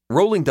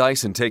Rolling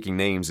Dice and Taking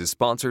Names is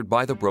sponsored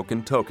by The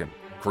Broken Token,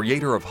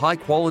 creator of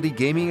high-quality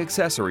gaming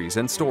accessories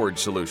and storage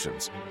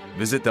solutions.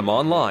 Visit them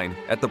online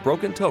at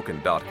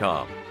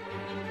thebrokentoken.com.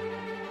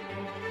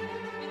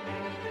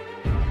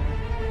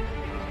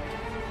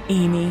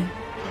 Eeny,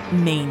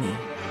 meeny,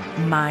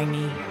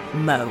 miny,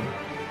 moe.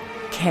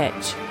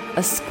 Catch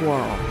a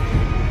squirrel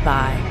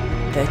by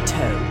the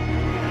toe.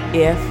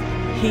 If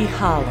he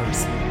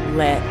hollers,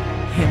 let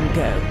him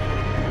go.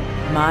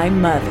 My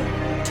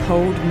mother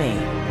told me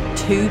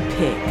to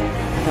pick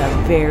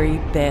the very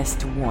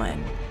best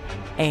one,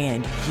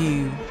 and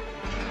you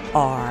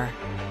are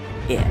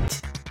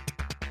it.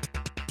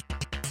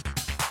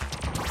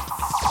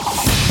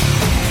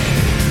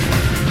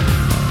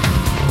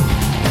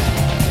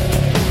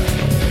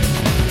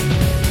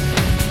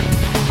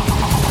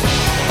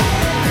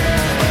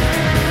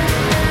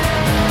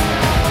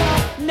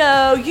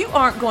 No, you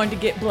aren't going to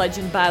get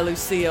bludgeoned by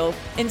Lucille.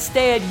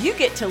 Instead, you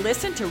get to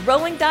listen to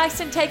Rolling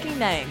Dice and Taking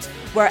Names,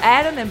 where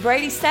Adam and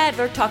Brady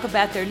Sadler talk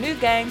about their new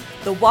game,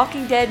 The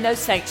Walking Dead No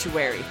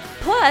Sanctuary.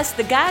 Plus,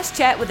 the guys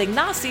chat with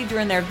Ignacy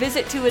during their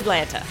visit to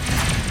Atlanta.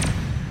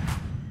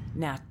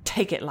 Now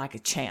take it like a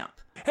champ.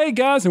 Hey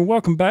guys, and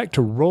welcome back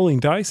to Rolling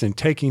Dice and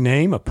Taking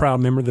Name, a proud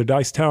member of the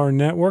Dice Tower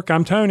Network.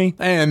 I'm Tony.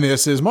 And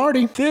this is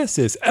Marty. This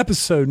is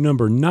episode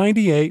number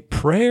 98,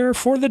 Prayer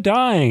for the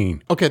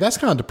Dying. Okay, that's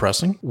kind of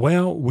depressing.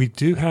 Well, we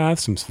do have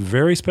some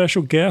very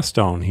special guests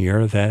on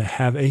here that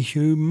have a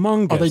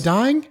humongous... Are they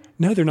dying?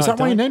 No, they're not. Is that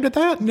dying. why you named it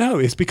that? No,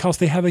 it's because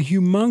they have a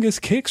humongous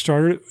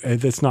Kickstarter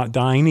that's not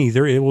dying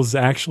either. It was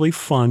actually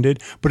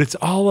funded, but it's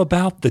all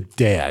about the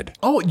dead.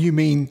 Oh, you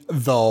mean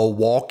The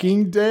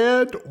Walking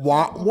Dead?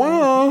 Wah,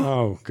 wah.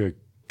 Oh, good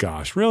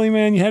gosh. Really,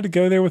 man? You had to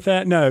go there with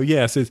that? No,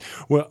 yes. It's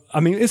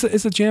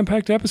a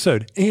jam-packed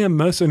episode. And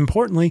most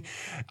importantly,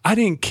 I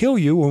didn't kill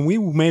you when we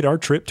made our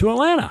trip to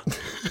Atlanta.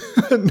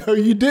 No,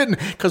 you didn't,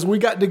 because we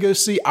got to go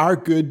see our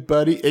good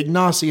buddy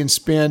Ignacy and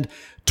spend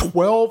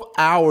 12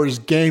 hours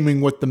gaming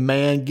with the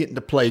man, getting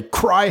to play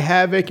Cry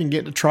Havoc and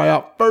getting to try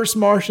out First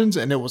Martians,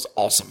 and it was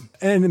awesome.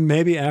 And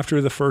maybe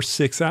after the first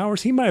 6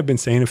 hours, he might have been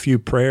saying a few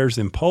prayers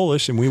in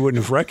Polish, and we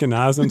wouldn't have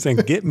recognized him, saying,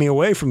 "Get me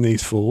away from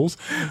these fools."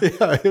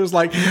 Yeah, it was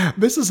like,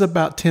 this is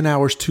about 10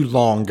 hours too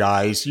long,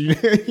 guys.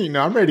 You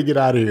know, I'm ready to get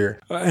out of here.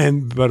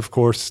 But of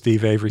course,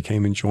 Steve Avery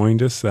came and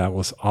joined us. That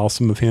was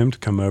awesome of him to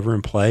come over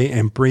and play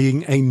and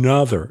bring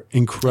another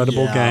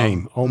incredible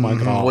game. Oh my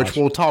gosh. Which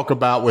we'll talk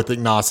about with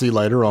Ignacy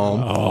later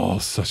on. Oh,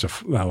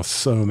 that was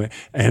so amazing.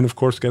 And of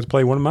course, got to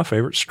play one of my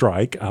favorites,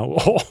 Strike.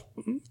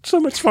 So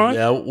much fun.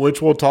 Yeah,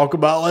 which we'll talk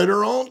about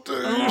later on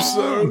too.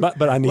 So,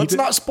 but I need let's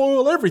not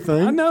spoil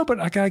everything. I know, but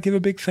I gotta give a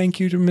big thank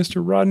you to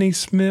Mr. Rodney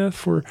Smith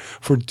for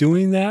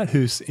doing that.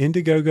 Whose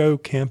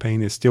Indiegogo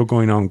campaign is still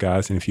going on,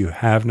 guys. And if you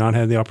have not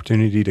had the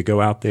opportunity to go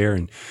out there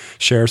and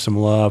share some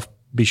love,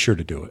 be sure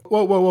to do it.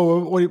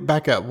 Whoa,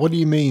 back up. What do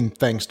you mean?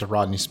 Thanks to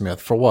Rodney Smith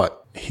for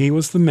what? He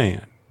was the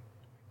man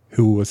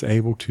who was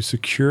able to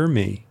secure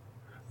me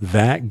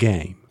that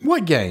game.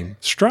 What game?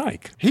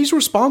 Strike. He's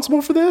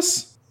responsible for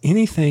this?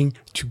 Anything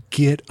to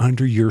get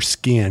under your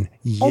skin.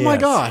 Yes. Oh my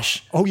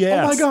gosh. Oh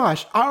yes. Oh my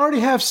gosh. I already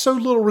have so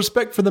little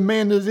respect for the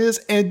man that is.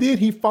 And then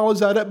he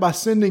follows that up by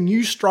sending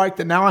you Strike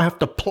that now I have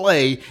to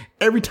play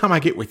every time I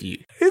get with you.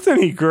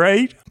 Isn't he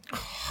great?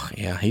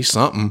 Yeah, he's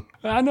something.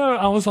 I know.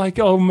 I was like,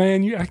 oh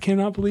man, I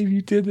cannot believe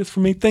you did this for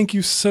me. Thank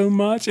you so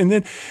much. And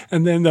then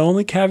the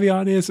only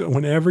caveat is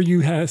whenever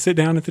you sit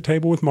down at the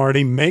table with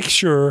Marty, make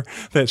sure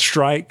that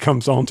Strike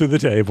comes onto the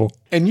table.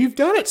 And you've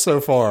done it so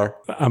far.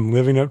 I'm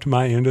living up to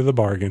my end of the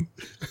bargain.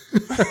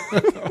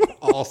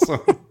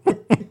 Awesome.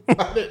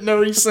 I didn't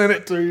know he sent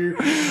it to you.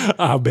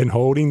 I've been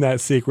holding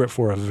that secret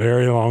for a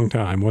very long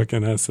time. What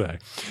can I say?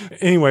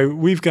 Anyway,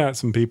 we've got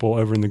some people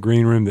over in the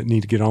green room that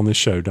need to get on this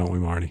show, don't we,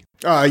 Marty?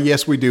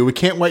 Yes, we do. We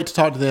can't wait to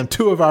talk to them.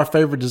 Two of our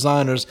favorite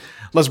designers.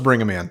 Let's bring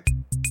them in.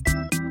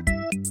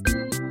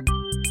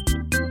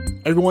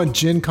 Everyone,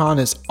 Gen Con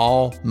is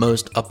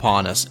almost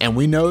upon us, and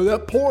we know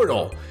that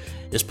Portal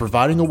is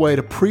providing a way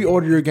to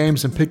pre-order your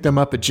games and pick them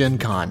up at Gen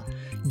Con.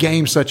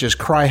 Games such as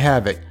Cry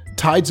Havoc,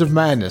 Tides of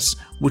Madness,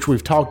 which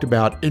we've talked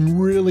about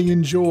and really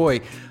enjoy.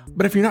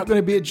 But if you're not going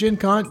to be at Gen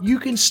Con, you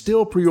can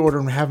still pre-order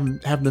and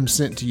have them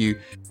sent to you.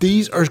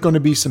 These are going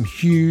to be some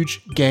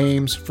huge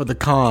games for the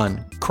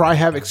con. Cry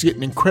Havoc's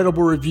getting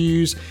incredible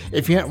reviews.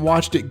 If you haven't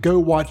watched it, go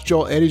watch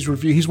Joel Eddy's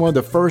review. He's one of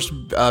the first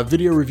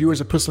video reviewers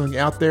that put something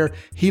out there.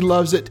 He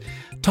loves it.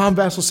 Tom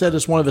Vassell said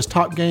it's one of his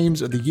top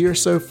games of the year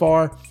so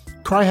far.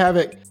 Cry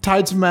Havoc,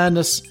 Tides of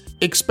Madness,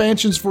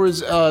 expansions for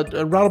his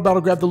Rattle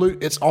Battle Grab the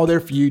Loot. It's all there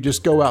for you.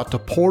 Just go out to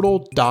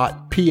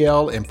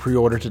portal.pl and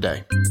pre-order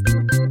today.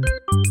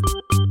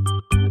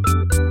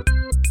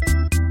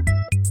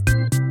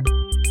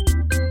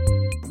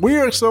 We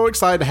are so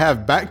excited to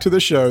have back to the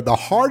show the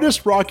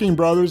hardest rocking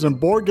brothers in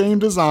board game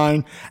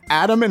design,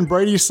 Adam and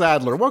Brady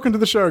Sadler. Welcome to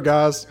the show,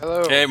 guys.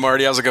 Hello. Hey,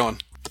 Marty. How's it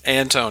going?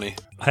 And Tony.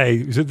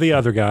 Hey, the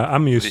other guy.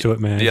 I'm used to it,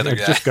 man. The other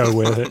guy. Just go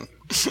with it.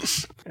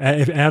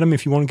 Adam,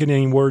 if you want to get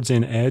any words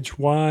in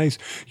edgewise,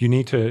 you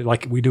need to,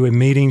 like we do in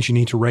meetings, you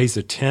need to raise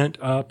a tent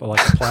up, like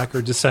a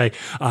placard to say,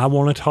 I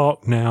want to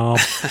talk now,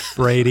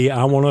 Brady.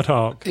 I want to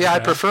talk. Yeah, I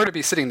prefer to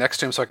be sitting next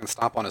to him so I can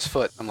stomp on his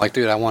foot. I'm like,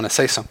 dude, I want to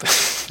say something.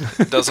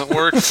 Doesn't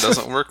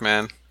work,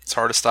 man. It's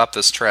hard to stop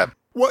this trap.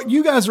 Well,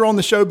 you guys are on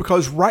the show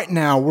because right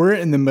now we're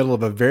in the middle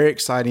of a very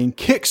exciting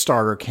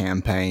Kickstarter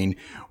campaign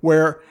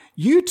where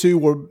you two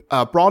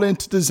were brought in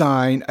to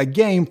design a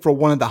game for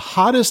one of the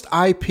hottest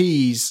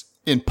IPs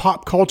in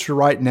pop culture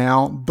right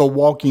now, The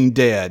Walking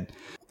Dead.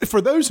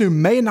 For those who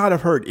may not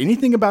have heard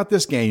anything about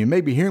this game, you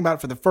may be hearing about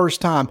it for the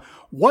first time,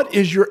 what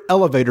is your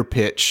elevator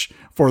pitch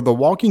for The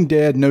Walking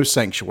Dead No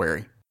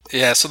Sanctuary?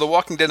 Yeah, so The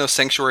Walking Dead No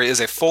Sanctuary is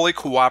a fully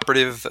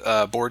cooperative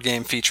board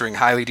game featuring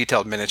highly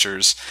detailed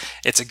miniatures.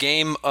 It's a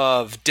game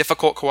of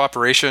difficult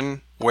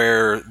cooperation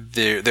where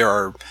there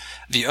are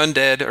the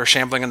undead are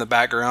shambling in the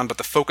background, but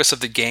the focus of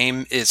the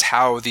game is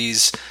how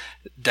these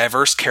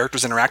diverse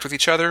characters interact with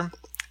each other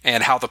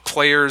and how the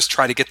players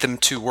try to get them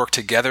to work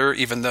together,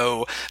 even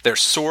though they're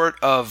sort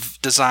of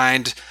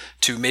designed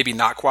to maybe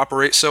not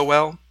cooperate so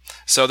well.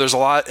 So there's a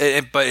lot,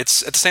 but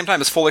it's at the same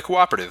time it's fully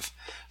cooperative.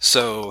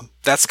 So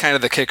that's kind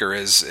of the kicker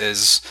is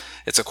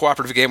it's a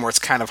cooperative game where it's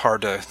kind of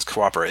hard to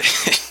cooperate.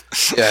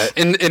 Yeah,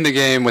 in the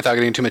game, without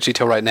getting too much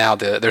detail right now,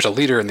 there's a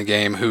leader in the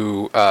game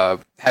who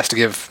has to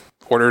give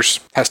orders,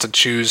 has to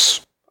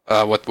choose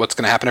what's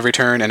going to happen every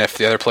turn, and if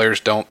the other players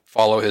don't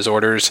follow his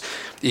orders,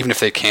 even if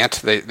they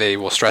can't, they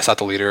will stress out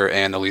the leader,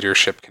 and the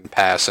leadership can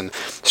pass, and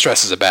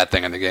stress is a bad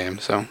thing in the game,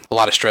 so a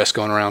lot of stress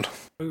going around.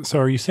 So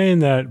are you saying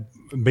that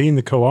being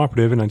the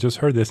cooperative, and I just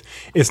heard this,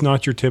 it's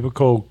not your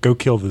typical go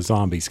kill the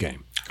zombies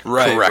game?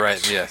 Right, Correct.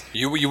 right, yeah.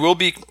 You will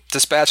be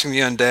dispatching the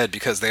undead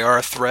because they are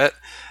a threat,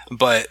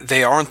 but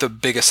they aren't the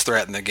biggest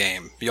threat in the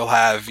game. You'll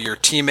have your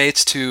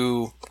teammates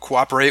to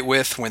cooperate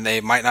with when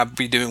they might not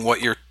be doing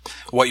what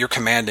you're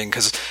commanding,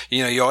 because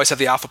you always have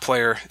the alpha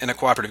player in a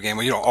cooperative game.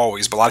 Well, you don't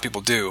always, but a lot of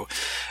people do.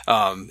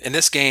 In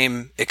this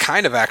game, it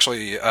kind of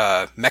actually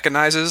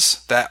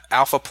mechanizes that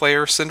alpha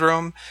player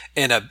syndrome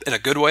in a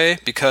good way,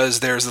 because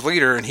there's the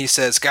leader and he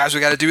says, guys,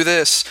 we got to do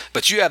this,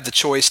 but you have the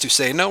choice to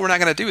say, no, we're not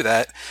going to do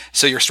that.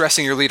 So you're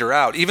stressing your leader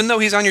out, even though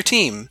he's on your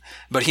team,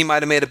 but he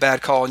might have made a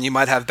bad call and you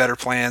might have better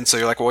plans. So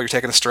you're like, well, you're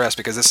taking the stress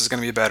because this is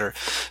going to be better.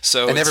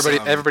 So and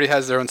everybody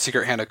has their own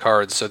secret hand of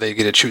cards, so they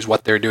get to choose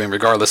what they're doing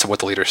regardless of what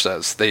the leader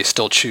says. They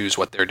still choose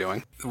what they're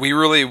doing. We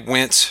really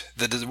one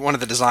of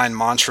the design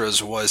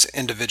mantras was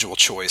individual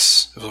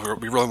choice.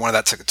 We really wanted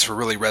that to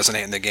really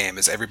resonate in the game,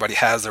 is everybody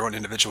has their own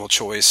individual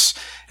choice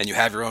and you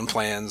have your own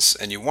plans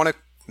and you want to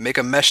make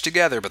them mesh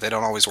together, but they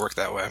don't always work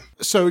that way.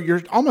 So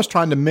you're almost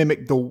trying to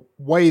mimic the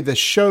way the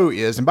show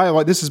is. And by the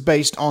way, this is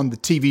based on the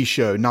TV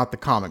show, not the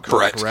comic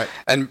book, correct?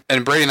 And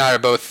Brady and I are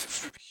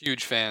both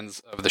huge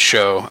fans of the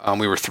show.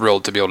 We were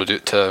thrilled to be able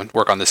to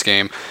work on this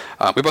game.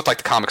 We both like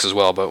the comics as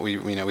well, but we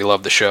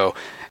love the show.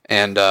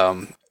 And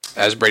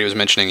as Brady was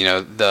mentioning,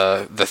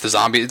 the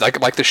zombies,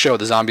 like the show,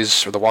 the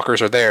zombies or the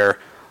walkers are there,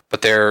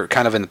 but they're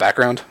kind of in the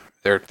background.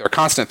 They're a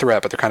constant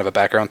threat, but they're kind of a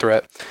background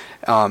threat.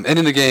 And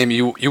in the game,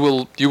 you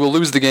will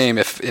lose the game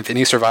if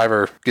any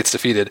survivor gets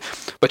defeated,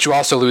 but you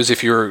also lose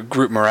if your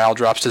group morale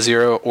drops to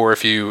 0 or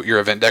if your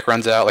event deck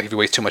runs out, like if you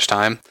waste too much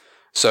time.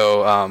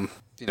 So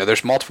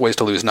there's multiple ways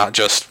to lose, not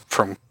just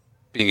from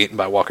being eaten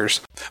by walkers.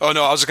 Oh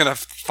no, I was going to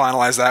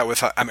finalize that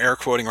with, I'm air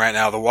quoting right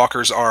now, the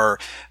walkers are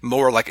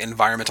more like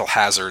environmental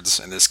hazards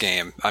in this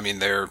game. I mean,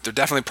 they're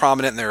definitely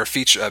prominent and they're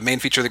a main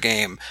feature of the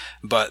game,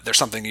 but there's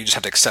something you just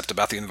have to accept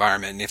about the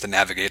environment and you have to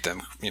navigate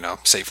them,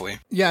 safely.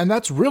 Yeah, and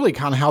that's really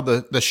kind of how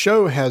the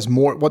show has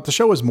what the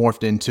show has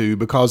morphed into,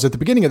 because at the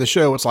beginning of the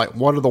show, it's like,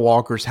 what are the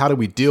walkers? How do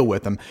we deal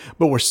with them?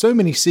 But we're so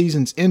many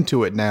seasons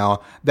into it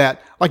now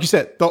that, like you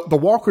said, the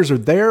walkers are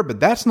there, but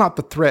that's not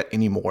the threat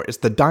anymore. It's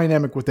the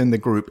dynamic within the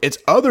group. It's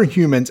other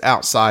humans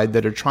outside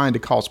that are trying to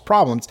cause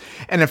problems.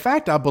 And in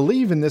fact, I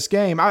believe in this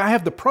game, I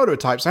have the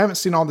prototypes. I haven't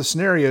seen all the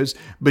scenarios,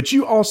 but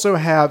you also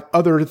have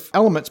other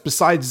elements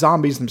besides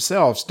zombies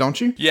themselves, don't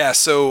you? Yeah,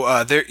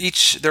 so there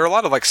are a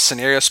lot of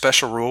scenario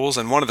special rules,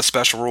 and one of the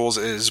special rules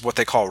is what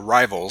they call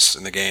rivals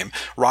in the game.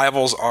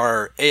 Rivals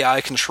are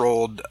AI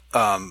controlled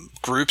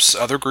groups,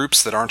 other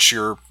groups that aren't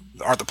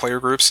the player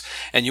groups,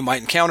 and you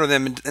might encounter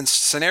them, and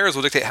scenarios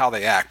will dictate how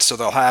they act. So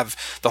they'll have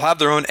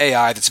their own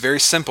AI that's very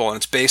simple, and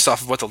it's based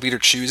off of what the leader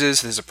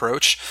chooses, his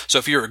approach. So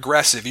if you're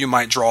aggressive, you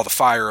might draw the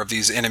fire of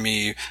these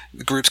enemy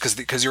groups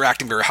because you're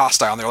acting very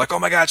hostile, and they're like, oh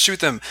my god, shoot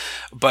them.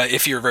 But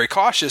if you're very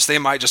cautious, they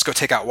might just go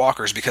take out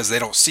walkers because they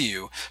don't see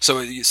you.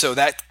 So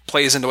that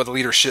plays into what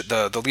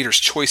the leader's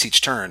choice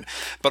each turn.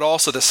 But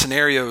also the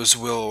scenarios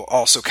will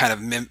also kind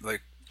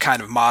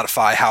of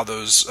modify how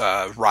those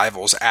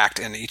rivals act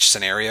in each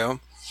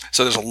scenario.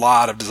 So there's a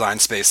lot of design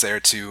space there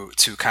to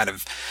kind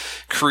of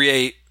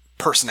create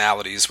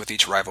personalities with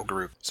each rival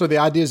group. So the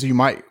idea is you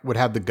would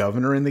have the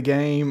governor in the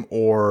game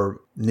or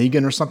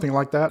Negan or something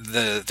like that?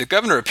 The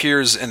governor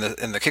appears in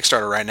the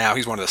Kickstarter right now.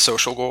 He's one of the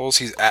social goals.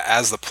 He's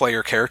as the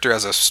player character,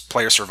 as a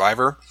player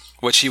survivor,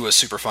 which he was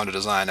super fun to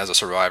design as a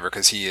survivor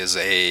because he is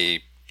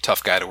a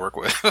tough guy to work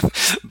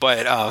with.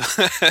 but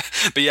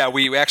yeah,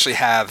 we actually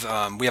have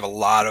we have a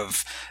lot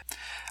of.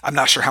 I'm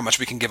not sure how much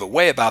we can give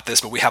away about this,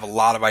 but we have a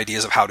lot of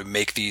ideas of how to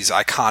make these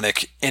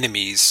iconic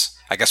enemies.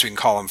 I guess we can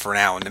call them for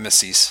now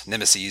nemesis,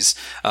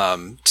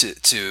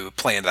 to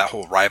play into that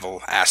whole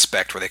rival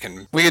aspect where they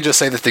can. We can just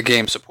say that the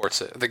game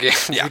supports it. The game,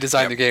 we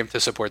designed the game to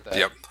support that.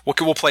 Yep.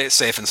 We'll play it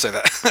safe and say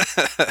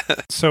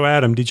that. So,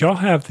 Adam, did y'all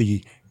have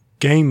the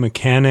game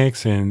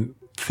mechanics and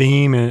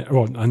theme and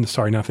I'm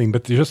sorry, not theme,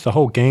 but just the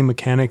whole game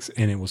mechanics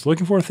and it was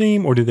looking for a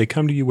theme, or did they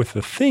come to you with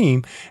the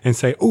theme and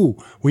say,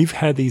 "Oh, we've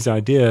had these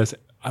ideas.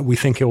 We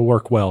think it'll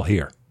work well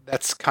here"?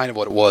 That's kind of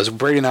what it was.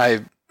 Brady and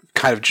I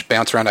kind of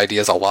bounce around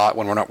ideas a lot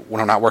when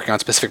we're not working on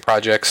specific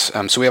projects.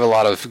 So we have a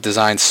lot of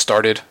designs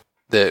started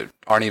that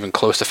aren't even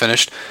close to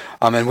finished.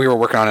 And we were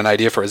working on an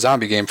idea for a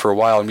zombie game for a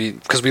while, and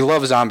because we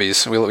love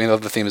zombies, we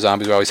love the theme of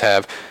zombies. We always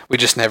have. We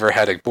just never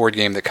had a board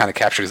game that kind of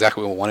captured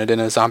exactly what we wanted in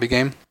a zombie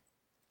game.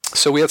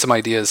 So we had some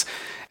ideas,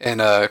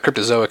 and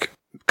Cryptozoic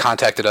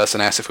contacted us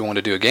and asked if we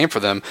wanted to do a game for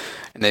them,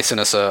 and they sent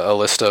us a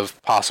list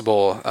of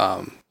possible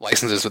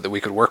licenses that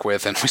we could work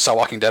with, and we saw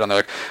Walking Dead, and they're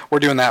like, "We're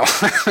doing that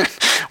one."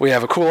 We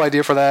have a cool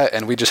idea for that,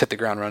 and we just hit the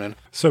ground running.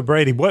 So,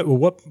 Brady,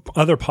 what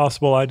other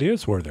possible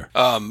ideas were there?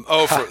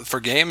 For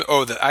game?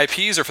 Oh, the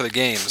IPs or for the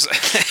games?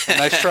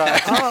 Nice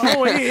try.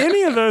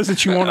 Any of those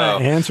that you want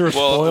to answer or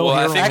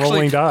spoil here on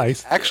Rolling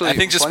Dice? Actually, I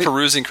think just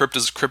perusing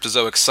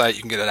Cryptozoic's site,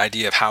 you can get an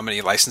idea of how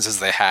many licenses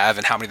they have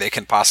and how many they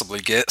can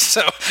possibly get.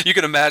 So you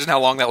can imagine how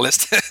long that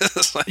list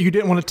is. You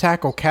didn't want to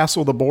tackle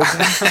Castle the board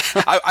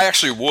game? I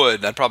actually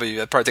would. I'd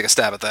probably take a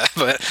stab at that,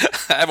 but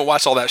I haven't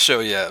watched all that show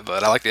yet.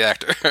 But I like the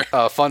actor.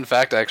 Fun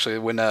fact, actually,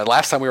 when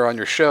last time we were on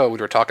your show, we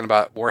were talking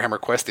about Warhammer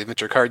Quest, the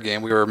adventure card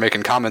game. We were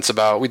making comments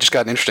about. We just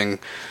got an interesting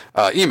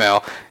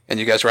email, and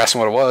you guys were asking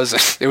what it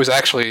was. It was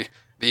actually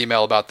the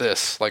email about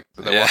this, like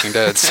The Walking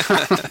Dead.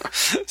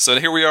 So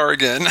here we are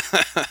again.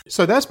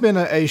 So that's been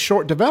a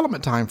short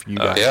development time for you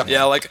guys.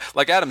 Yeah.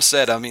 Like Adam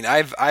said, I mean,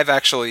 I've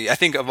actually, I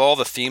think of all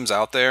the themes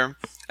out there,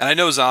 and I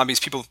know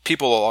zombies,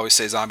 people will always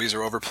say zombies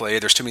are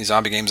overplayed. There's too many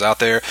zombie games out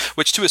there,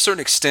 which to a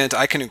certain extent,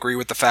 I can agree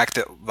with the fact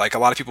that like a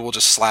lot of people will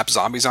just slap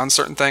zombies on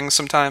certain things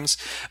sometimes.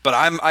 But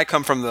I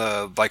come from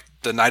the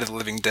Night of the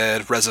Living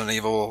Dead, Resident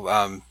Evil,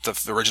 the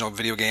original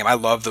video game. I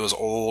love those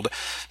old,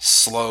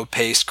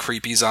 slow-paced,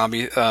 creepy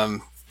zombie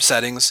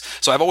settings.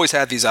 So I've always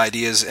had these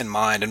ideas in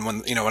mind, and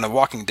when A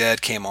Walking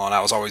Dead came on,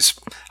 I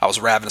was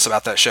ravenous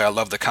about that show. I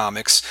love the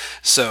comics.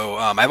 So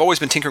I've always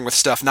been tinkering with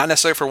stuff, not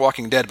necessarily for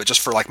Walking Dead, but just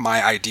for like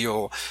my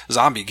ideal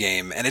zombie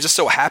game. And it just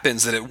so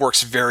happens that it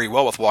works very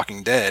well with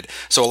Walking Dead.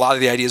 So a lot of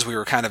the ideas we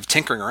were kind of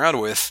tinkering around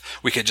with,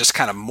 we could just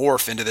kind of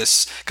morph into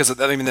this, because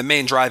I mean the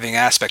main driving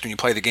aspect when you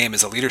play the game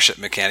is a leadership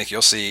mechanic,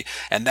 you'll see,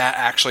 and that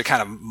actually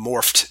kind of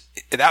morphed.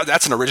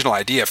 That's an original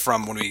idea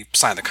from when we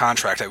signed the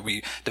contract, that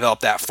we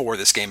developed that for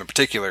this game in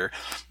particular.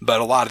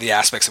 But a lot of the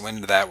aspects that went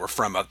into that were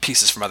from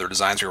pieces from other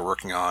designs we were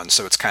working on.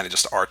 So it's kind of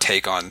just our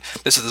take on,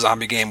 this is the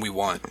zombie game we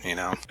want,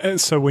 And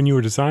so when you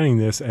were designing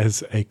this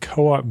as a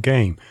co-op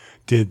game,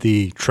 did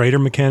the trader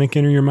mechanic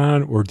enter your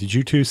mind, or did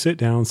you two sit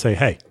down and say,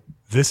 "Hey,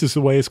 this is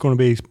the way it's going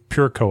to be,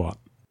 pure co-op"?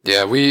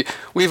 Yeah,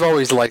 we've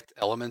always liked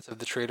elements of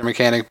the trader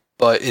mechanic,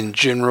 but in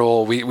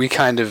general, we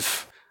kind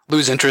of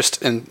lose interest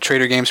in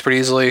trader games pretty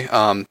easily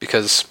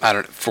because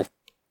for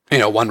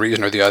one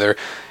reason or the other,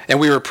 and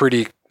we were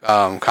pretty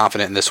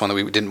confident in this one that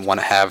we didn't want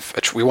to have.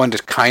 We wanted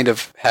to kind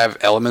of have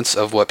elements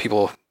of what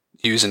people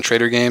use in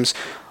trader games,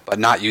 but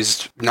not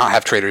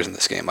have traders in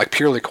this game, like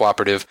purely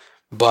cooperative.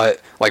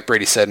 But like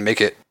Brady said,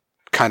 make it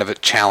kind of a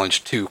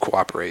challenge to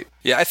cooperate.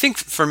 Yeah, I think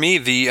for me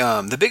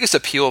the biggest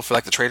appeal for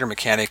like the trader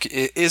mechanic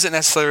isn't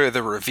necessarily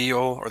the reveal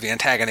or the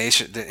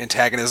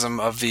antagonism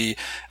of the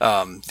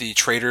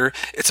trader.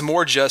 It's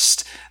more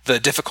just the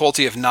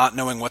difficulty of not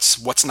knowing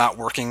what's not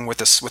working with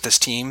this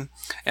team.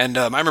 And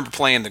I remember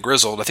playing the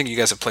Grizzled. I think you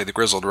guys have played the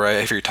Grizzled, right?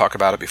 I've heard you talk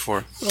about it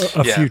before.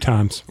 A few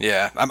times.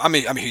 Yeah, I'm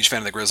a huge fan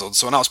of the Grizzled.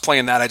 So when I was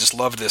playing that, I just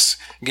loved this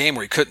game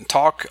where you couldn't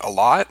talk a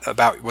lot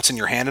about what's in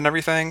your hand and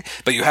everything,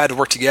 but you had to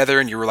work together,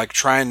 and you were like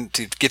trying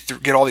to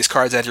get all these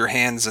cards out of your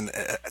hands and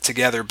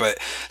together. But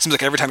it seems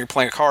like every time you're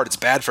playing a card, it's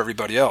bad for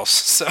everybody else.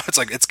 So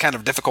it's kind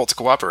of difficult to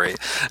cooperate.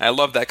 And I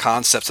love that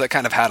concept. So that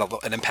kind of had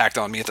an impact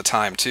on me at the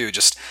time too.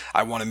 Just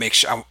I want to make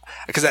sure,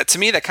 because to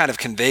me that kind of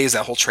conveys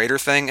that whole trader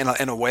thing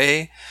in a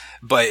way.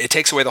 But it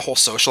takes away the whole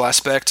social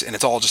aspect, and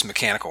it's all just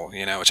mechanical,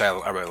 which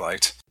I really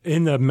liked.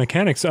 In the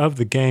mechanics of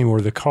the game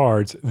or the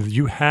cards,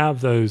 you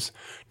have those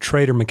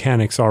trader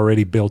mechanics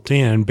already built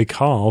in,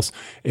 because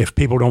if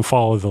people don't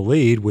follow the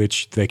lead,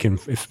 which they can,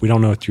 if we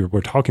don't know what we're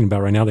talking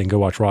about right now, they can go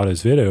watch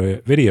Rada's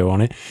video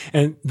on it,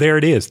 and there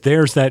it is.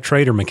 There's that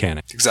trader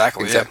mechanic.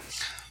 Exactly.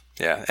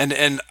 Yeah.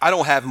 And I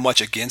don't have much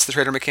against the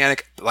trader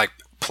mechanic, like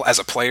as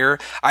a player.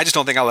 I just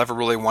don't think I'll ever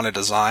really want to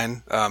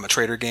design a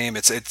trader game.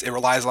 It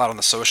relies a lot on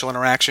the social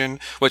interaction,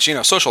 which,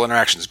 social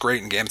interaction is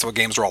great in games. It's what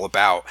games are all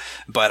about.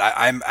 But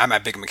I'm a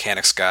big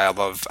mechanics guy. I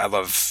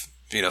love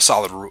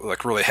solid,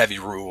 like really heavy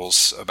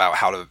rules about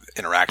how to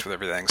interact with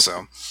everything.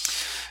 So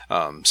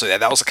yeah,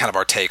 that was kind of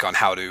our take on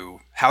how to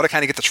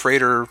kind of get the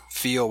trader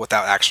feel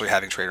without actually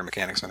having trader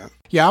mechanics in it.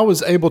 Yeah, I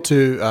was able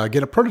to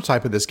get a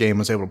prototype of this game,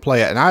 was able to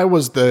play it, and I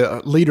was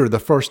the leader the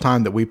first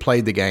time that we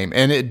played the game,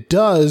 and it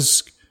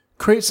does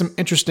create some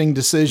interesting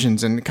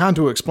decisions. And kind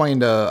of to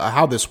explain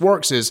how this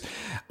works is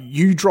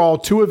you draw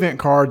 2 event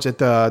cards at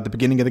the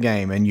beginning of the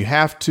game, and you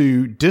have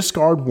to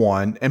discard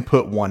one and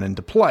put one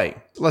into play.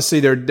 Let's see,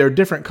 they're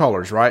different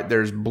colors, right?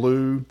 There's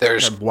blue.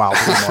 There's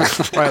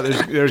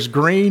right. There's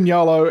green,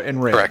 yellow,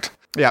 and red. Correct.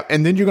 Yeah,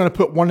 and then you're going to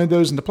put one of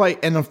those into play.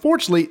 And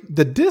unfortunately,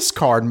 the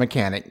discard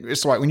mechanic,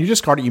 it's like when you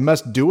discard it, you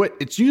must do it.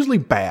 It's usually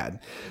bad.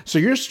 So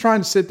you're just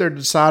trying to sit there to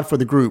decide for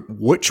the group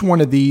which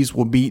one of these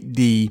will be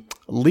the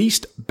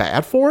least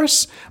bad for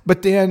us.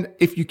 But then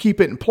if you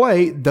keep it in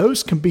play,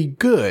 those can be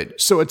good.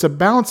 So it's a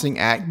balancing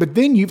act. But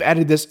then you've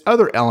added this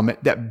other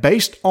element that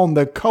based on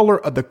the color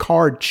of the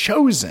card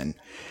chosen,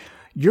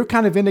 you're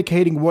kind of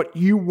indicating what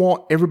you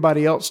want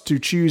everybody else to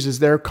choose as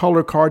their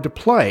color card to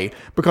play,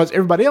 because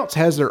everybody else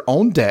has their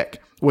own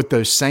deck with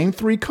those same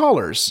 3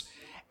 colors,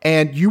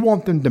 and you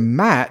want them to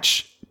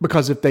match,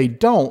 because if they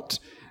don't,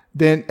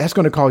 then that's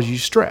going to cause you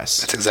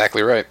stress. That's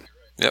exactly right.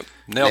 Yep,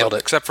 nailed it.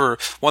 Except for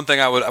one thing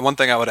I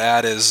would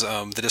add is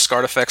the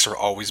discard effects are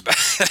always bad.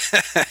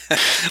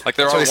 Like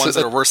there are ones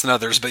that are worse than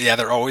others, but yeah,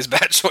 they're always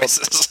bad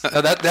choices.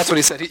 That's what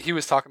he said. He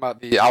was talking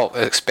about I'll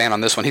expand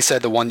on this one. He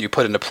said the one you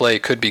put into play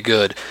could be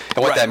good,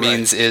 and what that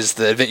means is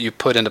the event you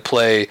put into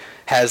play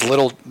has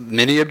little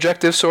mini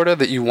objectives, sort of,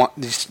 that you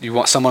want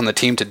someone on the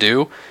team to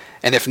do,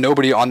 and if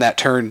nobody on that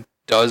turn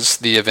does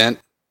the event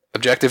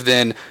objective,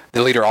 then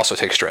the leader also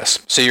takes stress.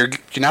 So you're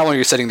not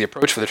only setting the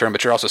approach for the turn,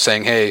 but you're also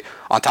saying, hey,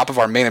 on top of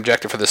our main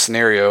objective for this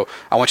scenario,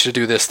 I want you to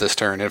do this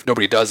turn. And if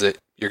nobody does it,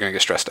 you're going to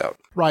get stressed out.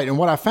 Right. And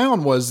what I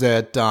found was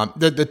that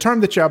the term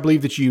that I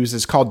believe that you use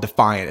is called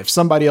defiant. If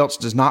somebody else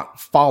does not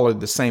follow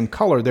the same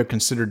color, they're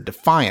considered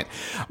defiant.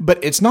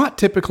 But it's not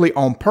typically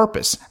on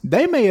purpose.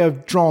 They may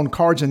have drawn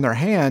cards in their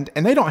hand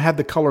and they don't have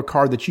the color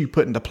card that you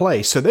put into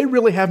play. So they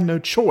really have no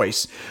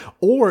choice.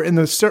 Or in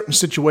the certain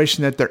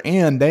situation that they're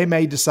in, they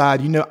may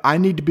decide, I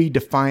need to be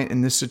defiant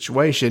in this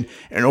situation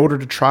in order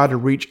to try to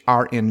reach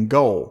our end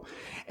goal.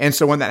 And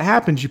so when that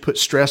happens, you put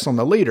stress on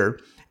the leader.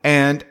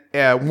 And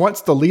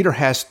once the leader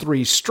has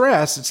 3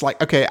 stress, it's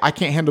like, okay, I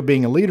can't handle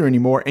being a leader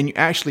anymore. And you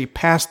actually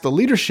pass the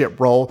leadership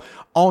role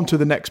on to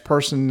the next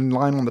person in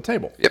line on the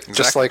table. Yep, exactly.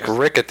 Just like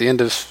Rick at the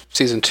end of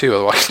season 2,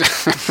 otherwise,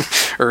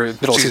 or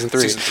middle of season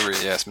 3. Season 3,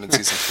 yes,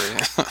 mid-season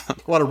 3.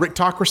 What, a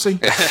Ricktocracy?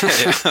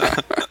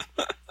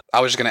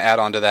 I was just going to add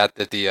on to that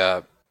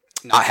the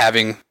not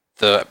having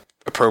the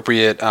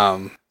appropriate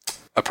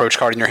approach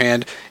card in your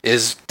hand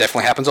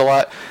definitely happens a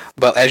lot.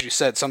 But as you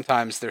said,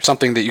 sometimes there's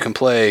something that you can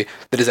play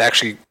that is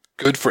actually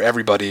good for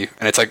everybody,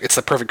 and it's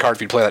the perfect card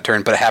for you to play that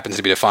turn, but it happens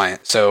to be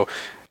defiant. So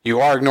you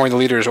are ignoring the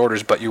leader's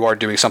orders, but you are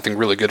doing something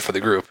really good for the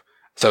group.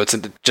 So it's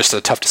just a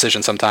tough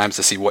decision sometimes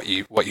to see what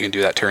you can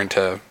do that turn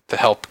to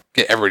help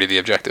get everybody to the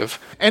objective.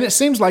 And it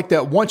seems like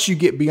that once you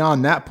get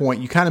beyond that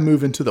point, you kind of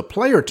move into the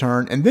player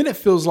turn, and then it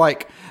feels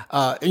like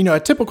a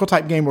typical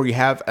type game where you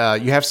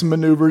have some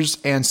maneuvers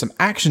and some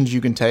actions you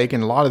can take,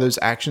 and a lot of those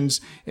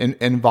actions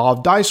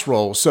involve dice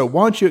rolls. So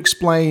why don't you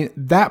explain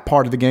that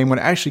part of the game when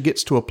it actually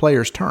gets to a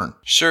player's turn?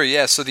 Sure,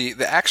 yeah. So the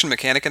action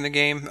mechanic in the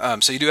game,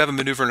 so you do have a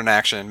maneuver and an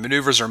action.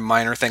 Maneuvers are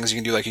minor things you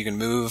can do, like you can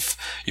move,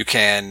 you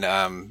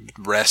can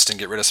rest and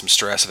get rid of some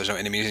stress if there's no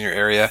enemies in your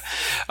area.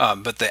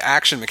 But the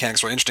action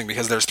mechanics are interesting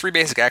because there's 3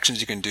 basic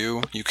actions you can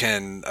do. You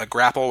can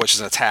grapple, which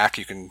is an attack.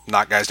 You can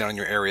knock guys down in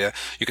your area.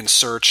 You can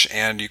search,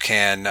 and you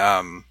can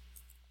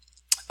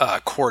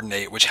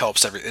coordinate, which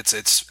helps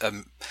it's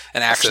an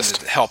action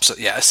that helps.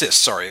 Assist.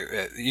 Sorry,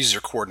 it uses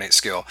your coordinate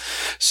skill.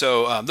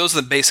 So those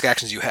are the basic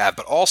actions you have.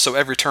 But also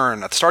every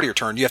turn, at the start of your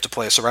turn, you have to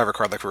play a survivor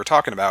card like we were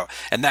talking about,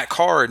 and that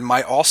card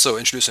might also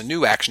introduce a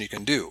new action you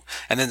can do.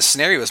 And then the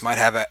scenarios might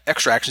have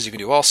extra actions you can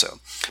do also.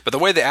 But the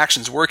way the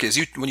actions work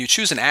is when you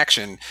choose an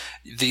action,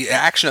 the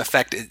action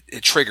effect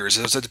it triggers.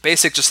 It's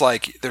basic, just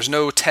like there's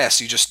no test.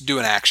 You just do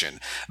an action,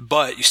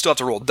 but you still have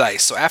to roll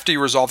dice. So after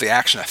you resolve the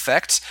action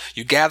effect,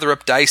 you gather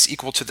up dice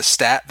equal to the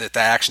stat that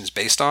action is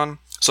based on.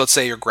 So let's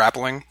say you're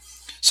grappling.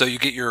 So you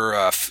get your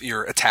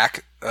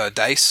attack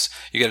dice.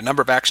 You get a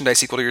number of action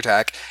dice equal to your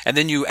attack, and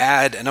then you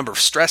add a number of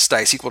stress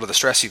dice equal to the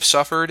stress you've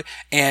suffered,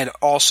 and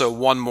also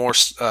one more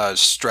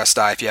stress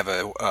die if you have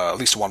at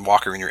least one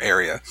walker in your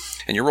area.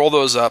 And you roll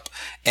those up,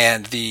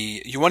 and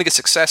you want to get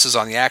successes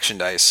on the action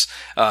dice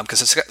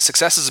because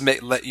successes may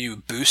let you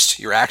boost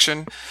your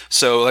action.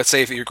 So let's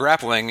say if you're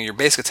grappling, your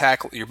basic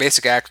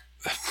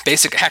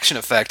action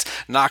effect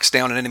knocks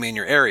down an enemy in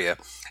your area.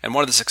 And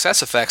one of the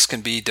success effects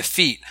can be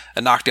defeat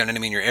a knockdown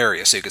enemy in your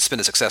area. So you could spend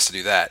a success to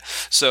do that.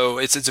 So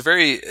it's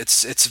very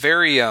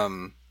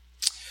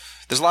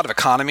there's there's a lot of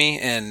economy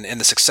in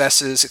the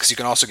successes, because you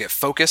can also get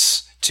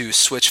focus to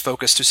switch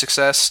focus to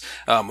success,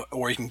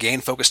 or you can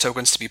gain focus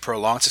tokens to be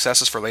prolonged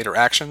successes for later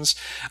actions.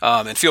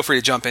 And feel free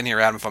to jump in here,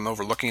 Adam, if I'm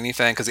overlooking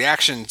anything, because the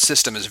action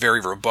system is very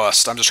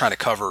robust. I'm just trying to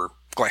cover,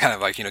 kind of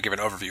like, give an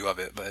overview of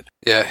it. But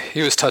yeah,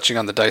 he was touching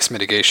on the dice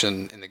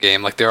mitigation in the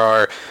game. Like there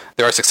are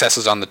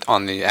successes on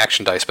the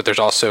action dice, but there's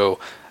also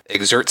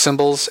exert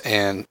symbols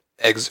and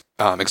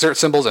exert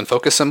symbols and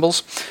focus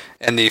symbols.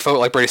 And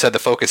like Brady said, the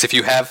focus, if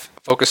you have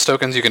focus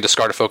tokens, you can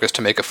discard a focus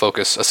to make a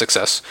focus a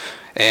success.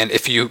 And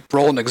if you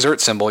roll an exert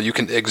symbol, you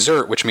can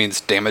exert, which means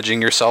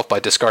damaging yourself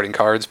by discarding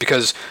cards,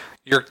 because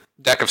your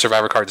deck of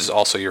survivor cards is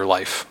also your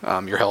life,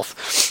 your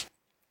health.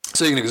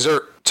 So you can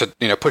exert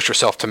to push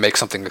yourself to make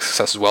something a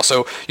success as well.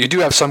 So you do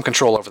have some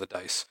control over the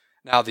dice.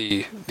 Now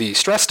the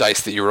stress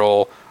dice that you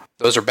roll,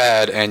 those are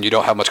bad, and you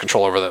don't have much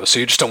control over those. So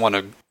you just don't want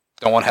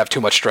to have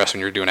too much stress when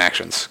you're doing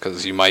actions,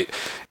 because you might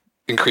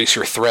increase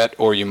your threat,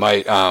 or you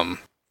might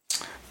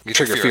you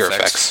trigger fear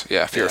effects.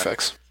 Yeah, fear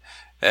effects.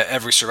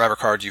 Every survivor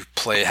card you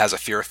play has a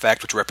fear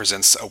effect, which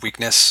represents a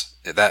weakness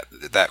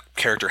that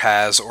character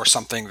has, or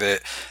something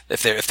that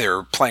if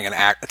they're playing an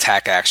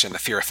attack action, the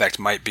fear effect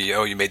might be,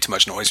 oh, you made too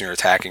much noise when you're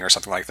attacking, or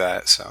something like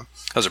that. So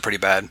those are pretty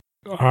bad.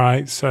 All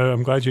right, so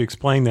I'm glad you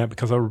explained that,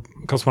 because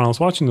when I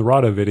was watching the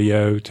Rahdo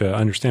video to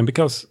understand,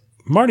 because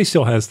Marty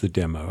still has the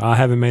demo. I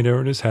haven't made it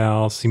over to his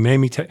house. He made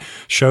me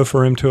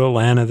chauffeur him to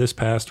Atlanta this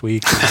past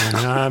week.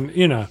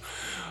 And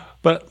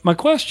But my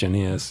question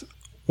is,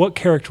 what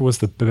character was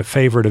the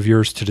favorite of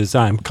yours to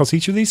design? Because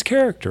each of these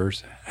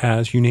characters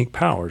has unique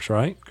powers,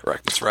 right?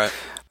 Correct. That's right.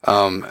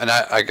 And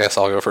I guess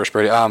I'll go first,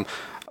 Brady.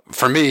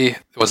 For me,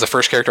 the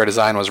first character I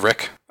designed was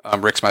Rick.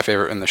 Rick's my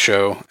favorite in the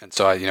show, and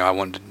so I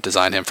wanted to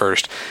design him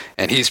first.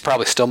 And he's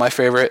probably still my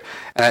favorite.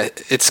 And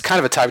it's kind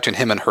of a tie between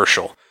him and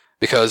Herschel,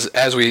 because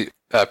as we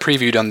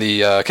previewed on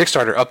the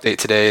Kickstarter update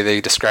today,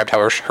 they described how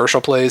Herschel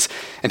plays,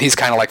 and he's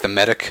kind of like the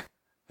medic,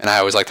 and I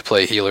always like to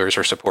play healers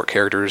or support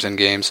characters in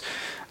games.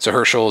 So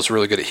Herschel is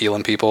really good at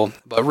healing people,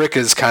 but Rick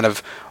is kind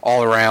of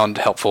all around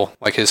helpful.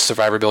 Like his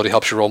survivability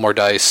helps you roll more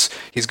dice.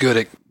 He's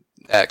good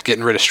at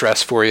getting rid of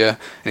stress for you, and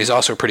he's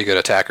also a pretty good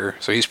attacker,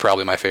 so he's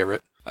probably my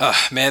favorite.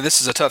 Man, this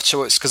is a tough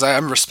choice, because I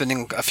remember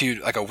spending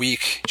a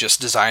week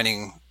just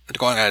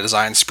going on a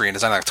design spree and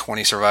designing like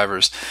 20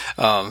 survivors.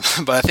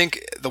 But I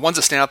think the ones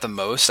that stand out the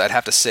most, I'd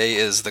have to say,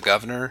 is the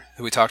governor,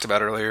 who we talked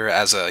about earlier.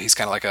 He's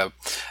kind of like an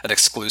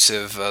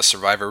exclusive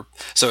survivor.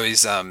 So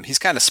he's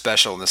kind of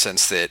special in the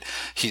sense that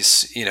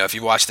he's, if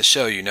you watch the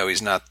show,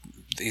 he's not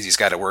the easiest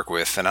guy to work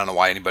with, and I don't know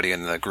why anybody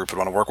in the group would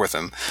want to work with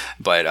him,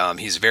 but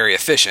he's very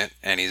efficient,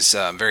 and he's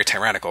very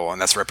tyrannical,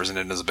 and that's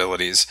represented in his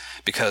abilities,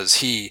 because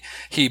he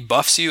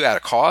buffs you at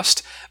a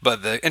cost.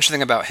 But the interesting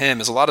thing about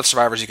him is a lot of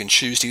survivors, you can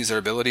choose to use their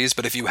abilities,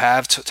 but if you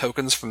have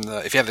tokens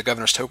if you have the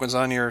governor's tokens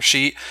on your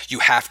sheet, you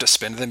have to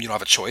spend them. You don't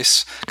have a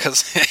choice,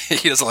 because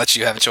he doesn't let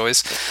you have a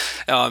choice.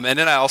 And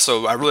then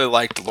I really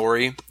liked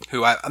Lori,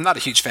 who I'm not a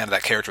huge fan of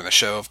that character in the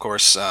show, of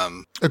course.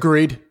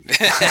 Agreed.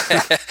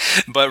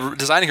 But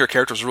designing her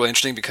character was really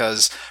interesting,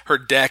 because her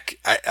deck,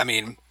 I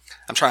mean,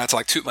 I'm trying not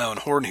to toot my own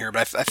horn here,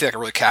 but I feel like I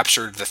really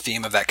captured the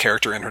theme of that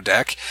character in her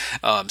deck.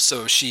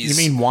 So she's...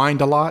 You mean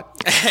whined a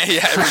lot?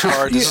 Yeah, every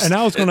card. And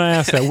I was going to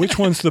ask that. Which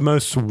one's the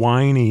most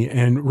whiny?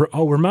 And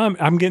remind me,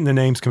 I'm getting the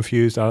names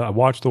confused. I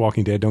watched The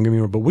Walking Dead, don't get me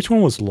wrong, but which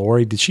one was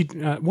Lori? Did she...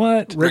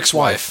 what? Rick's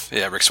wife.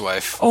 Yeah, Rick's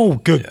wife. Oh,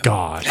 good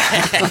God.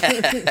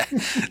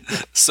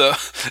 So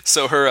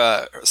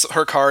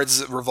her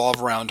cards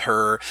revolve around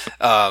her.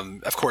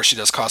 Of course, she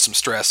does cause some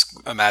stress.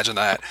 Imagine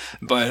that.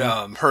 But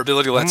her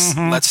ability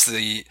lets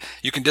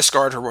you can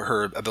discard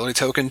her ability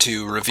token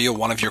to reveal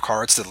one of your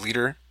cards to the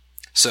leader.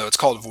 So it's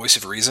called Voice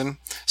of Reason.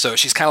 So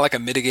she's kind of like a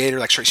mitigator.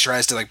 Like she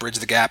tries to bridge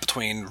the gap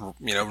between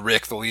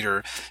Rick, the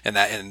leader, and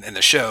that in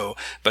the show.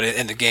 But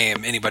in the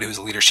game, anybody who's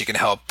a leader, she can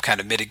help kind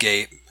of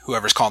mitigate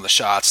whoever's calling the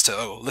shots to,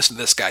 oh, listen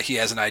to this guy, he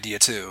has an idea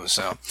too.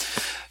 So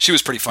she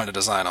was pretty fun to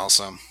design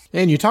also.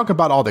 And you talk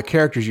about all the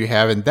characters you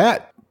have, and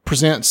that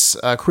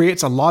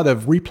creates a lot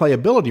of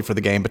replayability for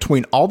the game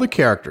between all the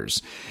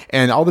characters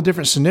and all the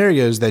different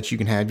scenarios that you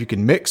can have. You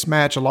can mix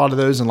match a lot of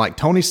those, and like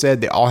Tony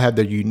said, they all have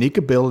their unique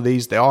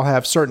abilities. They all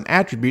have certain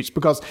attributes,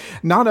 because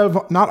not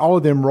all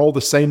of them roll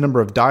the same number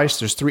of dice.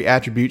 There's 3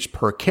 attributes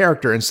per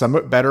character, and some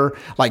are better.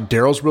 Like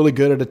Daryl's really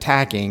good at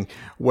attacking,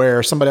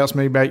 where somebody else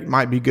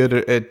might be good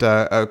at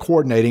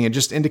coordinating. It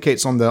just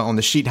indicates on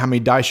the sheet how many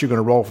dice you're going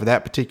to roll for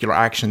that particular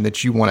action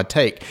that you want to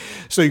take.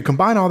 So you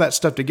combine all that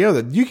stuff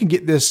together, you can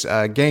get this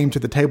game to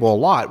the table a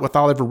lot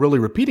without ever really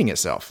repeating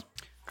itself.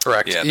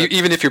 Correct. Yeah,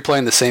 even if you're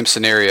playing the same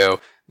scenario,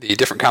 the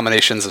different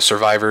combinations of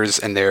survivors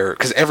and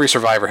because every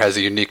survivor has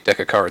a unique deck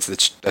of cards.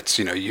 That's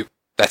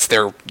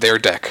their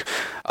deck.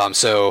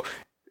 So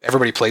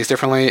everybody plays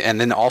differently,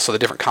 and then also the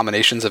different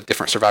combinations of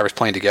different survivors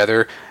playing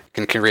together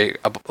can create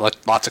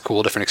lots of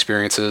cool different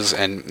experiences.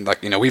 And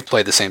we've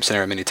played the same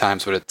scenario many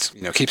times, but it's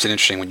keeps it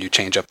interesting when you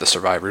change up the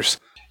survivors.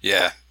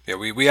 Yeah. Yeah,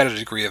 we added a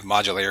degree of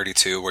modularity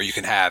too, where you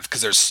can have,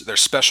 because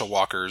there's special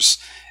walkers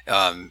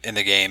in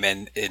the game,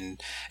 and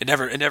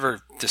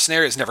the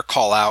scenarios never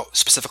call out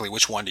specifically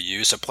which one to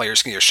use, so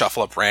players can either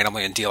shuffle up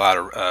randomly and deal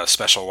out a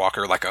special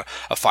walker like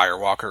a fire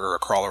walker or a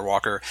crawler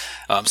walker.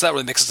 So that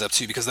really mixes it up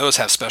too, because those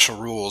have special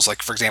rules.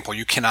 Like, for example,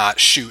 you cannot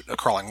shoot a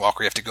crawling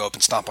walker; you have to go up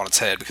and stomp on its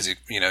head because you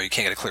can't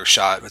get a clear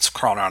shot. It's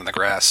crawling around in the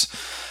grass.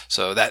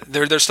 So that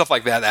there's stuff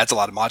like that adds a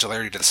lot of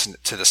modularity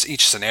to this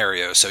each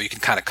scenario, so you can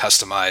kind of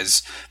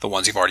customize the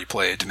ones you've already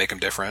played to make them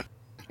different.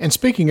 And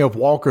speaking of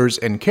walkers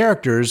and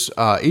characters,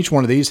 each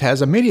one of these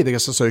has a mini that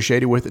gets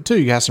associated with it too.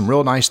 You have some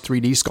real nice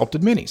 3D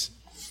sculpted minis.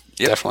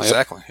 Yeah, definitely,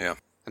 exactly. Yeah,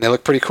 and they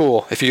look pretty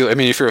cool. If you're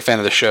a fan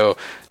of the show,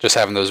 just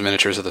having those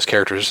miniatures of those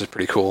characters is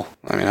pretty cool.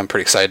 I mean, I'm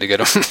pretty excited to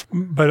get them.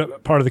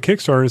 But part of the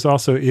Kickstarter is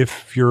also,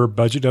 if your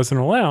budget doesn't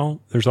allow,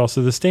 there's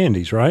also the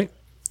standees, right?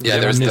 Yeah,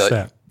 there's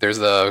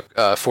the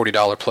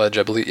 $40 pledge,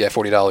 I believe. Yeah,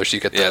 $40 you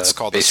get the it's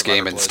called base the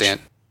game pledge.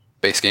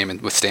 Base game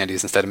with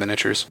standees instead of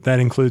miniatures. That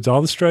includes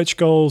all the stretch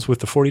goals with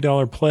the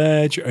 $40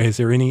 pledge. Is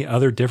there any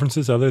other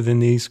differences other than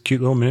these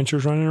cute little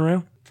miniatures running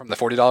around? From the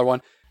 $40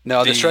 one?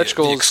 No, the stretch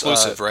goals. The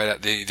exclusive, right?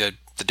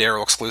 The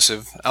Daryl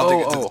exclusive. I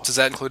don't think does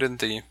that include in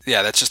the?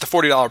 Yeah, that's just the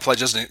 $40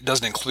 pledge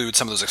doesn't include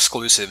some of those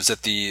exclusives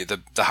that the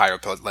higher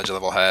pledge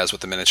level has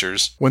with the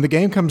miniatures. When the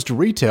game comes to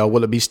retail,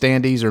 will it be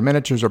standees or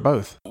miniatures or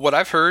both? What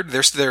I've heard,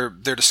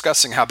 they're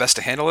discussing how best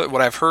to handle it.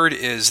 What I've heard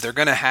is they're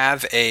going to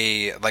have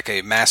a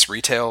mass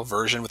retail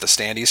version with the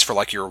standees for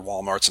like your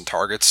Walmarts and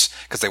Targets,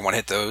 because they want to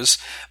hit those.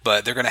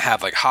 But they're going to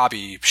have like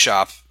hobby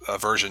shop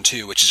version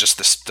 2, which is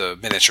just the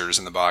miniatures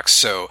in the box.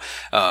 So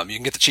you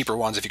can get the cheaper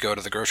ones if you go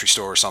to the grocery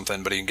store or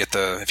something, but you can get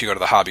if you go to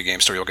the hobby game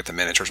store, you'll get the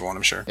miniatures one,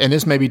 I'm sure. And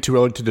this may be too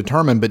early to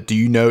determine, but do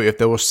you know if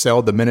they will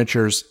sell the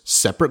miniatures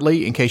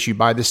separately in case you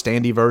buy the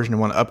standee version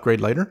and want to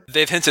upgrade later?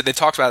 They've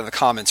talked about it in the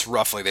comments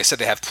roughly. They said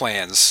they have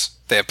plans.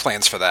 They have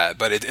plans for that,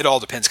 but it all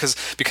depends,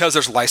 because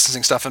there's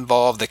licensing stuff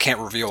involved. They can't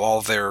reveal all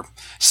of their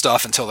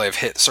stuff until they've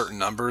hit certain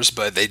numbers,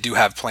 but they do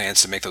have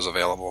plans to make those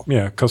available.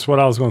 Yeah, because what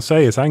I was going to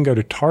say is I can go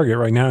to Target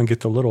right now and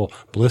get the little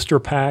blister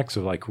packs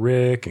of like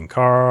Rick and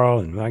Carl,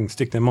 and I can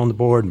stick them on the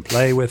board and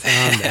play with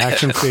them, the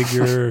action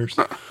figures.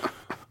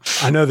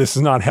 I know this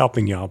is not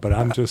helping y'all, but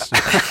I'm just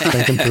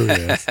thinking through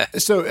this.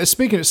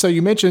 So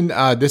you mentioned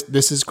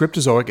this is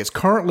Cryptozoic. It's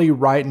currently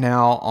right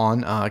now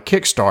on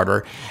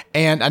Kickstarter,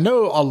 and I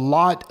know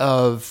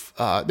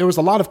there was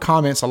a lot of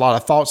comments, a lot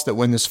of thoughts that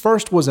when this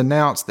first was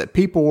announced, that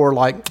people were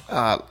like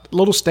a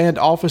little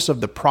standoffish of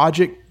the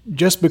project,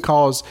 just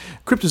because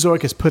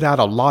Cryptozoic has put out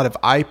a lot of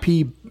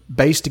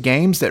IP-based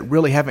games that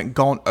really haven't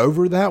gone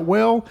over that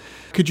well.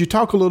 Could you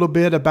talk a little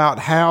bit about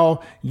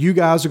how you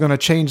guys are going to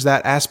change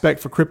that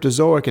aspect for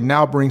Cryptozoic and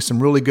now bring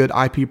some really good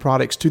IP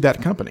products to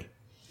that company?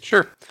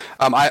 Sure.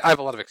 I have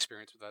a lot of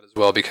experience with that as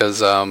well, because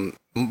the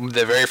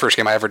very first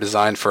game I ever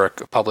designed for a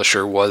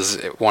publisher was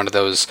one of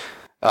those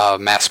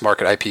mass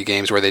market IP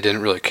games where they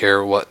didn't really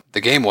care what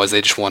the game was.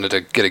 They just wanted to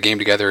get a game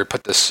together,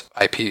 put this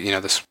IP,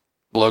 this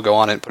logo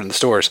on it, and put it in the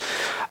stores.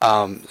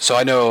 So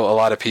I know a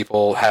lot of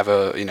people have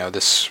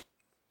this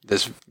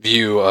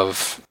view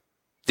of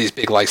these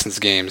big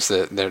licensed games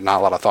that there's not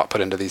a lot of thought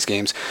put into these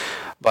games.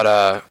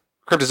 But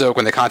Cryptozoic,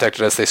 when they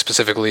contacted us, they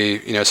specifically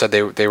said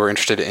they were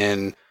interested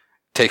in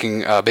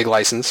taking a big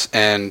license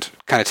and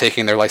kind of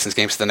taking their licensed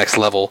games to the next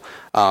level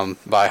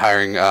by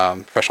hiring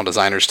professional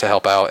designers to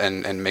help out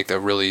and make a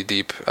really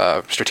deep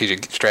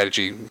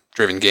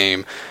strategy-driven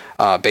game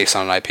based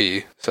on an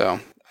IP.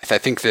 So I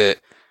think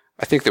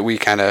that we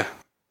kind of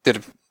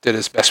did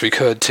as best we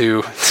could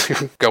to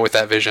go with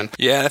that vision.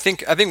 Yeah, and I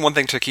think one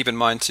thing to keep in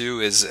mind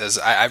too is, as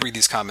I read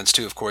these comments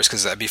too, of course,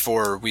 because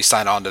before we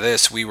signed on to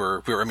this,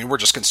 we're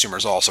just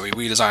consumers also.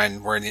 We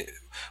design, we're in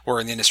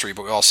the industry,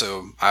 but we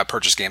also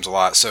purchase games a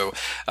lot. So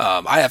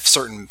I have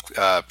certain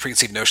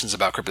preconceived notions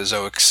about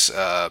Cryptozoic's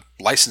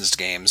licensed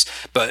games,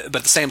 but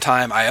at the same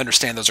time, I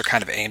understand those are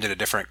kind of aimed at a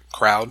different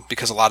crowd,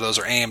 because a lot of those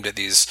are aimed at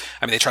these.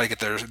 I mean, they try to get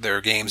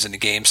their games into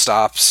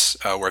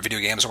GameStops where video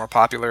games are more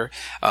popular,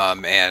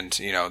 and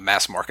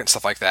mass market and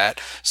stuff like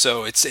that.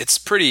 So it's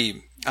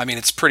pretty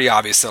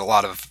obvious that a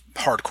lot of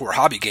hardcore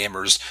hobby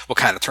gamers will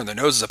kind of turn their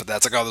noses up at that.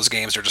 It's like, oh, those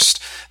games are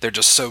they're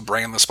just so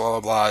brainless, blah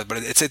blah blah.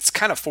 But it's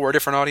kind of for a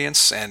different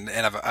audience, and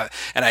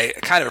I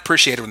kind of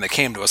appreciated when they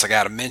came to us, like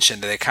Adam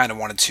mentioned, they kind of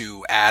wanted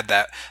to add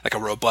that, like, a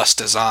robust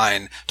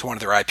design to one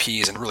of their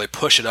IPs and really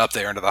push it up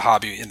there into the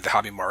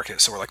hobby market.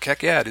 So we're like,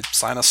 heck yeah, dude,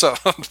 sign us up.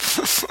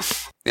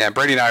 Yeah,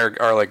 Brady and I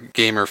are like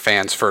gamer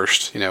fans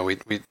first. We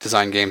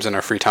design games in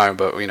our free time,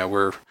 but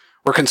we're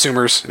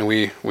consumers, and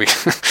we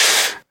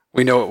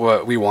we know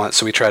what we want,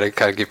 so we try to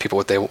kind of give people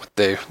what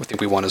they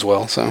think we want as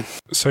well. So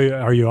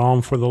are you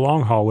on for the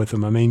long haul with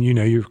them? I mean,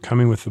 you're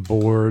coming with the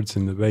boards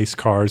and the base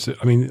cards.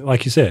 I mean,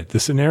 like you said, the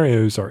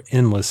scenarios are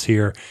endless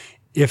here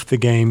if the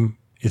game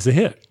is a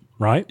hit,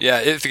 right? Yeah,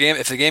 if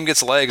the game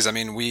gets legs, I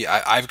mean,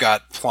 I've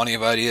got plenty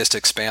of ideas to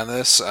expand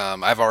this.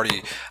 I'm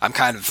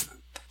kind of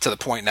to the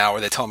point now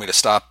where they tell me to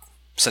stop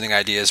sending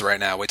ideas right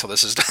now. Wait till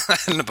this is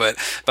done. but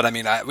I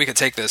mean, we could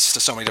take this to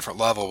so many different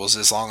levels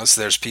as long as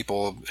there's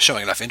people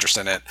showing enough interest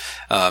in it,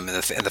 and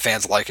the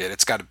fans like it.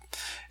 It's got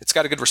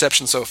a good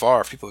reception so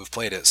far for people who've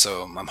played it.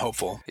 So I'm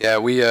hopeful. Yeah,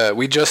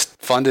 we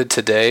just funded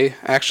today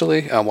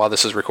actually. While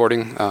this is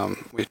recording,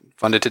 we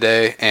funded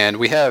today, and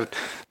they have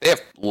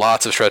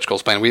lots of stretch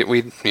goals planned.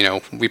 We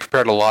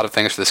prepared a lot of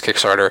things for this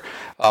Kickstarter.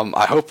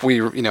 I hope we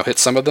hit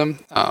some of them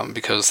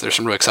because there's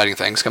some really exciting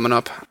things coming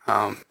up.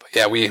 But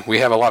yeah, we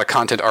have a lot of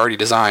content already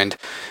designed.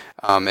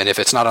 And if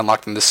it's not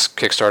unlocked in this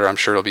Kickstarter, I'm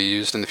sure it'll be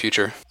used in the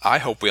future. I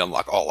hope we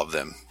unlock all of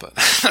them, but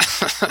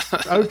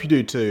I hope you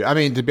do too. I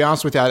mean, to be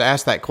honest with you, I'd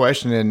asked that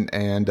question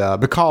and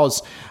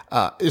because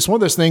it's one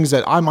of those things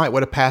that I might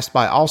would have passed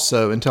by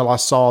also until I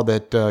saw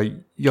that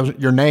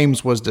your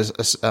names was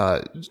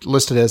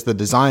listed as the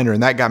designer,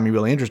 and that got me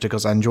really interested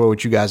because I enjoy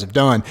what you guys have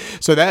done.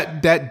 So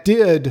that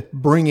did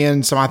bring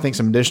in some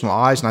additional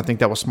eyes, and I think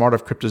that was smart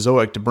of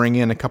Cryptozoic to bring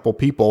in a couple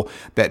people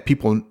that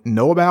people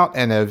know about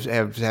and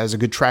has a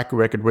good track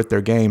record with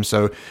their game.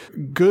 So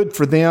good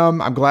for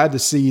them. I'm glad to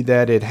see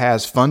that it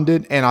has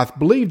funded, and I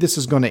believe this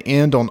is going to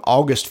end on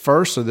August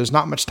 1st, so there's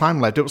not much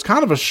time left. It was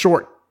kind of a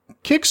short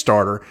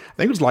Kickstarter. I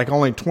think it was like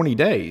only 20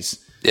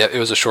 days. Yeah, it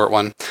was a short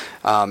one.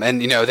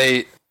 And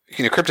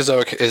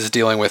Cryptozoic is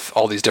dealing with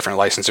all these different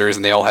licensors,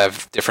 and they all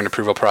have different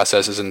approval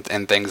processes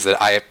and things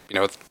that I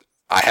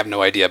have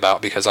no idea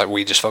about because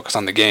we just focus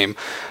on the game.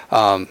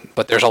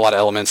 But there's a lot of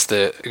elements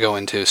that go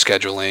into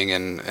scheduling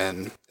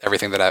and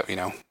everything that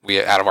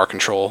we out of our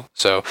control.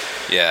 So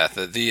yeah,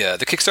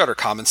 the Kickstarter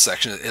comments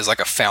section is like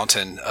a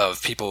fountain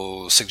of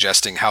people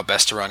suggesting how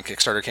best to run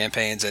Kickstarter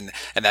campaigns, and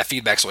that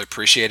feedback's really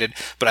appreciated.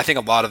 But I think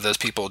a lot of those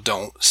people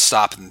don't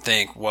stop and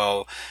think,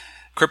 well,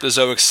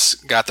 Cryptozoic's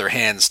got their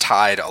hands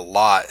tied a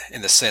lot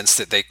in the sense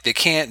that they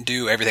can't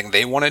do everything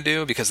they want to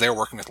do because they're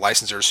working with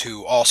licensors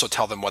who also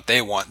tell them what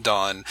they want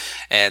done.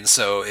 And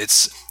so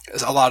it's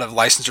a lot of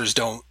licensors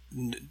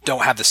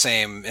don't have the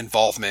same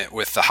involvement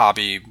with the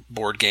hobby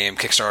board game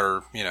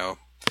Kickstarter,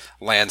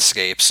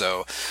 landscape.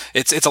 So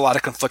it's a lot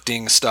of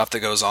conflicting stuff that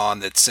goes on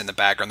that's in the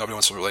background nobody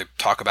wants to really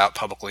talk about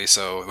publicly,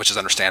 so which is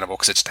understandable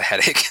because it's just a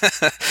headache.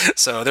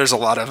 So there's a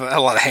lot of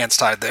hands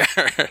tied there.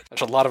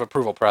 There's a lot of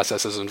approval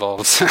processes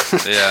involved.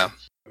 Yeah.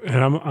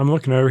 And I'm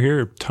looking over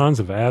here, tons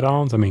of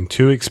add-ons. I mean,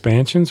 2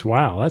 expansions.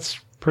 Wow, that's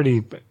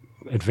pretty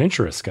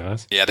adventurous,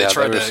 guys. Yeah, they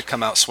tried to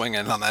come out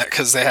swinging on that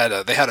because they had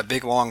a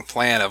big long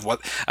plan of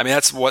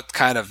that's what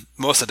kind of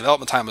most of the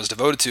development time was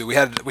devoted to. We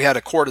had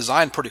a core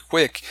design pretty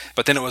quick,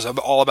 but then it was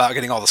all about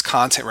getting all this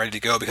content ready to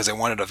go because they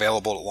wanted it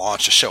available to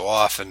launch to show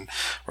off, and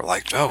we're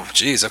like, oh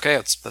geez, okay,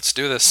 let's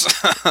do this.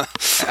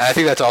 I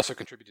think that's also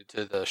contributed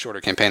to the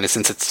shorter campaign.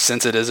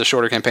 Since it is a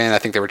shorter campaign, I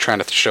think they were trying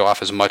to show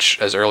off as much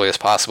as early as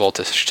possible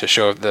to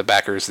show the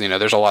backers,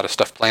 there's a lot of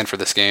stuff planned for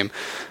this game.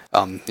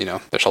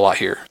 There's a lot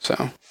here,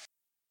 so.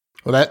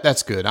 Well,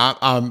 that's good.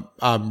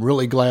 I'm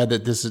really glad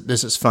that this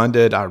is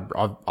funded. I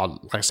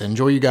like I said,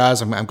 enjoy you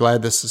guys. I'm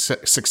glad this is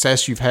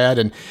success you've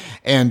had.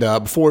 And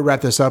before we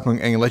wrap this up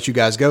and let you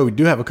guys go, we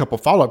do have a couple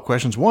follow-up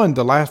questions. One,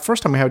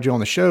 first time we had you on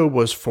the show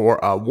was for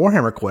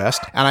Warhammer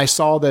Quest, and I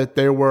saw that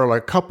there were a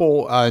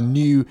couple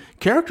new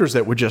characters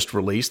that were just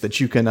released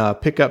that you can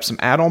pick up some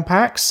add-on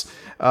packs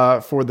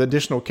for the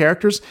additional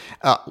characters,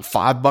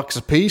 $5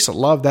 a piece. I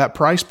love that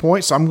price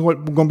point, so I'm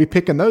going to be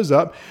picking those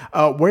up.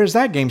 Where's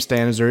that game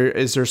stand?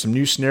 Is there some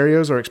new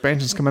scenarios or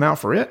expansions coming out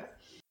for it?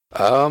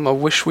 I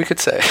wish we could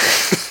say.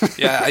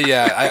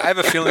 Yeah. I have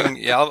a feeling.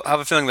 Yeah, I'll have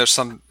a feeling there's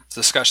some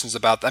discussions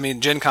about.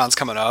 Gen Con's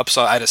coming up,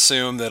 so I'd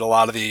assume that a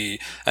lot of the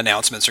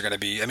announcements are going to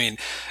be.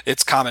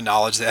 It's common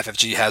knowledge that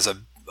FFG has a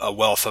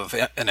wealth of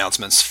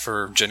announcements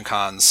for Gen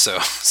Cons, so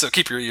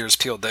keep your ears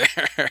peeled there.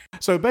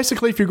 So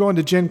basically, if you're going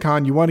to Gen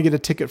Con, you want to get a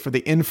ticket for the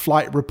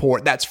in-flight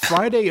report. That's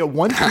Friday at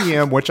 1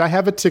 p.m., which I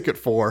have a ticket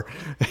for,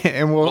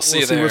 and we'll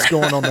see what's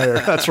going on there.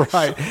 That's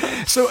right.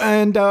 So,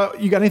 and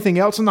you got anything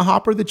else in the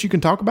hopper that you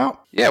can talk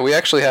about? Yeah, we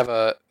actually have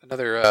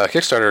another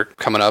Kickstarter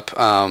coming up.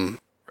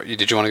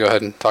 Did you want to go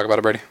ahead and talk about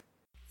it, Brady?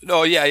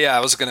 Oh, yeah.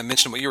 I was going to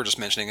mention what you were just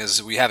mentioning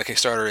is we have a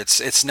Kickstarter.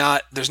 It's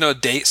not, there's no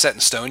date set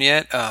in stone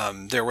yet.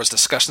 There was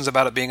discussions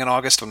about it being in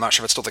August. I'm not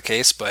sure if it's still the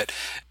case, but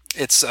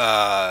it's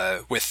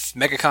with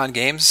Megacon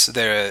Games.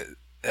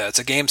 It's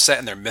a game set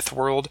in their Myth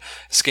world.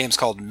 This game's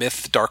called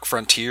Myth Dark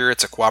Frontier.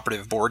 It's a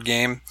cooperative board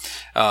game.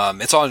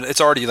 It's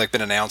already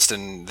been announced,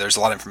 and there's a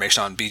lot of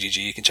information on BGG.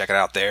 You can check it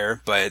out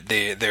there, but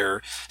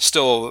they're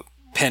still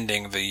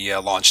pending the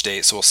launch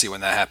date, so we'll see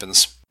when that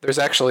happens. There's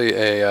actually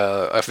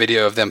a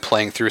video of them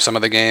playing through some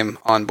of the game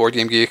on Board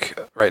Game Geek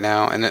right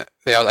now, and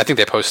I think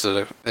they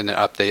posted an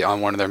update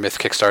on one of their Myth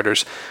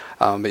Kickstarters.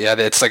 But yeah,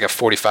 it's like a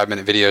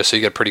 45-minute video, so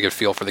you get a pretty good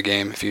feel for the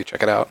game if you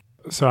check it out.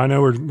 So I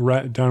know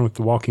we're done with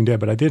The Walking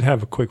Dead, but I did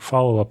have a quick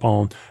follow-up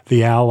on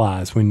the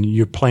allies when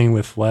you're playing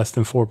with less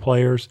than 4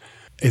 players.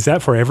 Is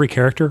that for every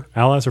character?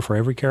 Allies are for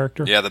every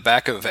character? Yeah, the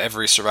back of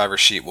every Survivor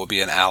sheet will be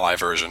an ally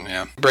version,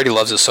 yeah. Brady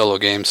loves his solo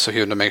games, so he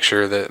wanted to make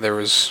sure that there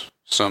was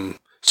some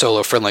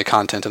solo-friendly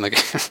content in the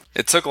game.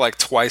 It took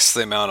twice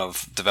the amount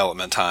of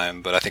development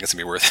time, but I think it's going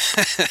to be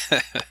worth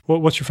it.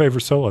 What's your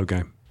favorite solo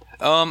game?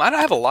 I don't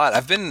have a lot.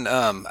 I've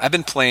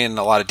been playing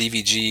a lot of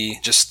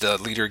DVG, just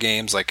leader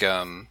games like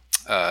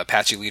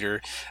Apache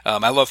Leader.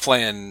 I love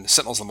playing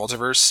Sentinels of the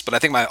Multiverse, but I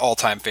think my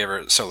all-time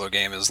favorite solo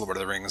game is Lord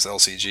of the Rings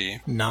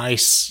LCG.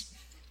 Nice.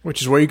 Which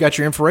is where you got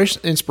your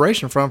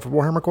inspiration from for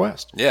Warhammer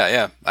Quest.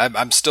 Yeah.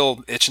 I'm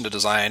still itching to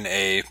design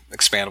a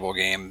expandable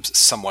game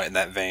somewhat in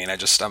that vein.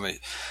 I'm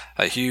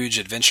a huge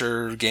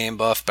adventure game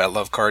buff, but I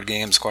love card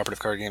games, cooperative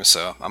card games,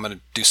 so I'm going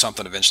to do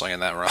something eventually in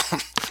that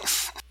realm.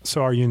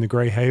 So are you in the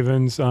Grey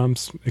Havens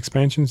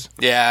expansions?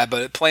 Yeah,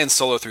 but playing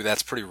solo through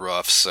that's pretty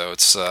rough. So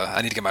it's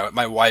I need to get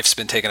my wife's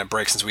been taking a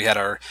break since we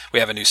have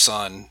a new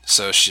son.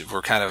 So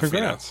we're kind of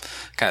Congrats.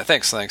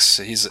 Thanks.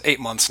 He's 8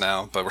 months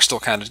now, but we're still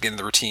kind of getting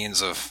the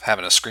routines of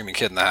having a screaming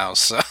kid in the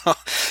house.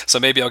 So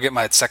maybe I'll get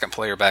my second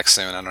player back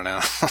soon. I don't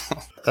know.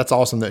 That's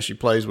awesome that she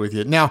plays with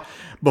you. Now,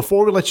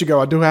 before we let you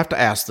go, I do have to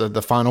ask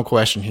the final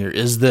question here.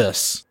 Is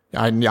this?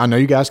 I know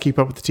you guys keep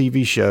up with the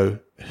TV show.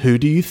 Who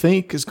do you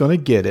think is going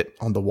to get it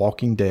on The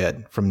Walking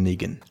Dead from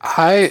Negan?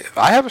 I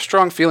have a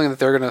strong feeling that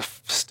they're going to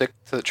stick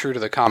true to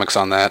the comics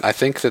on that. I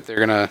think that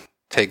they're going to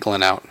take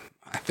Glenn out.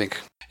 I think.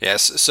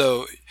 Yes.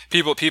 So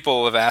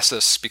people have asked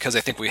us because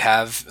they think we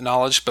have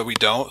knowledge, but we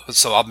don't.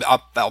 So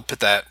I'll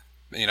put that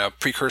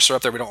precursor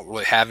up there. We don't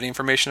really have any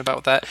information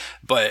about that.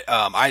 But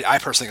I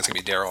personally think it's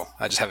going to be Daryl.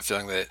 I just have a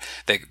feeling that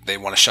they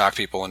want to shock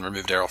people and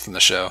remove Daryl from the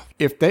show.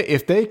 If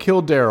they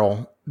kill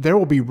Daryl, there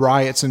will be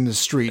riots in the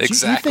streets.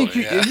 Exactly.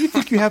 You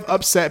think you have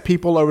upset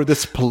people over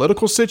this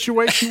political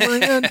situation we're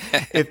in?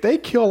 If they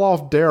kill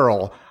off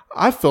Daryl,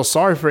 I feel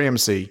sorry for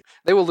MC.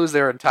 They will lose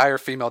their entire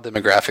female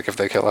demographic if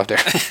they kill off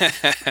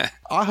Daryl.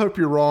 I hope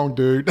you're wrong,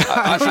 dude.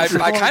 I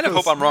kind of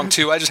hope I'm wrong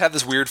too. I just have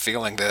this weird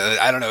feeling that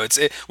I don't know.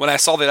 When I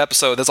saw that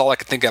episode, that's all I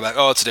could think about.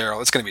 Oh, it's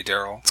Daryl. It's going to be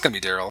Daryl. It's going to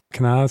be Daryl.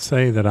 Can I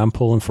say that I'm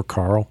pulling for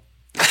Carl?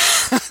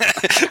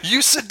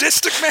 You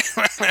sadistic man.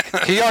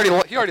 He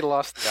already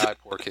lost the guy,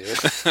 poor kid.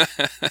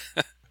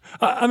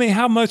 I mean,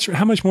 how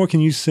much more can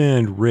you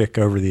send Rick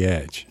over the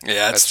edge?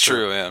 Yeah, that's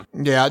true. Yeah.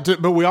 Yeah,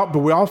 but we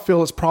all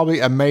feel it's probably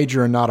a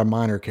major and not a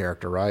minor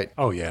character, right?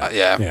 Oh yeah,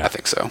 yeah, I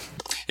think so.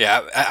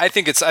 Yeah, I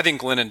think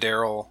Glenn and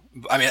Daryl.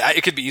 I mean,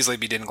 it could be easily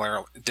be Glenn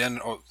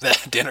or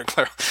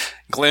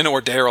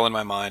Daryl in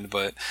my mind,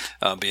 but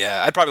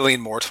yeah, I'd probably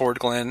lean more toward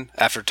Glenn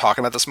after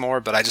talking about this more.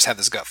 But I just have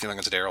this gut feeling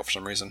it's Daryl for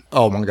some reason.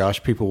 Oh my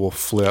gosh, people will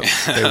flip.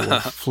 They will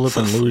flip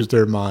and lose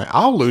their mind.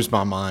 I'll lose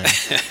my mind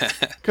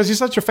because he's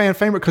such a fan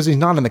favorite because he's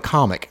not in the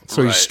comic,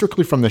 so he's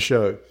strictly from the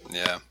show.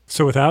 Yeah.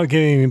 So without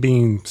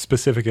being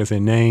specific as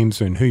in names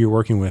and who you're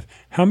working with,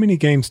 how many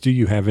games do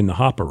you have in the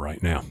hopper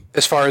right now?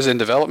 As far as in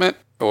development,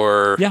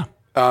 or yeah.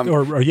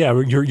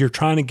 You're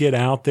trying to get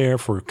out there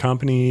for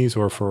companies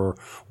or for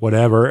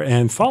whatever.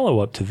 And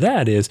follow up to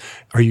that is,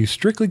 are you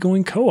strictly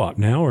going co-op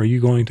now, or are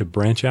you going to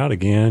branch out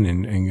again?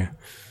 And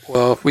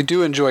Well, we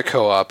do enjoy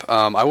co-op.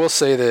 I will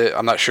say that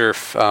I'm not sure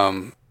if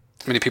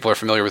many people are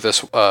familiar with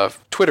this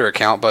Twitter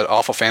account, but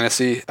Awful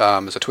Fantasy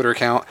is a Twitter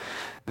account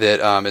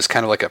that is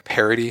kind of like a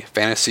parody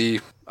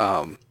fantasy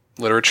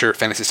literature,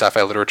 fantasy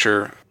sci-fi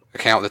literature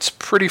account that's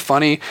pretty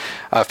funny.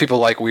 If people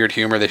like weird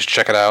humor, they should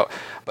check it out.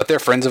 But they're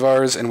friends of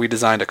ours, and we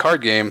designed a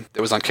card game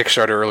that was on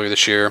Kickstarter earlier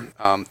this year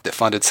that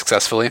funded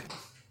successfully.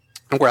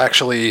 And we're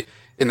actually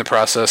in the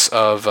process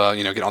of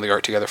getting all the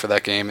art together for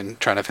that game and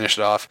trying to finish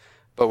it off.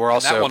 But we're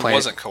also that one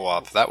wasn't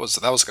co-op. That was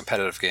a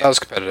competitive game. That was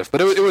competitive, but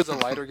it was a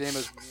lighter game.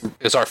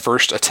 It was our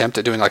first attempt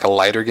at doing like a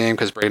lighter game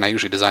because Brady and I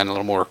usually design a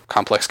little more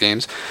complex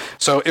games.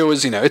 So it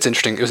was it's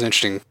interesting. It was an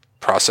interesting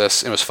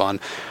process. It was fun.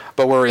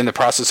 But we're in the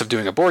process of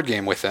doing a board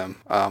game with them,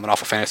 an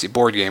Awful Fantasy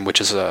board game,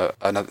 which is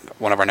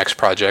one of our next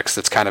projects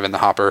that's kind of in the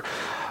hopper.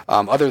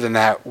 Other than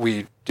that,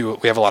 we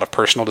have a lot of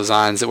personal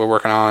designs that we're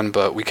working on,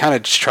 but we kind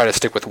of just try to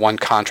stick with one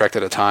contract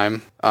at a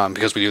time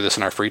because we do this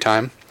in our free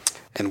time,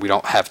 and we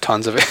don't have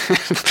tons of it.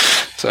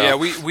 So. Yeah,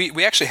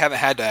 we actually haven't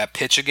had to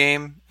pitch a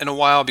game in a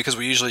while because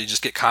we usually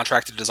just get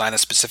contracted to design a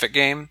specific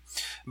game.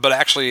 But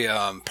actually,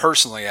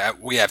 personally,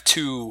 we have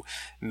two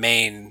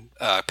main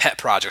pet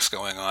projects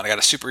going on. I got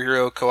a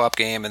superhero co-op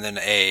game and then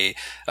a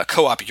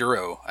co-op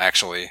Euro,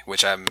 actually,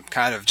 which I'm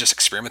kind of just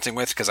experimenting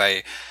with because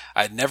I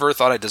never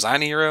thought I'd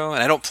design a Euro,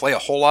 and I don't play a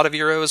whole lot of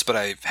Euros, but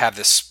I have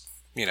this,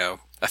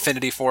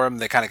 affinity for them.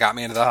 They kind of got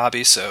me into the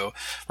hobby, so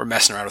we're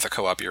messing around with a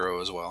co-op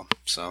Euro as well.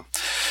 So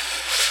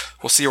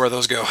we'll see where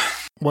those go.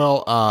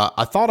 Well,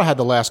 I thought I had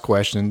the last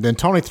question. Then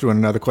Tony threw in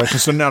another question.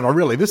 So no,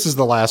 really, this is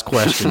the last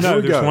question. No,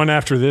 there's one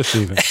after this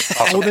even.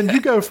 Well, then you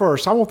go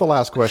first. I want the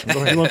last question.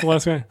 Go ahead. You want the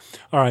last one?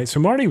 All right.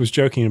 So Marty was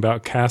joking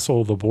about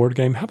Castle, the board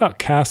game. How about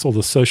Castle,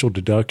 the social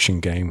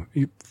deduction game?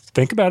 You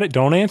think about it.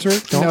 Don't answer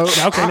it. Don't.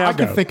 No, okay, now I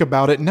can think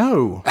about it.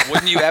 No.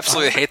 Wouldn't you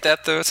absolutely hate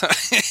that, though?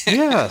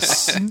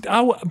 Yes.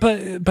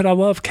 But I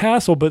love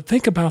Castle. But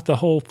think about the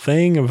whole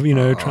thing of,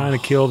 trying to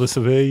kill the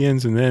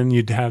civilians and then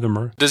you'd have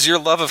them. Does your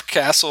love of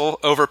Castle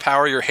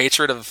overpower your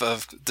hatred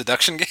of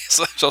deduction games,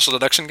 social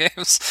deduction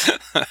games?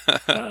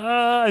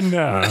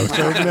 No.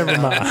 So never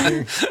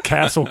mind.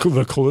 Castle,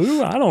 the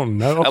Clue? I don't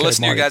know. Okay, I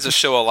listen Marty. to you guys'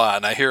 show a lot,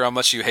 and I hear how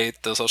much you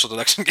hate the social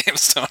deduction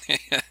games, Tony.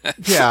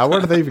 Yeah, where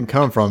do they even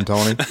come from,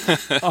 Tony?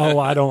 Oh,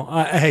 I don't.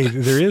 Hey,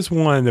 there is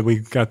one that we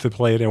got to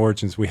play at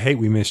Origins. We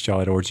missed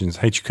y'all at Origins.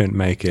 Hate you couldn't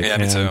make it. Yeah,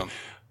 me too.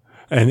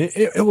 And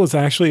it was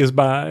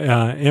by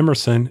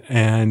Emerson,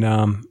 and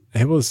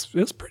it was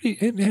pretty.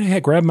 It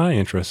had grabbed my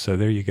interest. So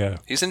there you go.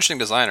 He's an interesting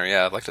designer.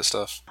 Yeah, I like his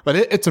stuff. But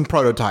it's in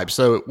prototype,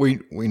 so we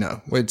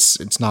know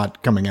it's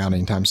not coming out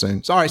anytime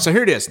soon. So, all right, so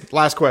here it is.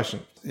 Last question.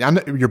 I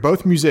know you're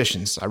both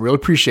musicians. I really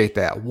appreciate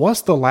that.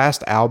 What's the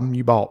last album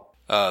you bought?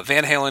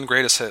 Van Halen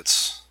Greatest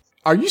Hits.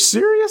 Are you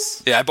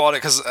serious? Yeah, I bought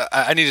it because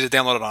I needed to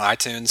download it on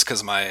iTunes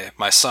because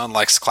my son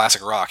likes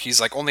classic rock.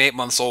 He's like only 8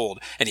 months old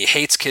and he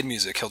hates kid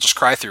music. He'll just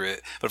cry through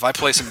it. But if I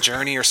play some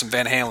Journey or some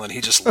Van Halen, he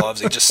just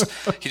loves it.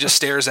 He just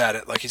stares at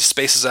it like he just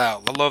spaces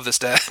out. I love this,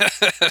 Dad.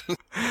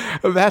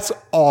 That's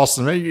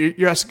awesome.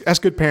 That's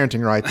good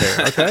parenting right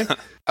there. Okay.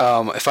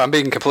 If I'm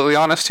being completely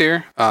honest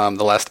here,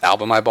 the last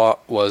album I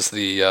bought was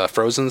the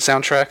Frozen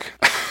soundtrack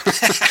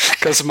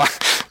because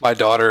my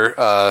daughter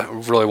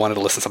really wanted to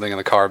listen to something in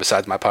the car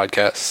besides my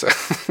podcast. So.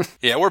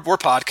 Yeah, we're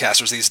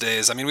podcasters these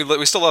days. I mean,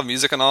 we still love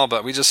music and all,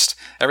 but we just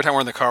every time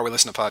we're in the car, we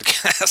listen to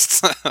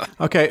podcasts.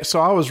 Okay,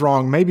 so I was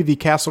wrong. Maybe the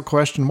castle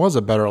question was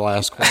a better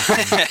last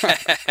question.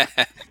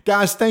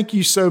 Guys, thank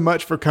you so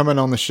much for coming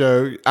on the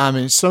show. I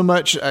mean, so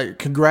much.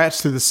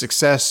 Congrats to the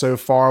success so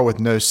far with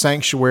No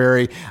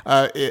Sanctuary.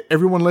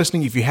 Everyone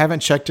listening, if you haven't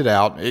checked it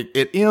out,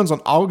 it ends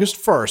on August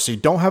 1st, so you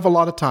don't have a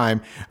lot of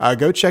time.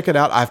 Go check it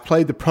out. I've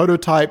played the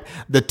prototype.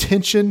 The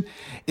tension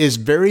is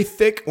very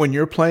thick when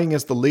you're playing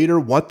as the leader.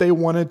 What they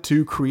wanted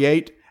to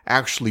create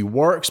actually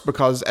works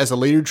because as a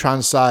leader trying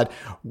to decide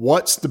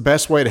what's the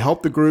best way to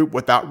help the group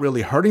without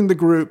really hurting the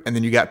group, and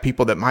then you got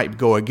people that might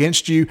go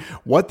against you.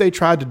 What they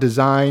tried to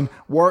design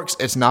works.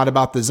 It's not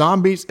about the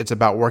zombies. It's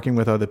about working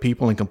with other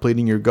people and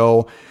completing your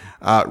goal.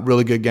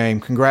 Really good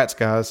game. Congrats,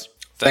 guys.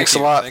 Thanks a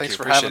lot. Thanks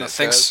for having us.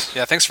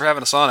 Thanks for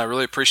having us on. I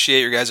really appreciate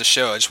your guys'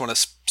 show. I just want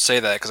to say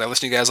that because I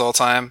listen to you guys all the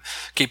time.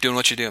 Keep doing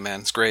what you do, man.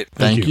 It's great.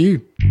 Thank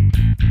you.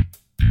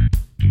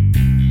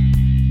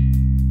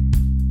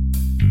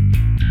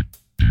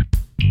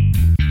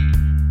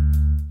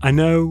 I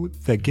know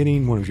that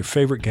getting one of your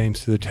favorite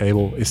games to the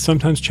table is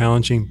sometimes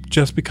challenging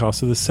just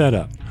because of the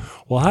setup.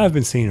 Well, I have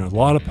been seeing a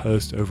lot of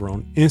posts over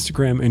on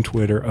Instagram and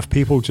Twitter of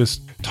people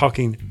just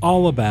talking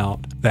all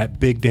about that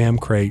big damn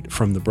crate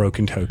from the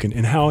Broken Token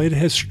and how it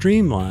has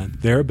streamlined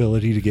their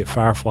ability to get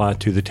Firefly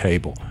to the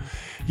table.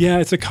 Yeah,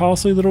 it's a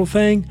costly little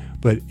thing,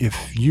 but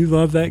if you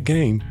love that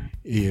game,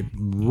 it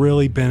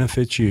really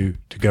benefits you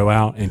to go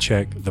out and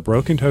check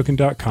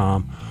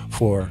thebrokentoken.com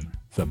for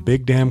the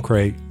big damn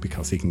crate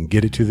because he can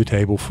get it to the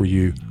table for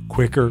you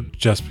quicker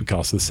just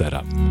because of the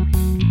setup.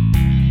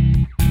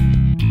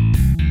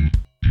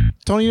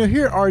 Tony,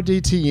 here at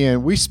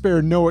RDTN, we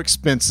spare no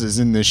expenses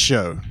in this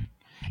show.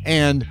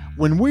 And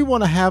when we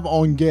want to have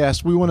on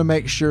guests, we want to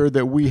make sure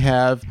that we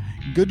have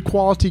good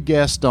quality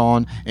guests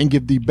on and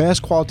give the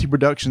best quality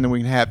production that we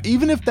can have,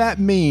 even if that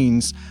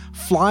means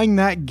flying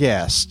that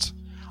guest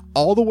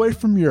all the way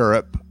from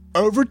Europe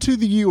over to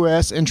the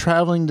U.S. and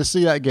traveling to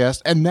see that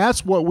guest. And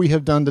that's what we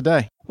have done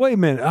today. Wait a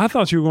minute. I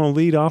thought you were going to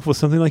lead off with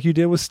something like you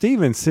did with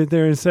Steven. Sit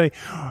there and say,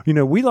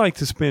 we like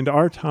to spend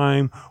our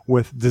time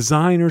with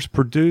designers,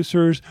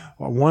 producers,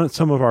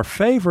 some of our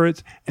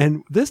favorites.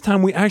 And this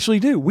time we actually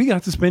do. We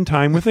got to spend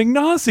time with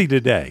Ignacy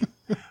today.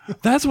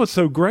 That's what's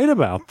so great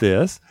about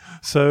this.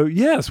 So,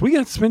 yes, we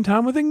got to spend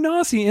time with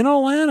Ignacy in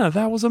Atlanta.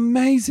 That was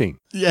amazing.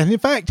 Yeah, and in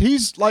fact,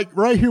 he's like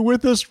right here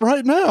with us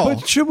right now.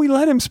 But should we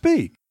let him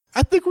speak?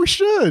 I think we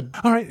should.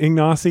 All right,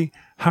 Ignacy,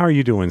 how are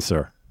you doing,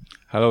 sir?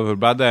 Hello,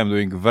 everybody. I'm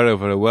doing very,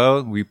 very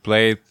well. We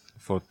played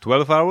for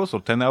 12 hours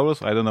or 10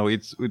 hours. I don't know.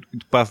 It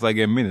passed like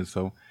a minute.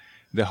 So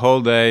the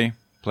whole day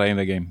playing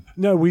the game.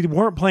 No, we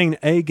weren't playing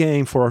a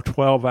game for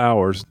 12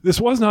 hours.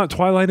 This was not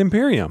Twilight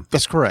Imperium.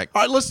 That's correct.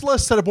 All right, let's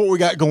set up what we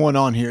got going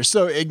on here.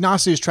 So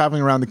Ignacy is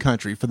traveling around the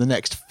country for the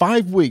next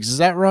 5 weeks. Is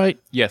that right?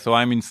 Yeah, so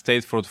I'm in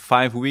States for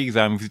 5 weeks.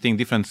 I'm visiting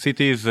different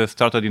cities.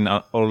 Started in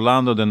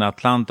Orlando, then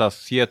Atlanta,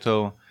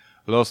 Seattle,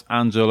 Los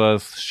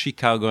Angeles,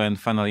 Chicago, and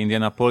finally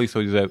Indianapolis.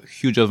 So it's a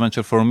huge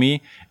adventure for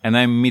me. And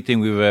I'm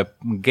meeting with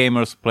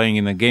gamers, playing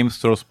in the game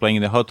stores, playing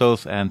in the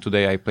hotels. And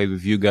today I played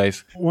with you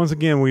guys. Once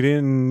again, we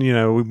didn't,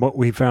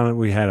 we found that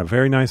we had a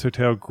very nice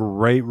hotel,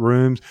 great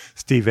rooms.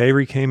 Steve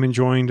Avery came and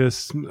joined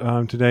us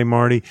today,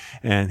 Marty,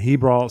 and he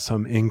brought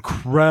some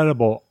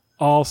incredible,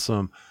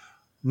 awesome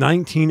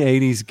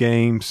 1980s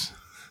games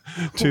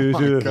to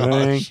do the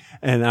thing.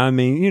 And I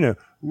mean,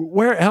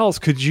 where else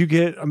could you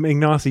get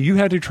Ignacy? You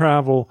had to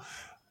travel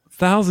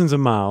thousands of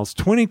miles,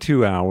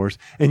 22 hours,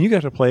 and you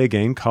got to play a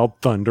game called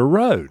Thunder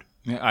Road.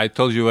 Yeah, I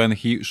told you when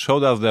he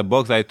showed us the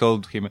box, I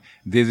told him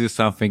this is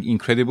something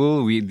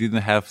incredible. We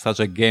didn't have such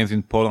a games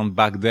in Poland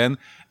back then.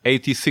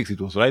 86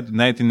 it was, right?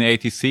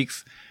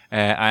 1986.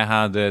 I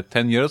had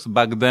 10 years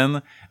back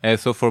then.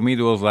 So for me,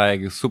 it was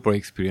like a super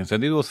experience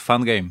and it was a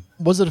fun game.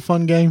 Was it a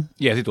fun game?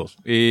 Yes, it was.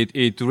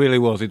 It really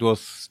was. It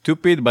was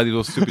stupid, but it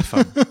was stupid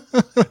fun.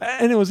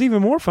 And it was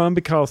even more fun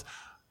because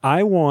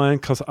I won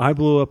because I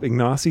blew up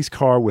Ignacy's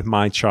car with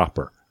my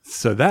chopper.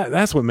 So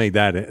that's what made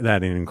that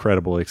an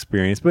incredible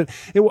experience. But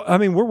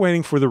we're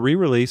waiting for the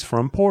re-release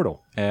from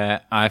Portal.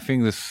 I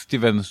think that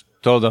Steven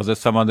told us that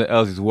someone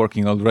else is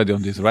working already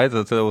on this, right?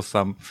 That there was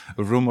some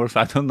rumors.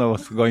 I don't know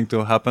what's going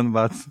to happen,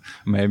 but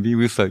maybe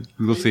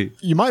we'll see.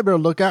 You might better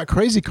look out.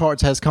 Crazy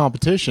Cards has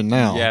competition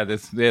now. Yeah,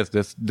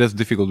 that's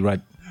difficult,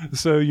 right?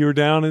 So you were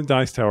down at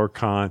Dice Tower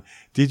Con.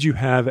 Did you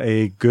have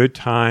a good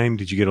time?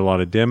 Did you get a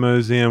lot of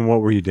demos in?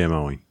 What were you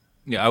demoing?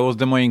 Yeah, I was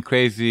demoing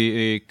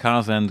Crazy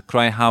Cards and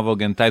Cry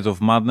Havoc and Tides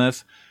of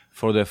Madness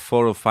for the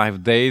 4 or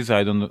 5 days.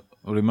 I don't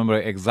remember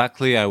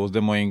exactly. I was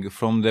demoing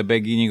from the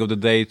beginning of the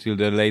day till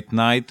the late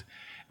night,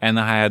 and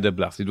I had a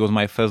blast. It was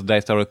my first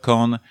Dice Tower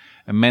Con.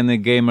 Many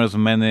gamers,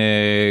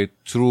 many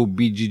true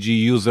BGG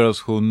users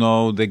who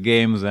know the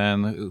games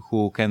and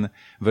who can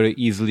very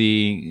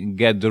easily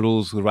get the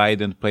rules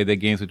right and play the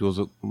games. It was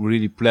a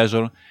really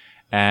pleasure.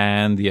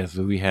 And yes,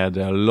 we had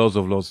lots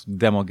of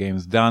demo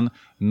games done.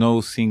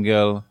 No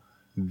single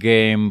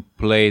game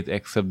played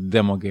except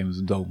demo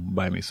games though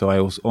by me, so I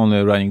was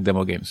only running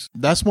demo games.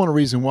 That's one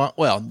reason why.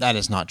 Well, that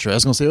is not true. I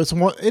was going to say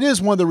it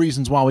is one of the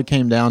reasons why we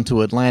came down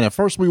to Atlanta.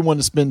 First, we wanted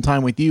to spend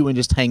time with you and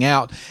just hang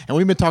out, and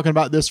we've been talking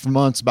about this for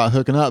months about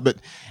hooking up. But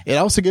it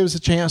also gives us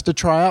a chance to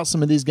try out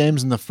some of these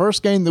games. And the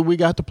first game that we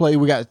got to play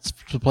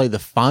the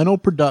final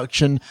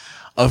production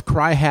of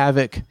Cry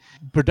Havoc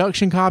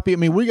production copy. I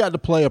mean, we got to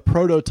play a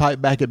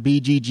prototype back at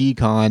BGG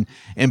Con,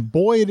 and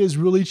boy, it has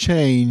really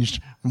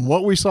changed from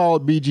what we saw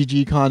at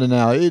BGG Con to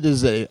now. It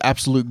is an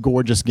absolute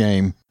gorgeous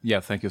game.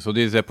 Yeah, thank you. So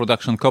this is a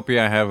production copy.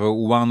 I have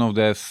one of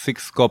the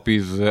 6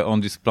 copies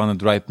on this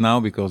planet right now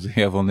because we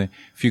have only a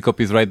few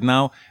copies right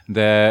now.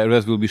 The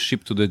rest will be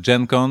shipped to the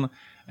Gen Con.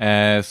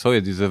 So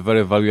it is a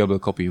very valuable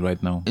copy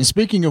right now. And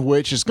speaking of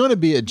which, it's going to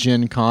be at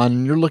Gen Con,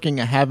 and you're looking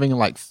at having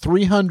like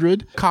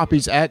 300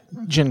 copies at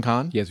Gen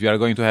Con. Yes, we are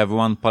going to have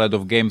one pallet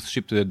of games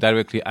shipped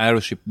directly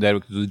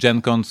to the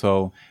Gen Con.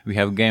 So we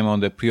have game on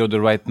the pre-order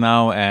right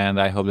now,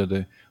 and I hope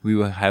that we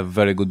will have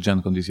very good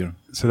Gen Con this year.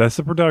 So that's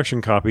the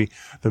production copy.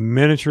 The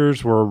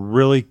miniatures were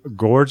really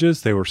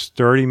gorgeous. They were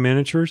sturdy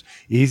miniatures,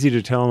 easy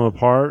to tell them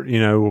apart. You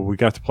know, we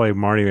got to play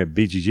Marty at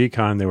BGG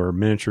Con. They were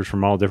miniatures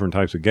from all different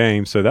types of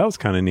games. So that was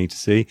kind of neat to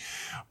see.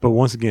 But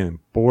once again,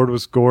 board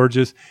was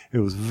gorgeous. It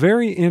was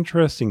very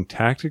interesting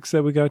tactics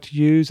that we got to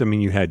use. I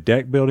mean, you had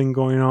deck building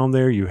going on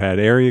there. You had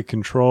area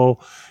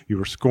control. You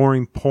were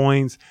scoring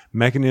points.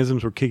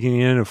 Mechanisms were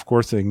kicking in. Of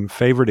course, the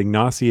favorite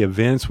Ignacy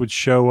events would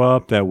show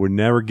up that would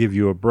never give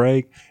you a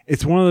break.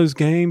 It's one of those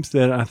games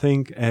that I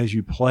think as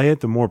you play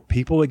it, the more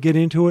people that get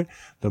into it,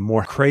 the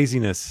more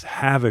craziness,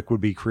 havoc would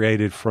be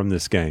created from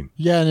this game.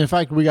 Yeah, and in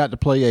fact, we got to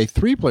play a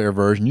 3-player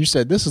version. You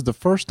said this is the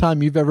first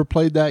time you've ever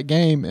played that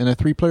game in a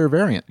 3-player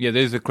variant. Yeah,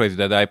 this is crazy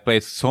that I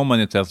played so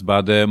many tests,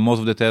 but most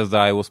of the tests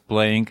that I was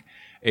playing,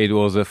 it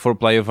was a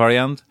 4-player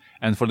variant.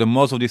 And for the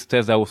most of these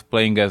tests, I was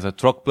playing as a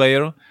Trog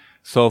player.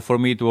 So for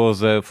me, it was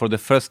for the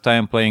first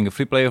time playing a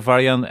 3-player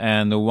variant,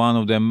 and one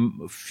of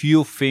the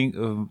few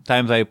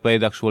times I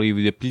played actually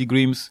with the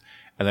Pilgrims,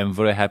 and I'm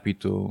very happy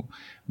to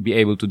be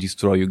able to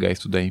destroy you guys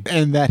today.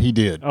 And that he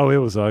did. Oh, it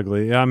was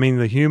ugly. I mean,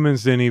 the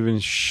humans didn't even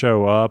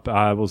show up.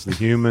 I was the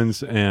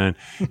humans, and,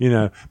 you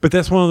know, but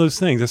that's one of those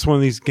things. That's one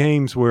of these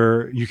games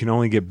where you can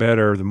only get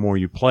better the more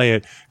you play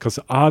it, because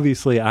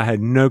obviously I had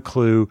no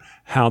clue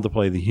how to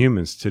play the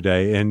humans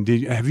today. And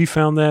have you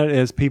found that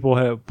as people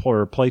are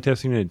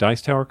playtesting at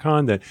Dice Tower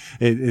Con, that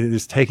it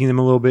is taking them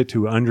a little bit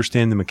to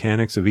understand the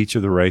mechanics of each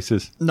of the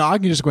races? No, I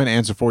can just go ahead and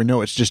answer for you.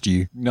 No, it's just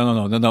you.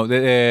 No.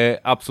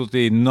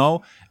 Absolutely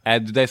no.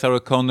 At Dice Tower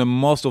Con,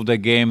 most of the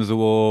games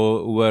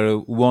were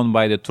won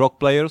by the Trog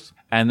players,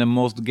 and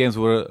most games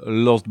were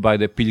lost by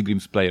the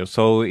Pilgrims players.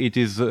 So it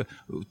is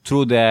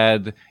true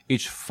that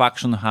each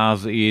faction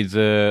has its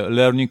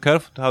learning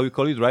curve, how you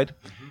call it, right?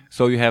 Mm-hmm.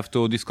 So you have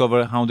to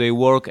discover how they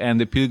work, and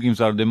the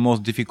Pilgrims are the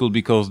most difficult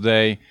because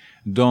they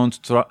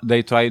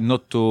try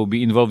not to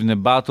be involved in the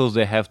battles.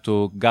 They have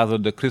to gather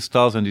the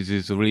crystals, and this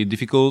is really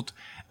difficult.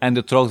 And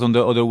the Trogs on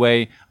the other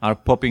way are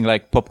popping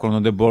like popcorn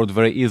on the board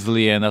very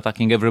easily and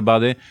attacking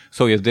everybody.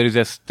 So yes, there is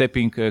a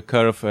stepping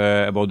curve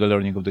about the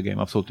learning of the game,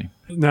 absolutely.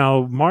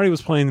 Now, Marty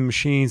was playing the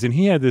machines, and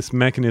he had this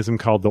mechanism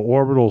called the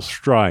orbital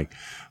strike.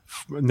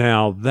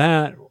 Now,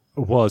 that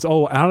was,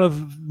 out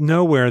of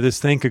nowhere, this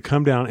thing could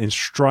come down and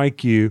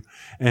strike you,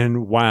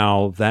 and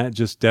wow, that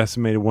just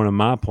decimated one of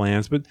my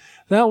plans, but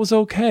that was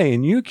okay.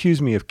 And you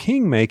accused me of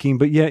king making,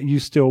 but yet you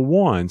still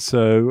won.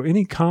 So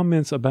any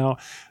comments about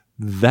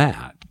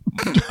that?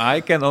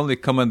 I can only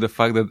comment the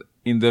fact that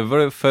in the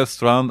very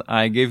first round,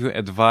 I gave you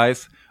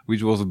advice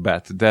which was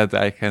bad. That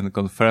I can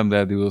confirm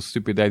that it was a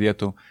stupid idea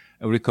to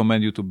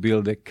recommend you to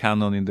build a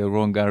cannon in the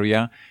wrong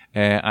area.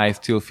 I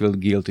still feel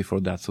guilty for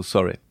that, so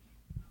sorry.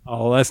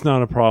 Oh, that's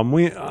not a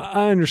problem.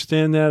 I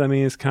understand that. I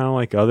mean, it's kind of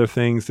like other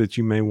things that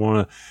you may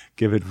want to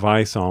give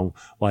advice on.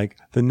 Like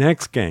the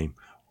next game,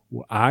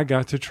 I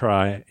got to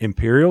try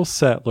Imperial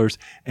Settlers,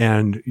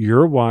 and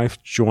your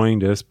wife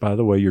joined us. By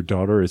the way, your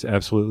daughter is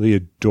absolutely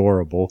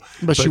adorable.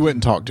 But she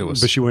wouldn't talk to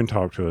us. But she wouldn't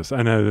talk to us.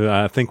 I know.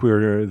 I think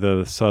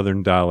the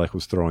Southern dialect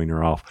was throwing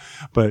her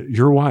off. But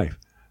your wife,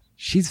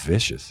 she's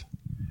vicious.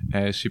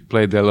 She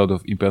played a lot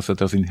of Imperial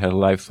Settlers in her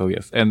life, so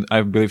yes. And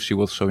I believe she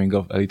was showing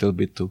off a little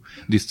bit to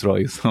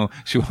destroy, so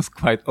she was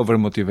quite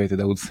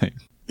overmotivated, I would say.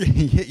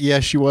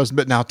 Yes, she was.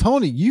 But now,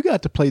 Tony, you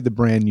got to play the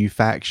brand new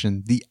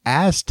faction, the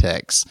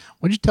Aztecs.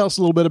 Why don't you tell us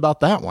a little bit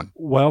about that one?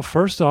 Well,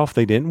 first off,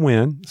 they didn't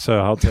win,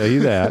 so I'll tell you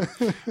that.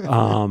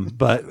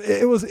 But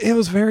it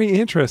was very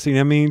interesting.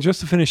 I mean, just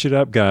to finish it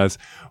up, guys,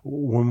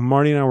 when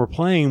Marty and I were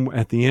playing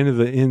at the end of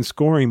the end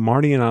scoring,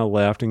 Marty and I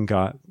left and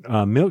got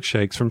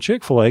milkshakes from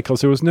Chick-fil-A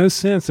because there was no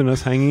sense in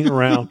us hanging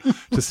around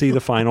to see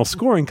the final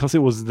scoring because it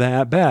was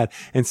that bad.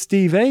 And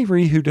Steve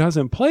Avery, who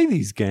doesn't play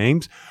these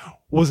games,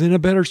 was in a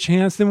better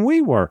chance than we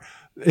were.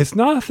 It's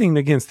nothing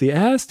against the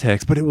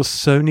Aztecs, but it was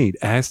so neat.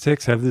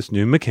 Aztecs have this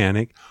new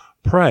mechanic,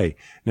 Pray.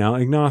 Now,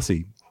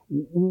 Ignacy,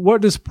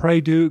 what does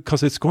Pray do?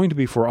 Because it's going to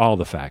be for all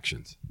the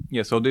factions.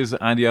 Yeah, so this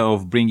idea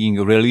of bringing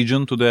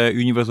religion to the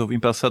universe of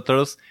Imperial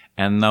Settlers,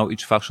 and now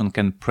each faction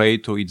can pray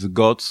to its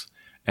gods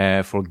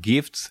for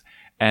gifts,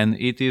 and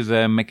it is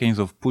a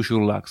mechanism of push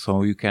your luck,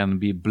 so you can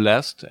be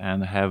blessed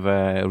and have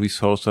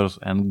resources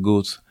and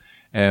goods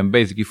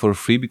basically for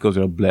free because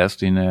you're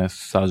blessed in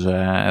such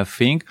a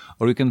thing,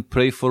 or you can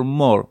pray for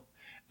more.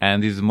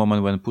 And this is the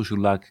moment when push your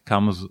luck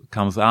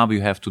comes up,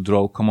 you have to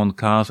draw common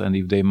cards, and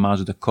if they match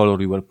the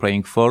color you were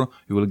praying for,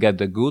 you will get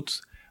the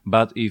goods.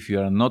 But if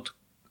you are not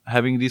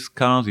having these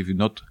cards, if you're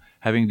not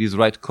having these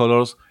right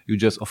colors, you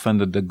just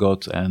offended the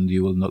gods and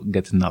you will not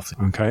get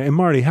nothing. Okay. And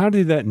Marty, how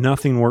did that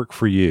nothing work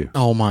for you?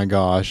 Oh my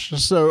gosh.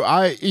 So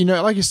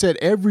like you said,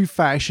 every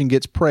faction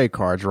gets pray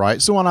cards, right?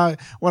 So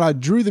when I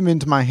drew them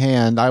into my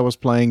hand, I was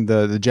playing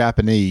the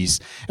Japanese.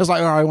 It was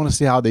like, all right, I want to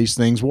see how these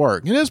things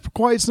work. And it's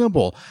quite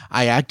simple.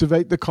 I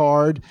activate the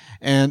card,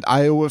 and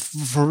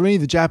for me,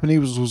 the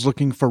Japanese was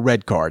looking for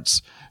red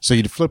cards. So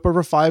you'd flip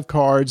over 5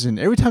 cards, and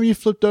every time you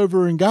flipped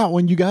over and got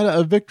one, you got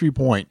a victory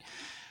point.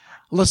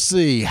 Let's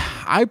see.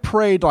 I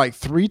prayed like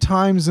 3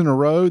 times in a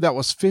row. That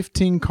was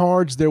 15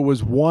 cards. There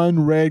was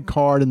 1 red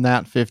card in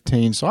that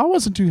 15. So I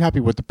wasn't too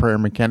happy with the prayer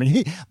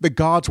mechanic. The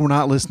gods were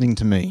not listening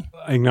to me.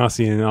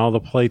 Ignacy, in all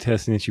the play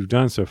testing that you've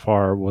done so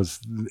far,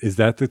 is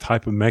that the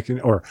type of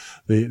mechanism or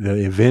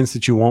the events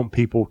that you want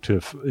people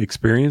to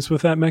experience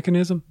with that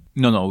mechanism?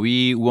 No.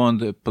 We want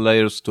the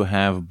players to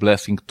have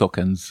blessing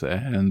tokens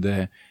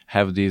and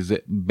have this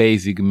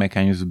basic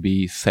mechanism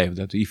be safe.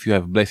 That if you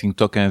have blessing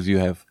tokens, you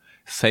have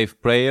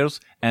safe prayers,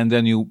 and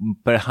then you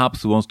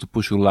perhaps wants to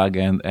push your luck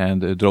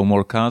and draw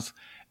more cards.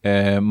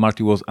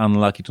 Marty was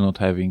unlucky to not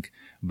having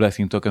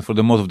blessing token for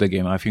the most of the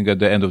game. I think at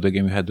the end of the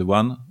game you had the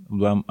one.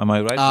 Am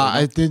I right?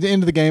 At the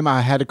end of the game,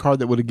 I had a card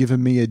that would have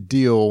given me a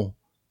deal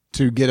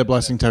to get a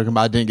blessing token,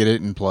 but I didn't get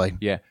it in play.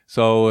 Yeah,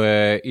 so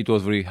it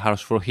was very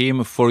harsh for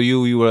him. For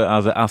you were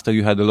as an Aztec,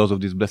 you had a lot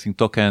of these blessing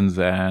tokens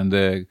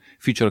and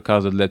feature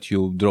cards that let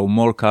you draw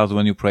more cards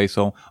when you pray.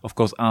 So, of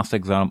course,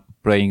 Aztecs are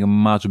praying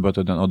much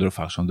better than other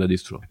factions. That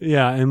is true.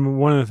 Yeah, and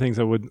one of the things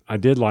I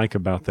did like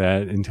about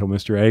that until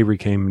Mr. Avery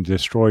came and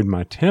destroyed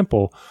my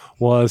temple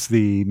was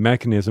the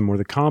mechanism or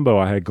the combo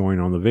I had going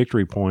on the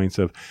victory points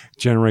of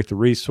generate the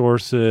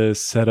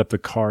resources, set up the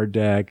card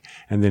deck,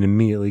 and then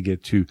immediately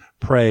get to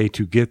pray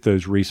to get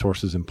those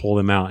resources and pull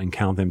them out and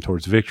count them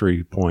towards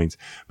victory points.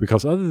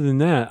 Because other than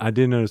that, I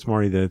did notice,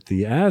 Marty, that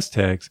the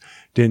Aztecs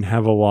didn't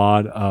have a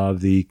lot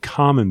of the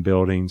common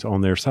buildings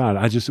on their side.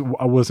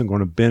 I wasn't going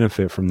to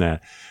benefit from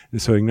that.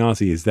 So,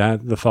 Ignacy, is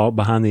that the thought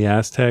behind the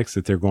Aztecs,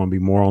 that they're going to be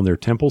more on their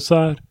temple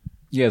side?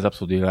 Yes,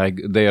 absolutely. Like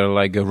they are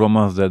like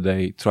Romans, that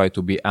they try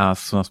to be as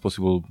soon as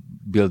possible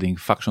building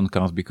faction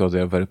cards because they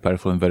are very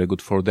powerful and very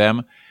good for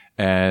them.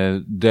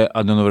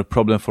 Another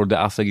problem for the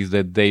Aztec is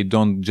that they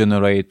don't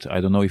generate,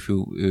 I don't know if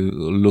you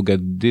look at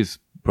this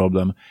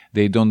problem,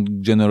 they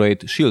don't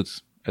generate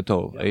shields at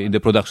all in the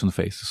production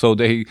phase. So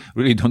they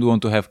really don't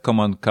want to have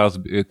common cards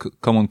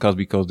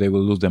because they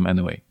will lose them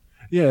anyway.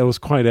 Yeah, it was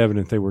quite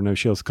evident there were no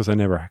shields because I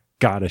never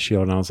got a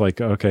shield. And I was like,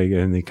 okay,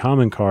 and the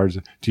common cards,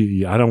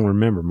 I don't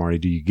remember, Marty,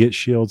 do you get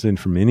shields in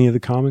from any of the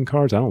common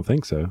cards? I don't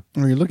think so.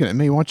 Well, you're looking at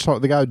me. Why don't you talk to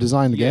the guy who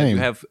designed the game?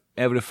 You have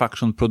every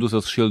faction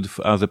produces shield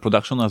as a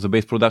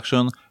base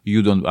production.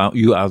 You don't,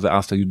 you as the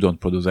Aztec, you don't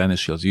produce any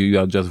shields. You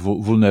are just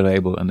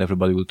vulnerable and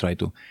everybody will try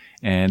to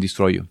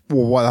destroy you.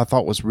 Well, what I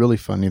thought was really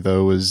funny,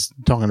 though, is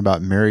talking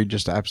about Mary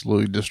just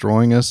absolutely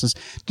destroying us.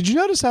 Did you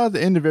notice how at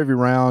the end of every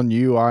round,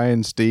 I,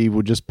 and Steve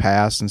would just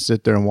pass and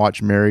sit there and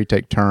watch Mary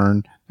take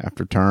turn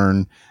after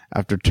turn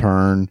after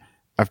turn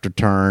after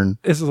turn?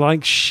 It's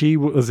like she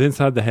was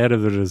inside the head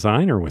of the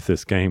designer with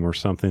this game or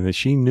something, that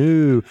she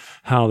knew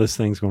how this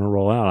thing's going to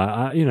roll out.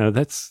 I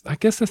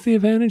guess that's the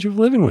advantage of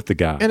living with the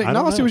guy. And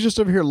Ignacy was just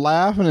over here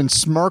laughing and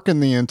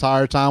smirking the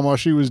entire time while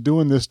she was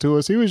doing this to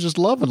us. He was just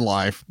loving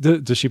life.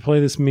 Does she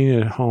play this mean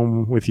at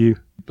home with you?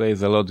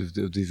 Plays a lot of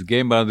this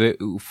game, but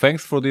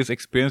thanks for this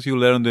experience, you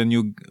learned a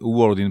new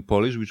word in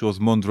Polish, which was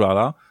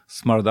mądrala,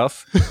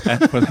 smartass.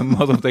 And for the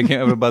most of the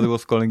game, everybody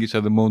was calling each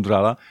other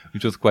mądrala,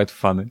 which was quite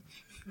funny.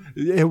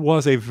 It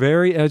was a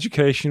very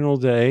educational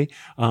day.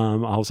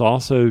 I was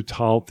also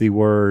taught the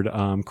word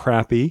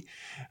crappy.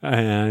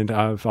 and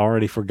I've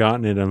already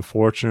forgotten it,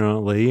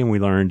 unfortunately. And we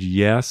learned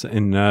yes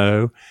and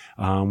no.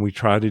 We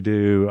tried to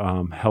do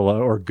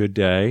hello or good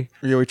day.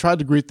 Yeah, we tried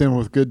to greet them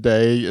with good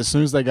day as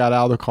soon as they got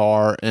out of the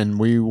car, and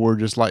we were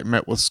just like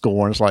met with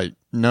scorn. It's like,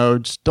 no,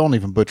 just don't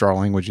even butcher our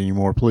language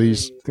anymore,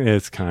 please.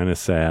 It's kind of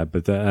sad,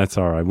 but that's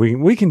all right.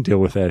 We can deal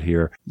with that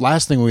here.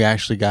 Last thing we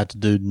actually got to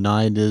do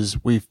tonight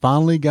is we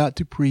finally got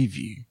to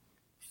preview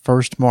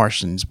First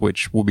Martians,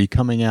 which will be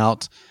coming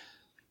out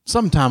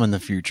sometime in the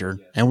future.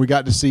 And we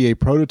got to see a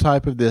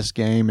prototype of this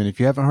game. And if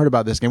you haven't heard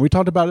about this game, we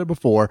talked about it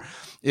before.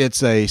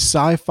 It's a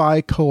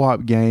sci-fi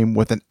co-op game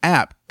with an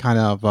app kind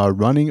of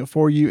running it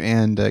for you.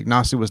 And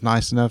Ignacy was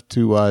nice enough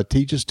to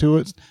teach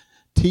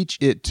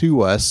it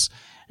to us.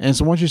 And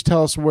so why don't you just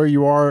tell us where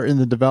you are in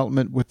the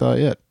development with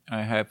it?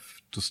 I have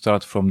to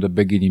start from the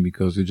beginning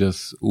because you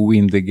just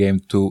win the game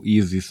too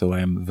easy. So I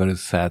am very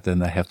sad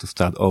and I have to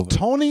start over.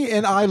 Tony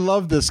and I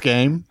love this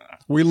game.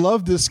 We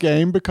love this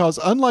game because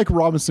unlike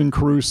Robinson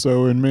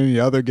Crusoe and many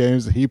other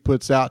games that he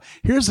puts out,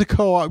 here's a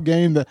co-op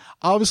game that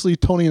obviously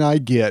Tony and I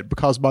get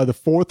because by the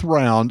 4th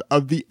round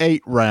of the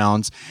 8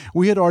 rounds,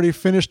 we had already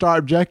finished our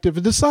objective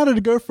and decided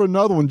to go for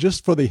another one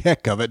just for the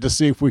heck of it to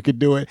see if we could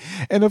do it.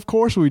 And of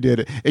course we did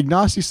it.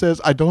 Ignacy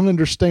says, I don't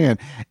understand.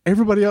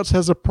 Everybody else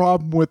has a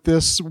problem with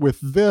this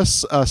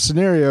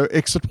scenario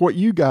except what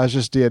you guys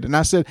just did. And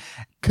I said,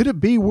 could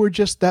it be we're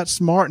just that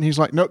smart? And he's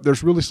like, nope,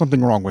 there's really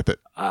something wrong with it.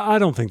 I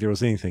don't think there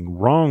was anything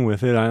wrong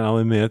with it. I'll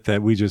admit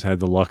that we just had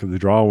the luck of the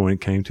draw when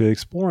it came to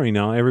exploring.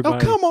 Now, everybody...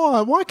 Oh, come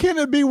on. Why can't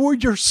it be we're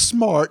just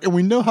smart and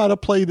we know how to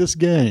play this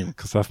game?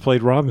 Because I've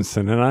played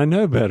Robinson and I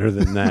know better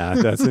than that.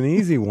 That's an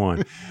easy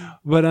one.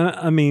 But,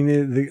 I mean,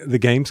 the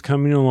game's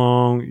coming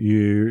along.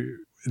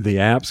 The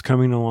app's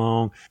coming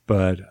along,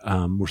 but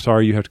we're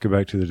sorry you have to go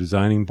back to the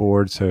designing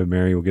board, so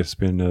Mary will get to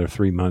spend another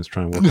 3 months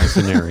trying to work on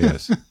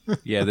scenarios.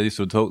 Yeah, that is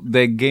true. So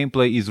the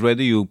gameplay is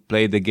ready. You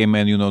play the game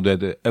and you know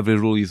that every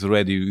rule is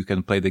ready. You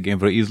can play the game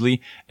very easily.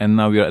 And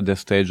now we are at the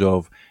stage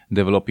of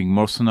developing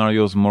more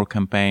scenarios, more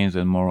campaigns,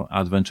 and more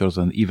adventures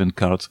and event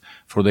cards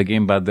for the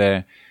game. But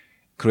the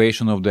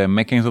creation of the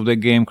mechanics of the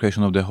game,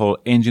 creation of the whole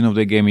engine of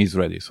the game is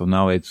ready. So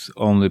now it's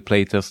only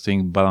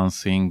playtesting,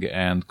 balancing,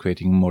 and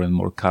creating more and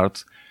more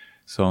cards.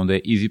 So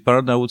the easy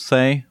part, I would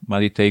say,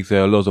 but it takes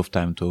a lot of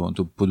time to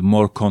put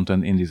more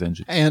content in this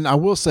engine. And I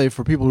will say,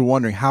 for people who are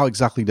wondering how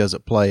exactly does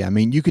it play, I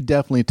mean, you could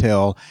definitely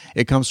tell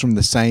it comes from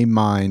the same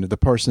mind of the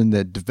person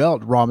that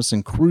developed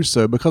Robinson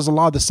Crusoe, because a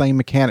lot of the same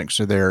mechanics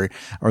are there,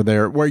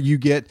 where you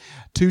get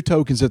 2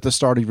 tokens at the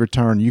start of your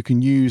turn. You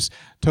can use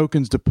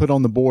tokens to put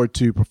on the board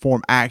to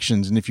perform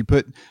actions. And if you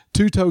put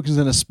 2 tokens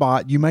in a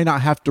spot, you may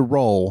not have to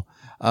roll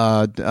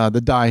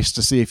the dice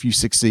to see if you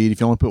succeed.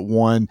 If you only put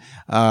 1,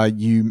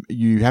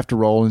 you have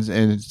to roll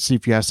and see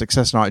if you have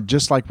success or not,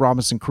 just like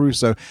Robinson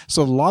Crusoe.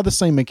 So a lot of the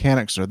same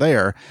mechanics are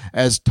there.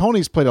 As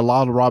Tony's played a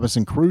lot of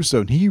Robinson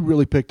Crusoe, and he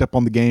really picked up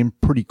on the game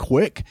pretty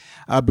quick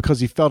because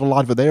he felt a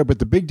lot of it there. But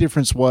the big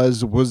difference was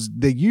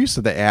the use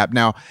of the app.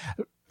 Now,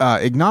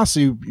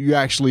 Ignacy, you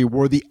actually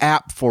were the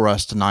app for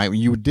us tonight.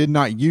 You did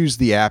not use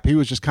the app. He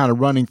was just kind of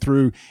running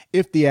through,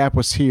 if the app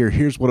was here,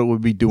 here's what it would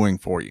be doing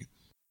for you.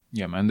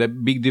 Yeah, man. The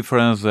big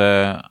difference,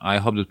 I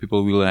hope that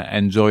people will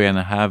enjoy and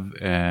have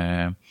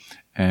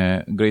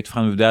great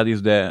fun with that,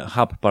 is the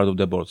hub part of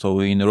the board. So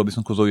in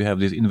Robinson Crusoe, you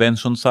have this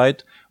invention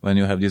side, when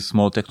you have this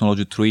small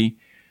technology tree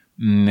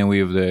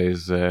with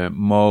this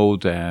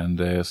mode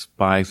and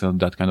spikes and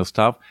that kind of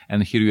stuff.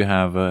 And here you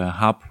have a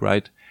hub,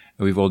 right,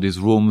 with all these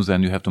rooms,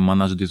 and you have to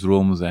manage these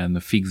rooms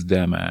and fix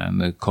them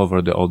and cover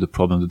all the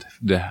problems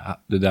that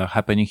are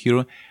happening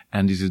here.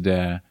 And this is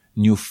the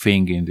new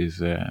thing in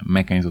this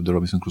mechanism of the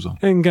Robinson Crusoe.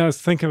 And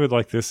guys, think of it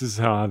like this. This is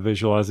how I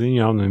visualize it.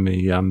 You all know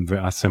me.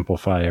 I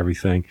simplify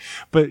everything.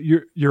 But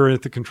you're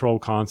at the control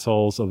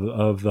consoles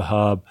of the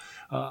hub,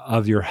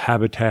 of your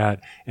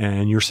habitat,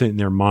 and you're sitting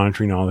there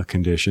monitoring all the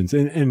conditions.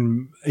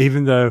 And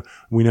even though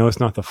we know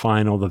it's not the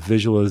final, the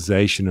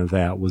visualization of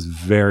that was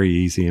very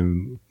easy,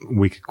 and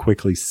we could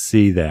quickly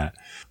see that.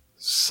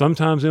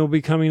 Sometimes it will be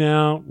coming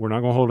out. We're not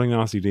going to hold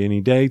Ignacy to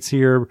any dates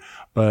here,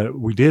 but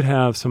we did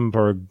have some of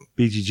our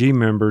BGG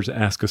members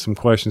ask us some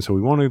questions. So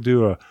we want to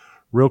do a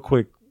real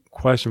quick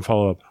question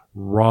follow-up.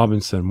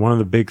 Robinson, one of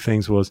the big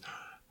things was,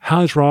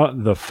 how is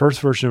the first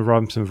version of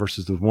Robinson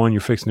versus the one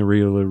you're fixing to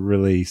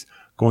release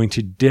going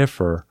to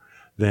differ?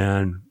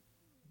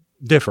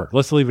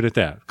 Let's leave it at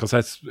that, because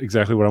that's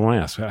exactly what I want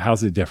to ask.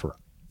 How's it differ?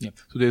 Yeah.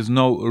 So there's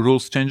no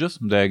rules changes.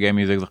 The game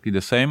is exactly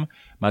the same,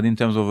 but in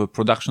terms of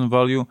production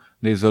value,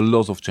 there's a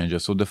lot of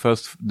changes. So the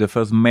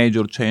first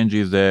major change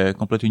is the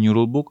completely new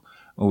rulebook.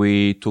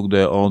 We took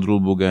the old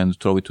rulebook and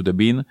throw it to the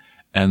bin,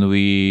 and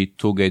we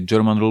took a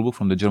German rulebook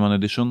from the German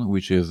edition,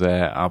 which is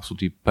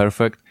absolutely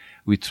perfect.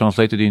 We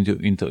translated it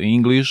into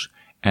English,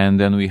 and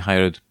then we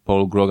hired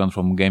Paul Grogan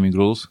from Gaming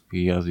Rules.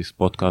 He has this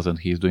podcast and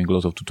he's doing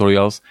lots of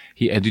tutorials.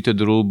 He edited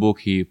the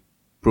rulebook, he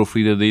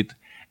proofreaded it,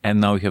 and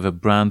now we have a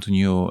brand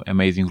new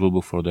amazing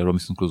rulebook for the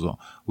Robinson Crusoe.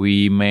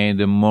 We made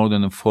more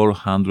than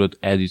 400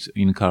 edits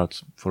in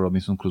cards for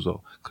Robinson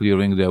Crusoe,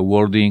 clearing the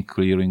wording,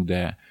 clearing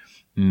the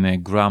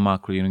grammar,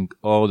 clearing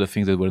all the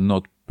things that were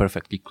not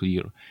perfectly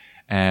clear.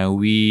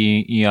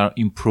 We are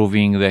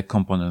improving the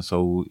components.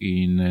 So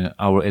in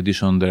our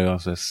edition, there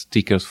are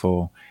stickers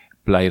for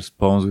player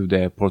spawns with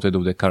the portrait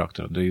of the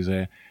character. There is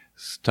a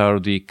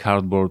sturdy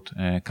cardboard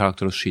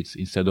character sheets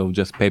instead of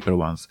just paper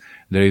ones.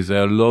 There is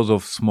a lot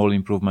of small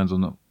improvements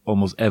on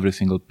almost every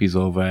single piece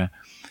of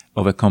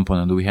a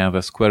component. We have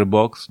a square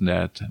box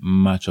that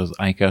matches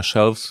IKEA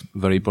shelves,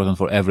 very important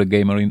for every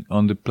gamer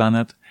on the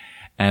planet.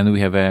 And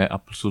we have a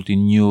absolutely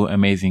new,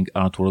 amazing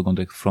artwork on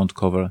the front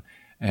cover,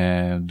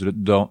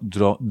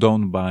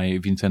 done by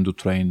Vincent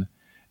Dutrain,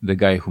 the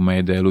guy who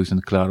made the Lewis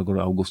and Clark or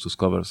Augustus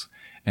covers.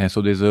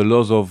 So there's a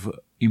lot of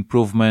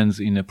improvements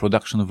in the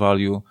production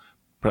value.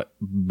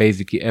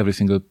 Basically, every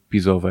single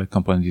piece of a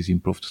component is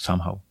improved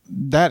somehow.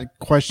 That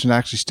question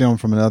actually stemmed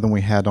from another one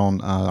we had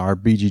on our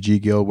BGG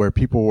guild, where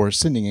people were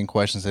sending in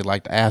questions they'd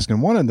like to ask.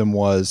 And one of them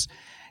was,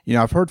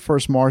 I've heard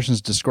First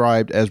Martians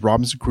described as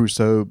Robinson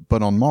Crusoe,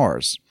 but on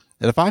Mars.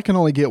 That if I can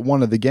only get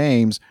one of the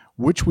games,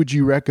 which would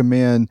you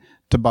recommend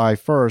to buy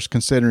first,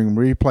 considering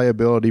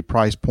replayability,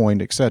 price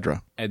point,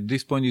 etc.? At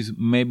this point,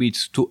 maybe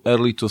it's too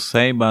early to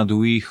say, but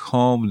we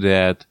hope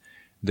that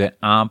the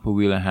app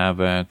will have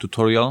a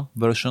tutorial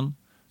version,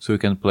 so you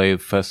can play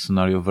first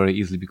scenario very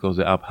easily because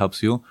the app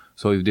helps you.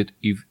 So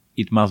if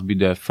it must be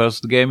the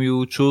first game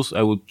you choose,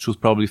 I would choose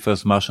probably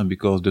First Martian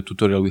because the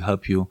tutorial will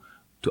help you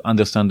to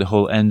understand the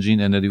whole engine,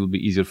 and then it will be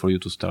easier for you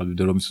to start with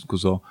the Robinson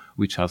Crusoe,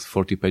 which has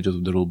 40 pages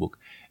of the rulebook.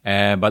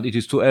 But it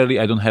is too early.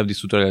 I don't have this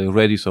tutorial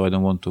ready, so I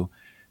don't want to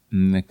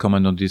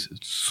comment on this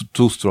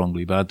too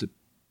strongly, but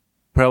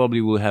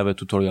probably we'll have a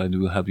tutorial and it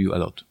will help you a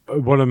lot.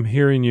 What I'm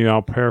hearing you,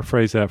 I'll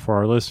paraphrase that for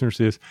our listeners,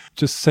 is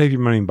just save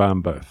your money and buy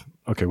them both.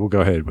 Okay, we'll go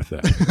ahead with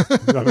that.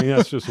 I mean,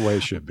 that's just the way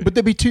it should be. But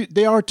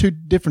they are two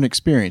different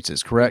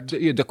experiences, correct?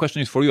 The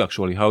question is for you,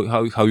 actually,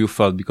 how you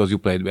felt because you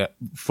played.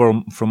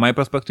 From my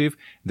perspective,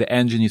 the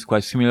engine is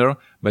quite similar,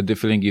 but the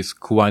feeling is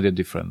quite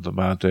different.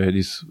 But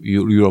this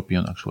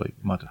European, actually,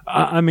 matter.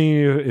 I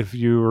mean, if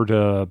you were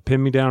to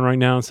pin me down right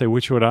now and say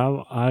which would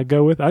I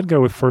go with, I'd go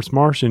with First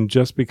Martian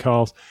just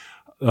because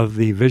of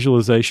the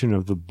visualization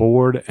of the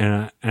board,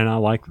 and I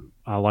like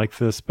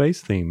the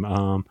space theme.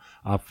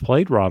 I've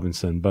played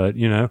Robinson, but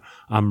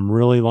I'm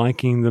really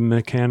liking the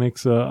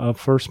mechanics of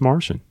First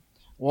Martian.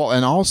 Well,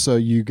 and also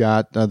you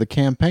got the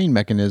campaign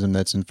mechanism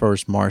that's in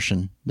First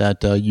Martian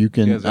that you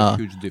can. There's a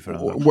huge difference.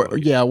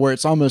 Where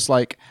it's almost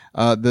like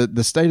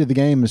the state of the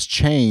game has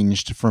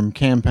changed from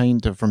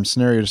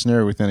scenario to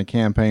scenario within a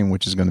campaign,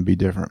 which is going to be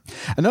different.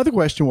 Another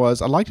question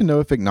was, I'd like to know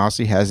if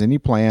Ignacy has any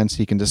plans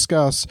he can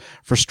discuss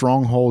for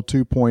Stronghold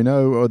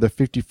 2.0 or the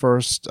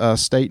 51st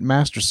State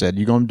Master Set.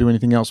 You going to do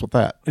anything else with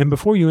that? And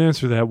before you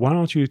answer that, why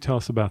don't you tell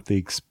us about the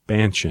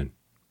expansion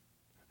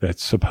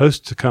that's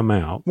supposed to come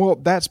out? Well,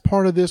 that's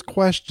part of this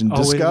question.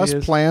 Discuss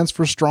plans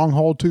for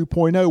Stronghold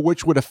 2.0,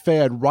 which would have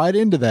fed right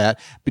into that,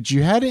 but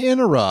you had to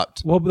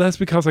interrupt. Well, that's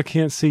because I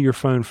can't see your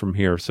phone from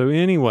here. So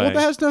anyway. Well, that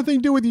has nothing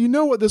to do with you. You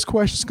know what this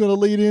question is going to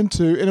lead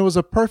into, and it was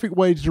a perfect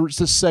way to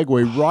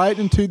segue right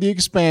into the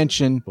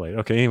expansion.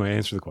 Okay, anyway,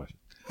 answer the question.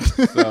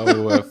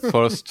 So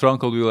for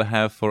Stronghold, we will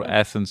have for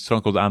Ascent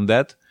Stronghold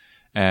Undead,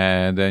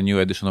 and the new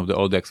edition of the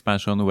old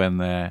expansion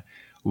when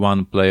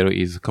one player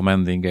is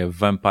commanding a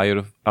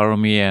vampire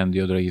army and the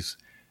other is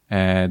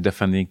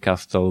defending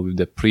castle with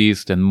the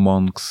priest and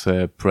monks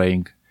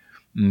praying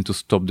to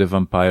stop the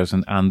vampires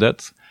and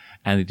undead.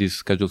 And it is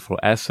scheduled for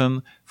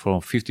Essen.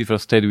 For 51st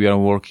State, we are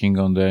working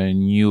on the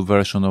new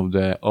version of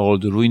the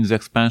old Ruins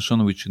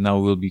expansion, which now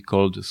will be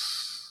called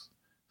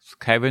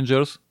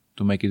Scavengers,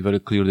 to make it very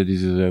clear that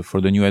this is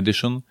for the new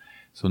edition.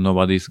 So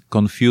nobody's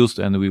confused,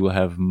 and we will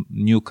have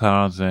new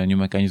cards, a new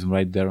mechanism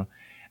right there.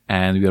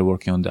 And we are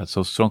working on that.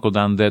 So Stronghold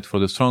Undead for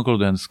the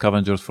Stronghold and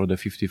Scavengers for the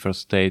 51st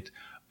State.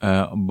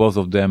 Both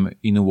of them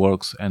in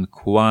works and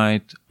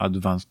quite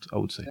advanced, I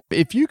would say.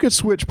 If you could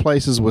switch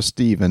places with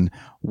Steven,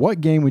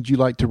 what game would you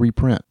like to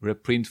reprint?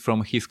 Reprint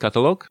from his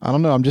catalog? I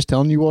don't know. I'm just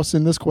telling you what's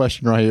in this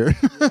question right here.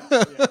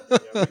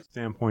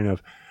 Standpoint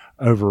of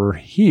over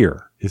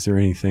here, is there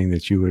anything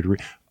that you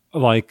would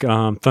like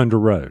Thunder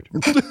Road?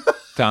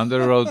 Thunder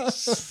Road,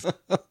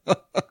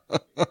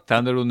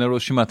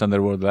 Neroshima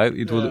Thunder Road, right?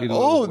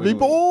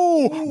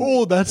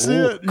 That's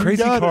it.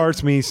 Crazy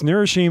Cards meets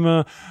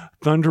Neroshima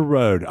Thunder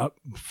Road.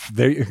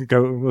 There you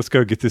go. Let's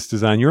go get this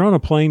design. You're on a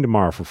plane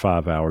tomorrow for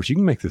 5 hours. You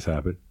can make this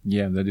happen.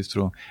 Yeah, that is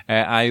true.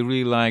 I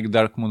really like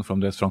Dark Moon from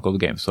the Stronghold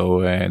game,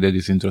 so that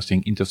is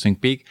interesting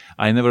pick.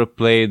 I never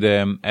played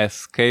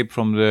Escape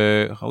from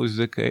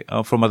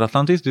from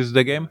Atlantis. This is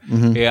the game.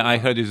 Mm-hmm. Yeah, I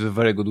heard it's a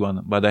very good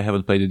one, but I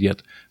haven't played it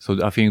yet.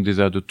 So I think these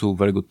are the two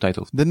very good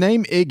titles. The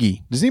name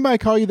Iggy. Does anybody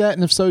call you that?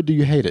 And if so, do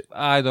you hate it?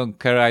 I don't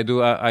care. I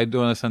do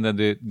understand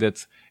that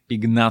that's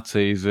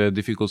Ignacy is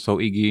difficult, so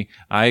Iggy.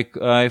 I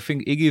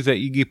think Iggy is a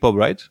Iggy Pop,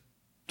 right?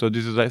 So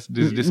this is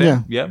the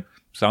same. Yeah.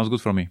 sounds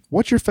good for me.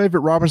 What's your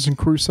favorite Robinson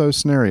Crusoe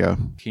scenario?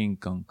 King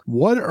Kong.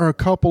 What are a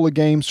couple of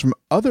games from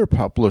other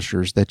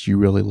publishers that you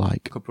really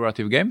like?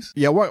 Cooperative games?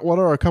 Yeah, what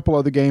are a couple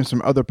other games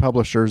from other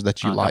publishers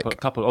that you like? A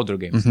couple other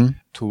games.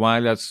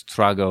 Twilight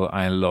Struggle,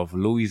 I love.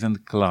 Lewis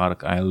and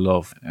Clark, I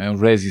love.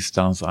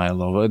 Resistance, I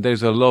love.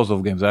 There's a lot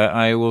of games.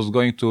 I was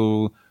going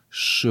to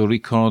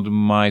record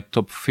my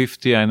top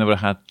 50. I never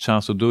had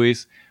chance to do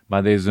it.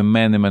 But there's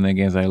many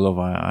games I love.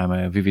 I'm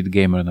a vivid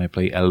gamer and I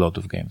play a lot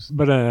of games.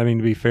 But I mean,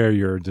 to be fair,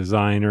 you're a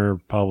designer,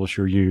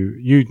 publisher.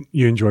 You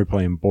enjoy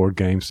playing board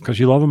games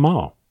because you love them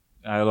all.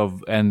 I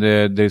love, and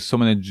there's so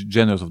many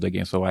genres of the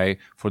game. So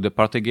for the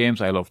party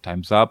games, I love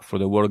Time's Up. For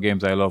the war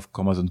games, I love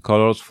Commas and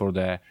Colors. For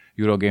the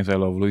Euro games, I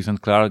love Lewis and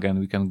Clark. And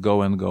we can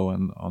go and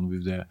on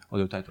with the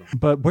other titles.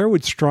 But where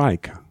would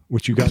Strike,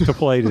 which you got to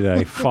play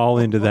today, fall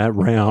into that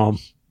realm?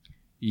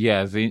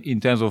 Yes, in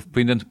terms of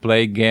print and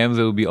play games,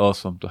 it would be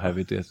awesome to have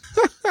it. Yes.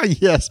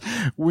 Yes,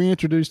 we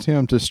introduced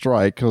him to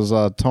Strike because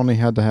Tony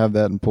had to have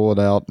that and pull it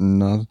out.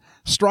 And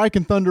Strike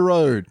and Thunder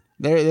Road,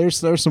 there's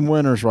some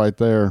winners right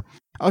there.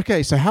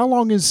 Okay, so how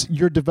long is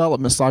your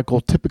development cycle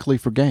typically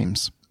for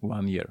games?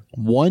 1 year.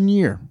 1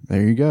 year.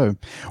 There you go.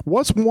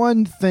 What's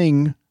one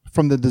thing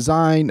from the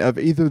design of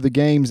either of the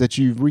games that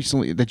you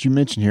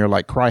mentioned here,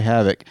 like Cry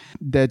Havoc,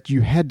 that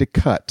you had to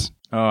cut?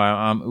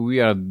 We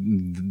are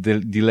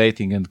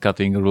deleting and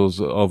cutting rules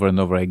over and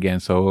over again.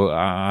 So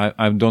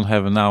I don't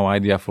have now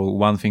idea for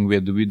one thing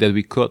that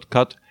we could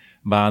cut,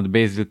 but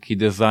basically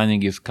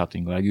designing is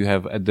cutting. Like you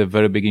have at the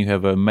very beginning, you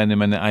have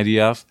many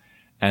ideas,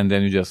 and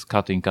then you just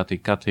cutting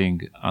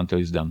until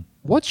it's done.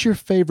 What's your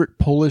favorite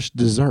Polish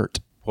dessert?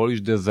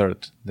 Polish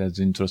dessert. That's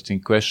an interesting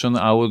question.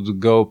 I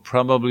would go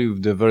probably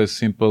with the very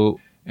simple.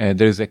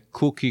 There's a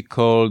cookie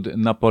called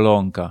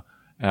Napoleonka.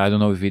 I don't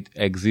know if it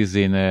exists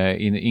in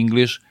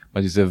English.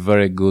 But it's a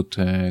very good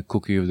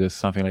cookie with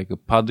something like a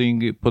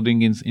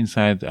pudding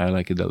inside. I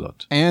like it a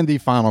lot. And the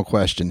final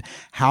question.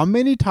 How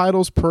many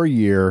titles per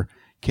year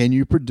can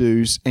you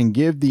produce and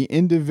give the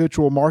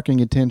individual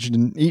marketing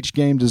attention each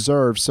game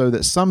deserves so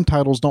that some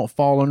titles don't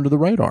fall under the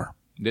radar?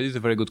 That is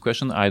a very good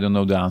question. I don't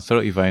know the answer.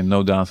 If I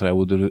know the answer, I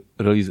would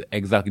release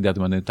exactly that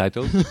many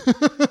titles.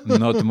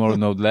 Not more,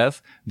 not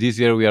less. This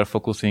year we are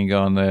focusing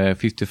on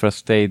 51st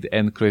State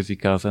and Crazy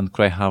Cats and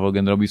Cry Havoc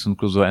and Robinson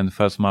Crusoe and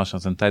First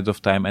Martians and Tides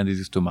of Time, and this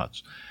is too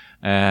much.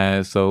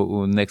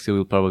 So next year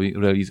we'll probably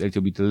release a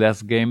little bit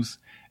less games.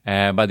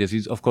 But yes,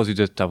 it's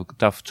a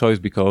tough choice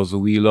because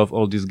we love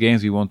all these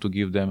games. We want to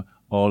give them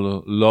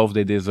all love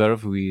they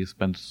deserve. We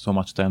spend so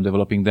much time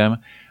developing them,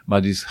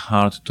 but it's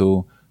hard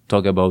to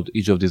talk about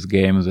each of these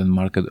games and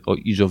market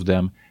each of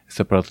them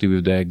separately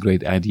with the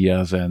great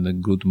ideas and a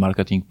good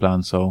marketing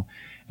plan. So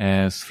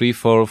 3,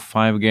 4,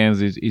 5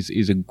 games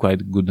is a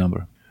quite good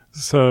number.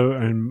 So,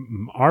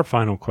 and our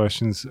final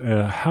questions,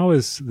 how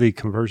is the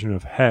conversion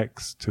of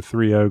Hex to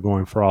 3.0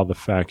 going for all the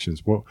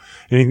factions? Well,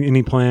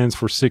 any plans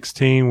for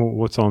 16?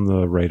 What's on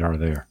the radar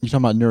there? You're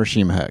talking about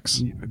Neuroshima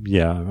Hex?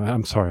 Yeah,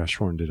 I'm sorry, I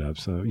shortened it up.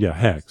 So, yeah,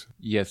 Hex.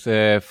 Yes,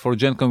 for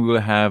Gen Con we will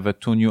have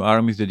 2 new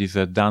armies. That is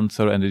a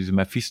Dancer and that is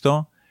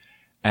Mephisto.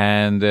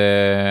 And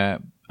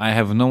I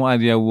have no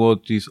idea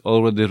what is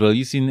already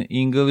released in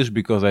English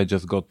because I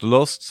just got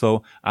lost.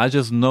 So I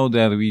just know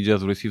that we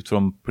just received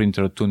from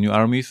printer 2 new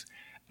armies.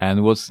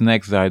 And what's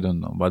next, I don't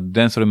know. But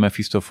Dancer and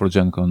Mephisto for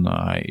Gen Con,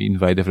 I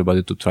invite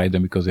everybody to try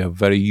them because they are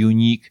very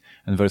unique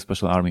and very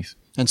special armies.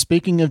 And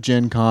speaking of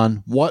Gen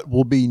Con, what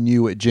will be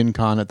new at Gen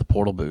Con at the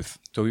Portal booth?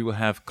 So we will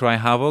have Cry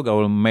Havoc,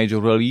 our major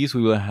release.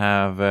 We will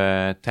have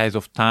Tides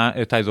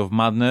of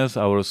Madness,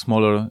 our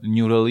smaller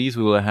new release.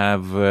 We will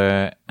have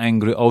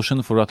Angry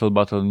Ocean for Rattle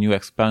Battle new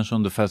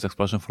expansion, the first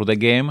expansion for the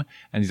game.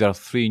 And these are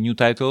 3 new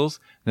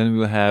titles. Then we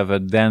will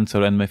have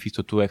Dancer and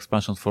Mephisto 2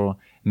 expansions for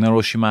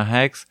Neuroshima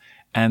Hex.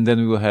 And then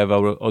we will have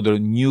our other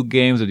new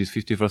games, that is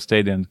 51st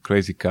State and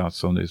Crazy Cats.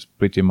 So it's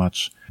pretty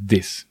much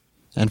this.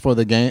 And for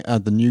the game,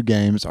 the new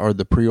games, are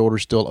the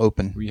pre-orders still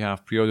open? We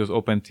have pre-orders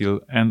open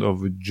till end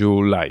of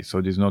July.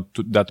 So there's not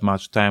that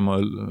much time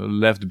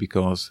left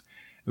because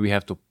we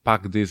have to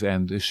pack this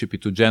and ship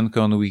it to Gen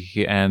Con.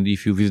 And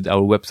if you visit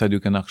our website, you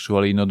can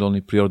actually not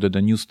only pre-order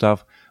the new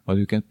stuff, but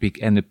you can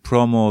pick any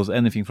promos,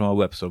 anything from our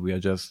website. We are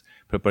just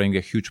preparing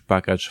a huge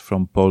package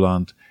from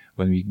Poland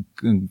when we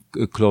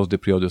close the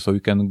pre-order. So you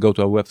can go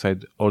to our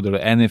website, order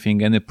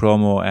anything, any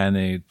promo,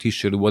 any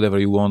t-shirt, whatever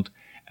you want,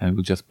 and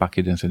we'll just pack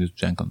it and send it to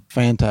Gen Con.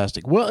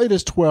 Fantastic. Well, it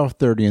is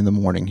 12:30 in the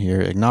morning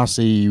here.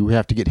 Ignacy, you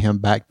have to get him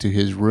back to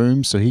his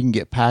room so he can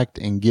get packed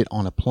and get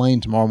on a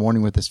plane tomorrow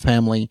morning with his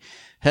family,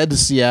 head to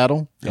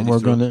Seattle, and we're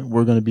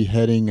going to be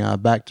heading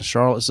back to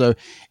Charlotte. So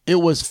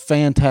it was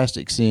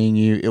fantastic seeing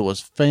you. It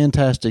was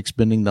fantastic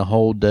spending the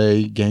whole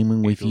day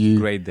gaming with you. It was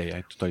a great day.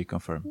 I totally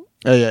confirm.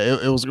 Yeah,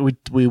 it was.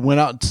 We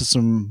went out to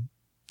some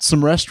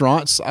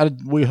restaurants.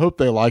 We hope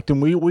they liked them.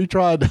 We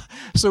tried.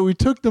 So we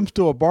took them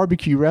to a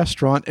barbecue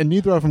restaurant, and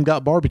neither of them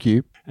got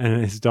barbecue.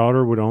 And his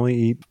daughter would only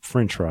eat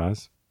French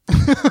fries.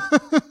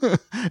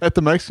 At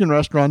the Mexican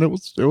restaurant, it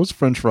was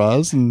French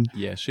fries, and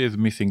yeah, she is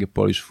missing a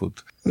Polish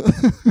food.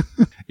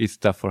 it's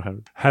tough for her.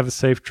 Have a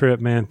safe trip,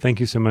 man. Thank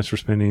you so much for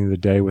spending the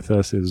day with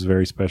us. It was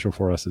very special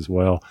for us as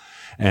well.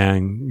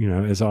 And,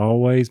 as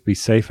always, be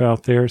safe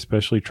out there,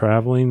 especially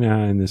traveling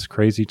in this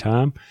crazy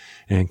time.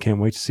 And can't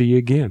wait to see you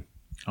again.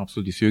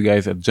 Absolutely. See you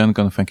guys at Gen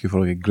Con. Thank you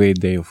for a great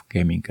day of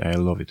gaming. I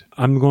love it.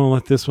 I'm going to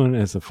let this one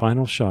as the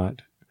final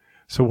shot.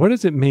 So what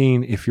does it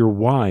mean if your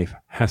wife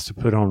has to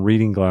put on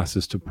reading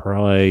glasses to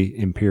play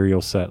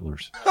Imperial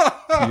Settlers?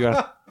 You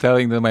are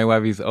telling that my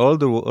wife is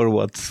old or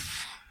what?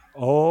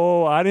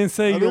 Oh, I didn't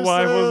say your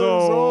wife was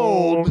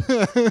old.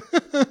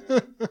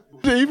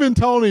 Even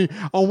Tony,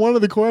 on one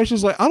of the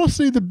questions, I don't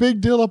see the big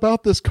deal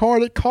about this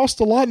card. It costs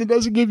a lot and it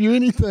doesn't give you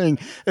anything.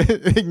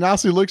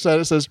 Ignacy looks at it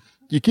and says,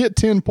 you get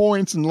 10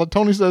 points. And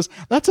Tony says,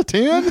 that's a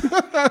 10?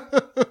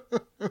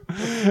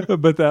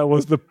 But that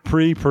was the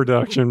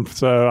pre-production,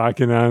 so I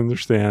can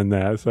understand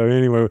that. So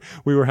anyway,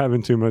 we were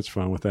having too much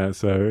fun with that.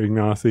 So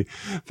Ignacy,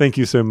 thank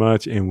you so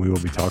much, and we will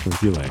be talking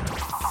with you later.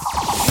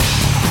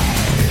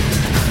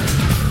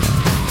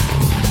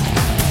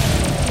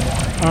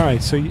 All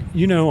right, so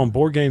on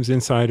Board Games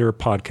Insider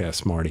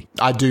podcast, Marty.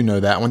 I do know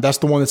that one. That's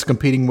the one that's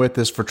competing with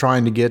us for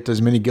trying to get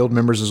as many guild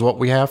members as what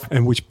we have.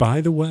 And which,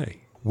 by the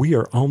way, we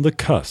are on the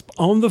cusp,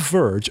 on the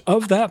verge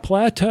of that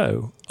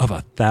plateau of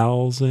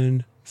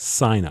 1,000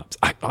 signups.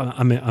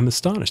 I'm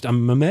astonished.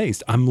 I'm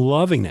amazed. I'm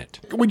loving it.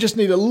 We just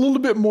need a little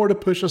bit more to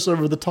push us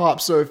over the top.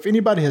 So if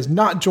anybody has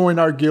not joined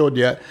our guild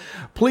yet,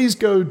 please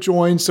go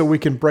join so we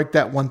can break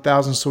that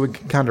 1,000 so we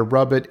can kind of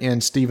rub it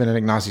in Stephen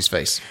and Ignacy's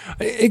face.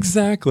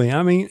 Exactly.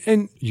 I mean,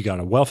 and you got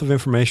a wealth of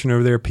information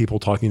over there, people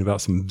talking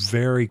about some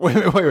very... Wait.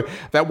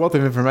 That wealth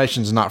of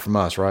information is not from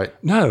us, right?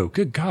 No,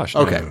 good gosh.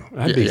 Okay.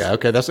 No.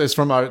 Okay. It's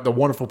from the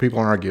wonderful people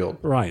in our guild.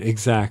 Right,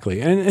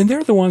 exactly. And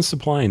they're the ones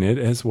supplying it,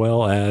 as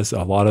well as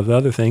a lot of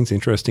other things,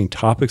 interesting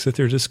topics that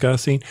they're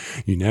discussing.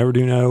 You never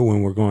do know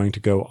when we're going to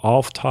go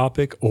off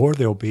topic, or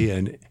there'll be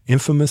an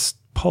infamous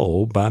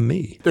poll by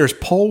me. There's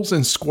polls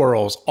and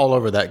squirrels all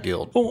over that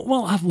guild.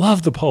 Well, I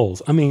love the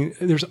polls. I mean,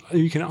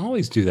 you can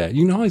always do that.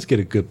 You can always get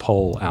a good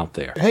poll out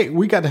there. Hey,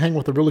 we got to hang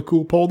with a really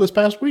cool poll this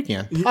past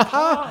weekend. That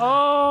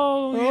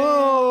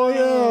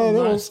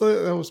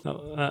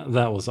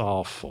was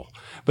awful.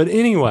 But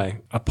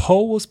anyway, a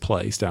poll was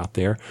placed out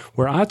there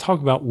where I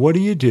talk about what do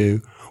you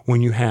do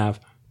when you have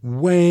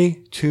way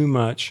too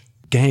much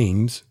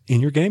games in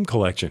your game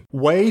collection.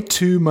 Way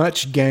too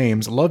much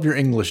games. Love your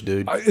English,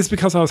 dude. It's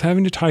because I was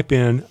having to type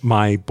in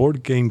my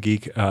Board Game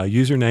Geek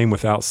username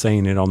without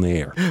saying it on the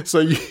air. So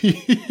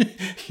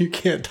you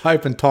can't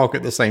type and talk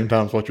at the same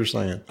time is what you're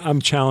saying.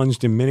 I'm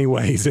challenged in many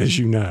ways, as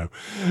you know.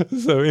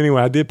 So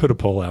anyway, I did put a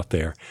poll out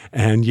there.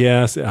 And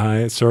yes,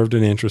 it served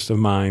an interest of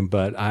mine,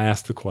 but I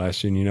asked the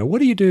question, what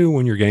do you do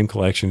when your game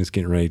collection is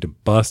getting ready to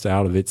bust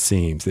out of its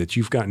seams, that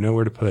you've got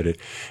nowhere to put it?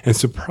 And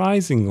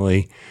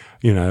surprisingly,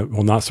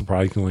 not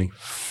surprisingly,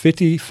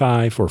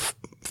 55 or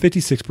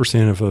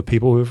 56% of the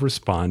people who have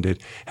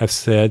responded have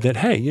said that,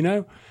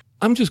 hey,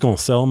 I'm just going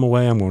to sell them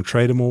away. I'm going to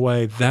trade them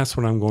away. That's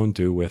what I'm going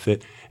to do with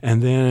it.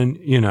 And then,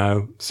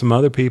 some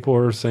other people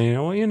are saying,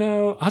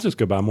 well, I'll just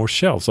go buy more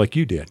shelves like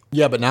you did.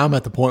 Yeah, but now I'm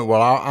at the point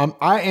where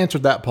I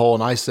answered that poll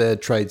and I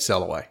said trade,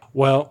 sell away.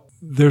 Well,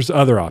 there's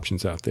other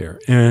options out there.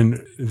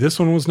 And this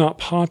one was not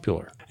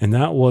popular. And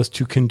that was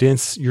to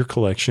condense your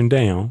collection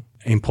down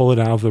and pull it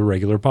out of the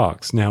regular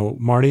box. Now,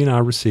 Marty and I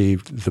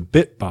received the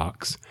Bit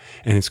Box,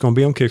 and it's going to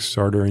be on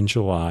Kickstarter in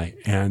July,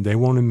 and they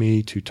wanted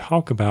me to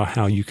talk about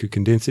how you could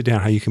condense it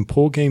down, how you can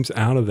pull games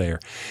out of there.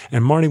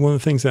 And Marty, one of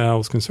the things that I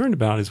was concerned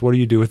about is what do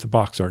you do with the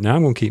box art? Now,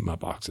 I'm going to keep my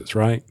boxes,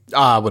 right?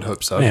 I would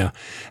hope so. Yeah.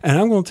 And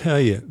I'm going to tell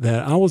you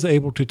that I was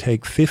able to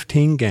take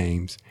 15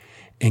 games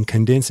and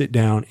condense it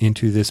down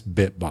into this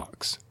Bit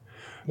Box.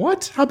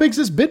 What? How big is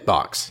this Bit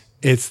Box?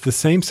 It's the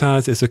same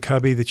size as a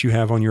cubby that you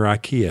have on your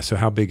IKEA. So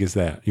how big is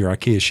that? Your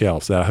IKEA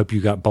shelves that I hope you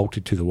got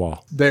bolted to the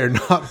wall. They're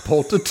not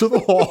bolted to the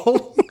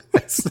wall.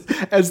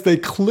 As they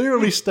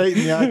clearly state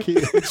in the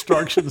IKEA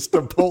instructions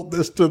to bolt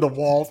this to the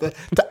wall,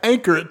 to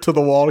anchor it to the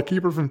wall to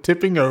keep it from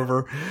tipping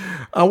over.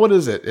 What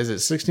is it? Is it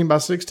 16 by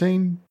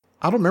 16?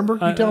 I don't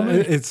remember. You tell me.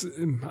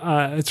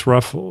 It's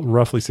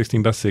roughly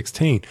 16 by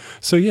 16.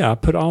 So yeah, I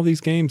put all these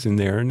games in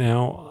there.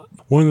 Now,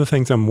 one of the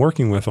things I'm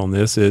working with on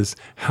this is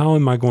how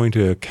am I going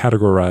to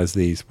categorize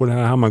these?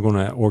 How am I going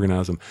to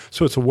organize them?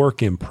 So it's a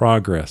work in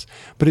progress,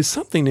 but it's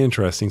something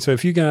interesting. So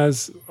if you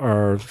guys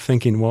are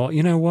thinking, well,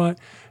 you know what?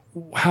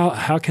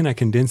 How can I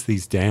condense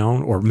these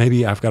down? Or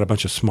maybe I've got a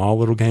bunch of small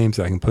little games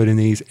that I can put in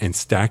these and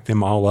stack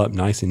them all up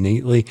nice and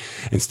neatly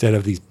instead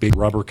of these big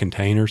rubber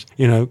containers.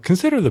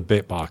 Consider the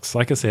Bit Box.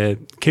 Like I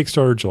said,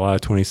 Kickstarter July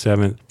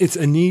 27th. It's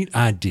a neat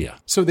idea.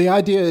 So the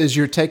idea is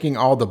you're taking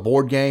all the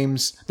board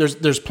games.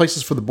 There's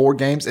places for the board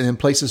games and then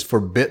places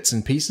for bits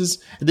and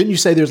pieces. And then you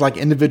say there's like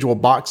individual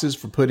boxes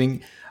for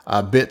putting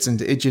bits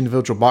into each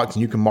individual box,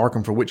 and you can mark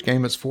them for which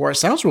game it's for. It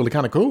sounds really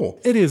kind of cool.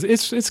 It is.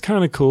 It's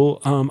kind of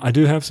cool. I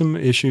do have some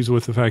issues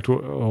with the fact,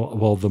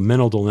 the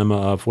mental dilemma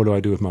of what do I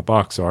do with my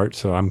box art?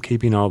 So I'm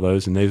keeping all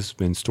those, and they've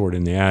been stored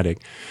in the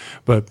attic.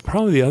 But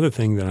probably the other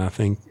thing that I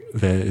think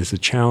that is a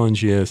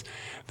challenge is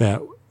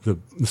that The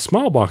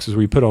small boxes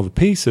where you put all the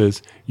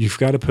pieces, you've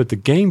got to put the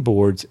game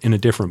boards in a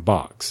different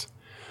box.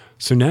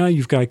 So now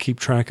you've got to keep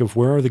track of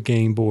where are the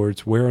game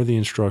boards, where are the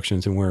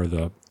instructions, and where are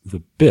the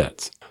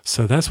bits.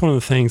 So that's one of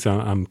the things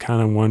I'm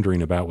kind of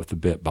wondering about with the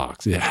bit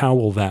box. How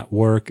will that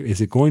work?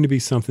 Is it going to be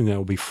something that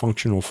will be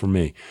functional for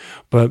me?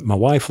 But my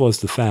wife loves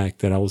the fact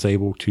that I was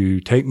able to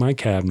take my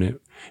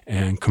cabinet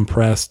and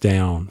compress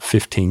down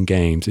 15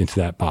 games into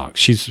that box.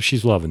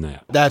 She's loving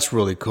that. That's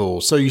really cool.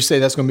 So you say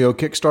that's going to be on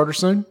Kickstarter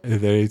soon?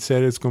 They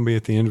said it's going to be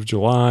at the end of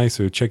July,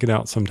 so check it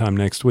out sometime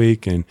next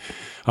week, and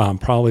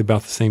probably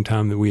about the same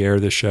time that we air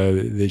this show,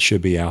 it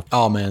should be out.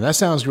 Oh, man, that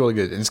sounds really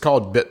good. And it's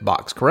called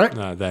BitBox, correct?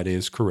 That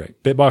is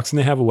correct. BitBox, and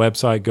they have a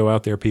website. Go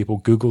out there, people.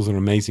 Google's an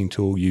amazing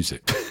tool. Use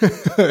it.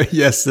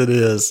 Yes, it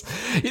is.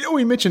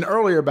 We mentioned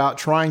earlier about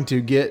trying to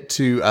get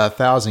to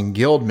 1,000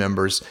 guild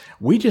members.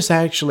 We just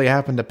actually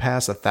happened to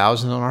pass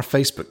 1,000 on our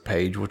Facebook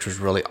page, which was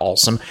really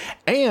awesome.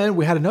 And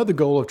we had another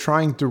goal of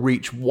trying to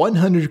reach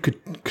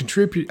 100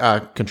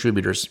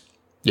 contributors.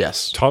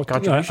 Yes.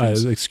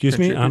 Excuse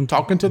me? I'm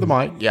talking to the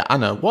mic. Yeah, I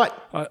know.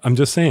 What? I'm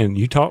just saying,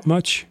 you talk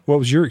much? What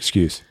was your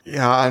excuse?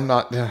 Yeah, I'm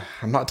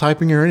not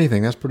typing or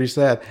anything. That's pretty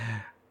sad.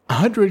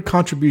 100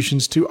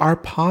 contributions to our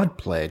Pod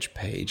Pledge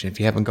page. If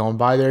you haven't gone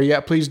by there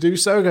yet, please do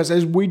so, because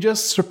as we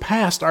just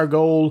surpassed our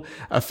goal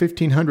of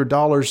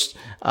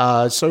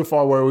 $1,500 so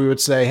far, where we would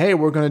say, hey,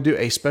 we're going to do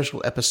a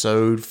special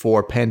episode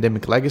for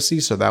Pandemic Legacy,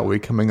 so that will be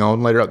coming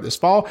on later up this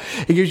fall.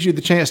 It gives you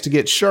the chance to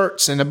get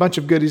shirts and a bunch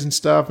of goodies and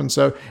stuff, and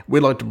so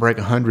we'd like to break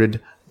 100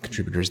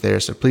 contributors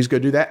there, so please go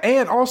do that.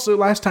 And also,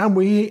 last time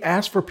we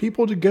asked for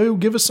people to go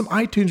give us some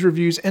iTunes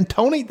reviews, and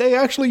Tony, they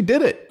actually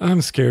did it.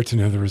 I'm scared to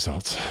know the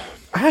results.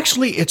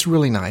 Actually, it's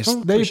really nice. A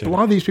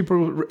lot of these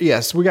people,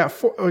 yes, we got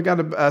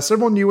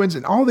several new ones,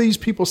 and all these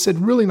people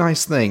said really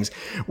nice things.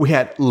 We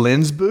had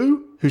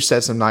Linsboo, who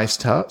said some nice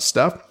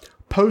stuff.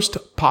 Post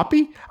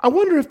Poppy. I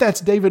wonder if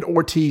that's David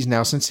Ortiz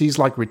now, since he's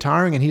like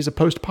retiring and he's a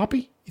Post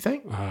Poppy. You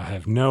think? I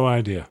have no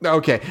idea.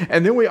 Okay.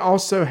 And then we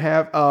also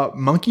have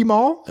Monkey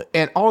Mall,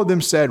 and all of them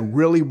said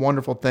really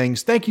wonderful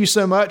things. Thank you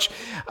so much.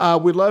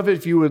 We'd love it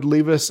if you would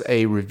leave us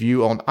a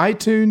review on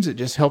iTunes. It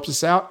just helps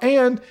us out,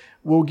 and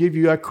we'll give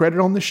you a credit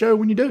on the show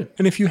when you do.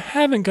 And if you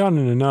haven't gotten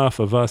enough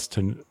of us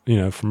to,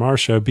 from our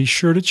show, be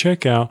sure to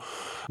check out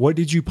What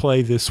Did You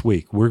Play This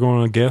Week? We're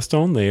going to guest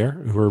on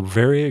there. We're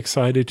very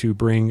excited to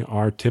bring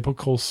our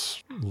typical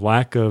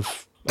lack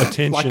of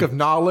attention, lack of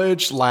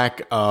knowledge,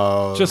 lack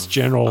of just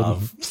general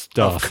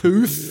stuff,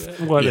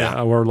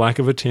 or lack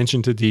of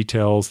attention to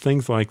details,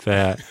 things like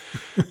that.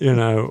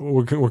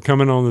 We're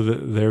coming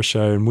on their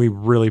show, and we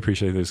really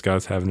appreciate those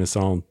guys having us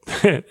on.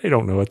 They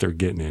don't know what they're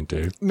getting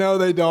into. No,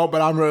 they don't,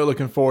 but I'm really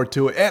looking forward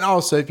to it. And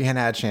also, if you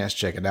hadn't had a chance,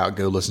 check it out.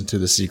 Go listen to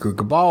The Secret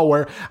Cabal,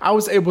 where I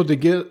was able to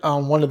get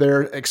on one of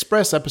their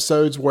express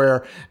episodes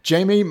where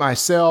Jamie,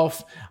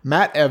 myself,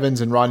 Matt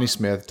Evans, and Rodney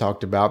Smith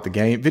talked about the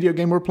video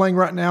game we're playing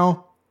right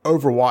now,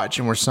 Overwatch,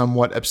 and we're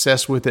somewhat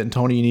obsessed with it. And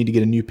Tony, you need to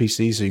get a new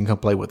PC so you can come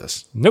play with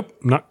us. Nope,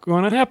 not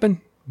going to happen.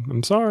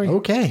 I'm sorry.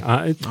 Okay.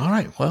 All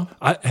right. Well,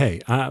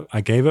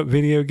 I gave up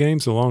video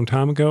games a long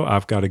time ago.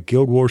 I've got a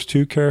Guild Wars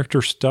 2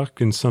 character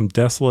stuck in some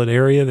desolate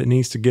area that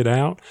needs to get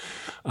out.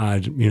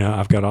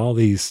 I've got all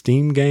these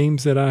Steam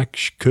games that I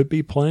could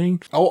be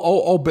playing.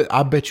 But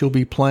I bet you'll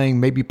be playing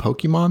maybe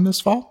Pokemon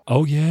this fall.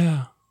 Oh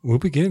yeah. We'll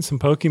be getting some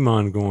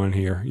Pokemon going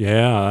here.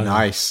 Yeah.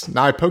 Nice.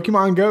 Now,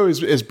 Pokemon Go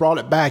has brought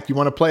it back. You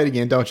want to play it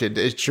again, don't you?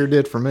 It sure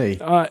did for me.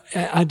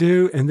 I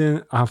do. And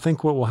then I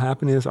think what will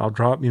happen is I'll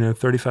drop,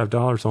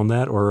 $35 on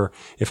that. Or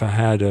if I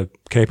had a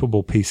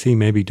capable PC,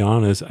 maybe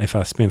Donna's, if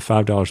I spend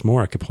 $5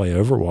 more, I could play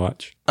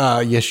Overwatch.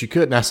 Yes, you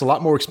could. And that's a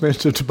lot more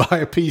expensive to buy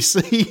a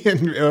PC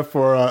and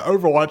for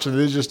Overwatch than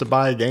it is just to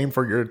buy a game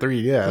for your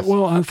 3DS.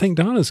 Well, I think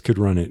Donna's could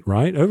run it,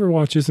 right?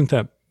 Overwatch isn't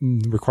that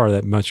require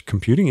that much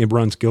computing. It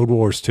runs Guild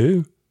Wars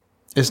 2.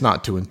 It's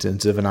not too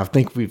intensive, and I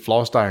think we've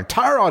lost our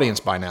entire audience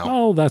by now.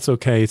 Oh, that's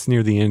okay. It's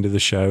near the end of the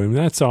show, and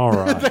that's all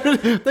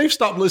right. They've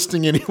stopped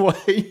listening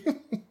anyway.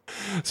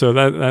 So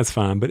that's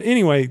fine. But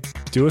anyway,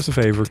 do us a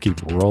favor,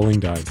 keep rolling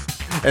dice.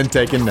 And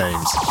taking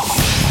names.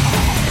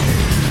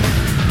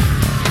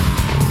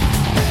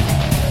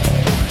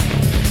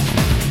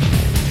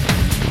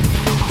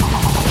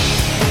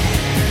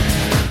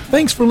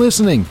 Thanks for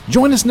listening.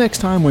 Join us next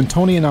time when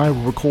Tony and I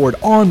will record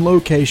on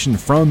location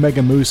from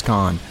Mega Moose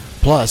Con.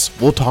 Plus,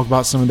 we'll talk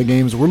about some of the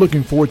games we're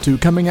looking forward to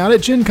coming out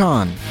at Gen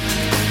Con.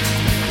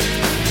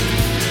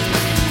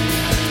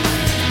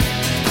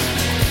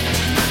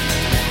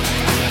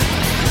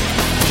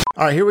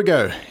 All right, here we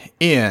go.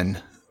 In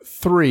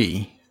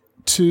 3,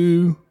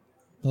 2,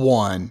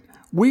 1.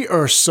 We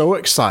are so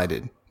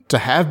excited to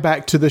have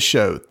back to the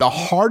show the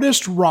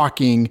hardest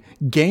rocking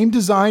game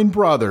design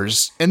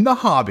brothers in the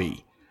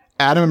hobby,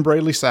 Adam and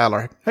Bradley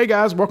Sadler. Hey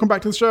guys, welcome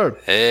back to the show.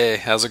 Hey,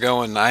 how's it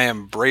going? I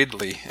am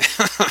Bradley.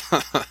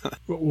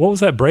 What was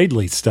that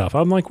Bradley stuff?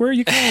 I'm like, where are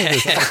you going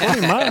with this?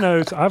 According to my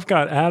notes, I've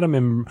got Adam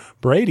and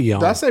Brady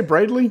on. Did I say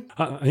Bradley?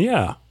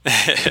 Yeah.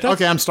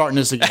 Okay, I'm starting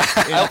this again.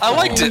 I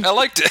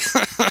liked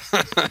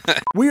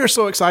it. We are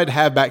so excited to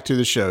have back to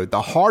the show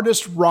the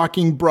hardest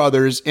rocking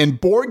brothers in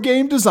board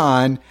game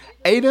design,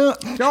 Adam.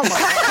 Oh my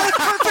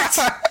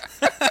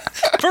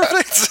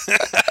Perfect.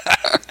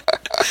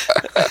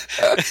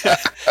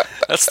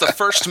 That's the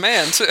first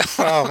man, too.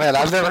 Oh man,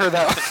 I've never heard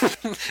that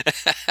one.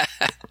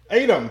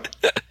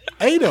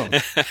 Adam.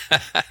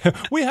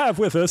 We have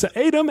with us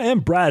Adam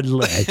and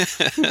Bradley.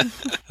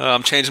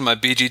 I'm changing my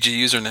BGG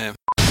username.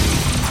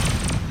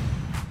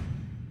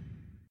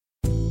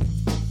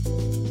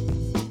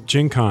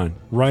 Gen Con,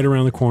 right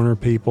around the corner,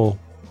 people.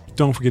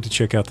 Don't forget to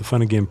check out the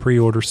Fun Again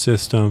pre-order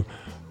system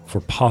for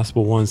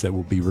possible ones that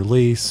will be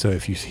released. So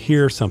if you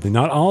hear something,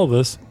 not all of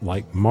us,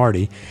 like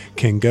Marty,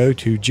 can go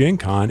to Gen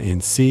Con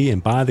and see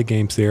and buy the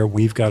games there.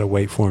 We've got to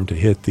wait for them to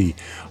hit the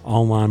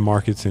online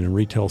markets and in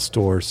retail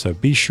stores. So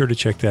be sure to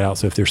check that out.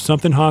 So if there's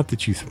something hot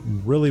that you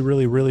really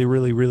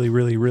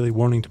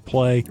wanting to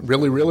play,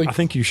 Really? I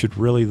think you should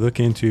really look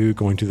into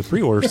going to the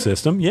pre-order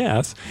system,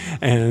 yes,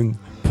 and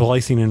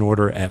placing an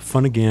order at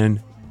funagain.com.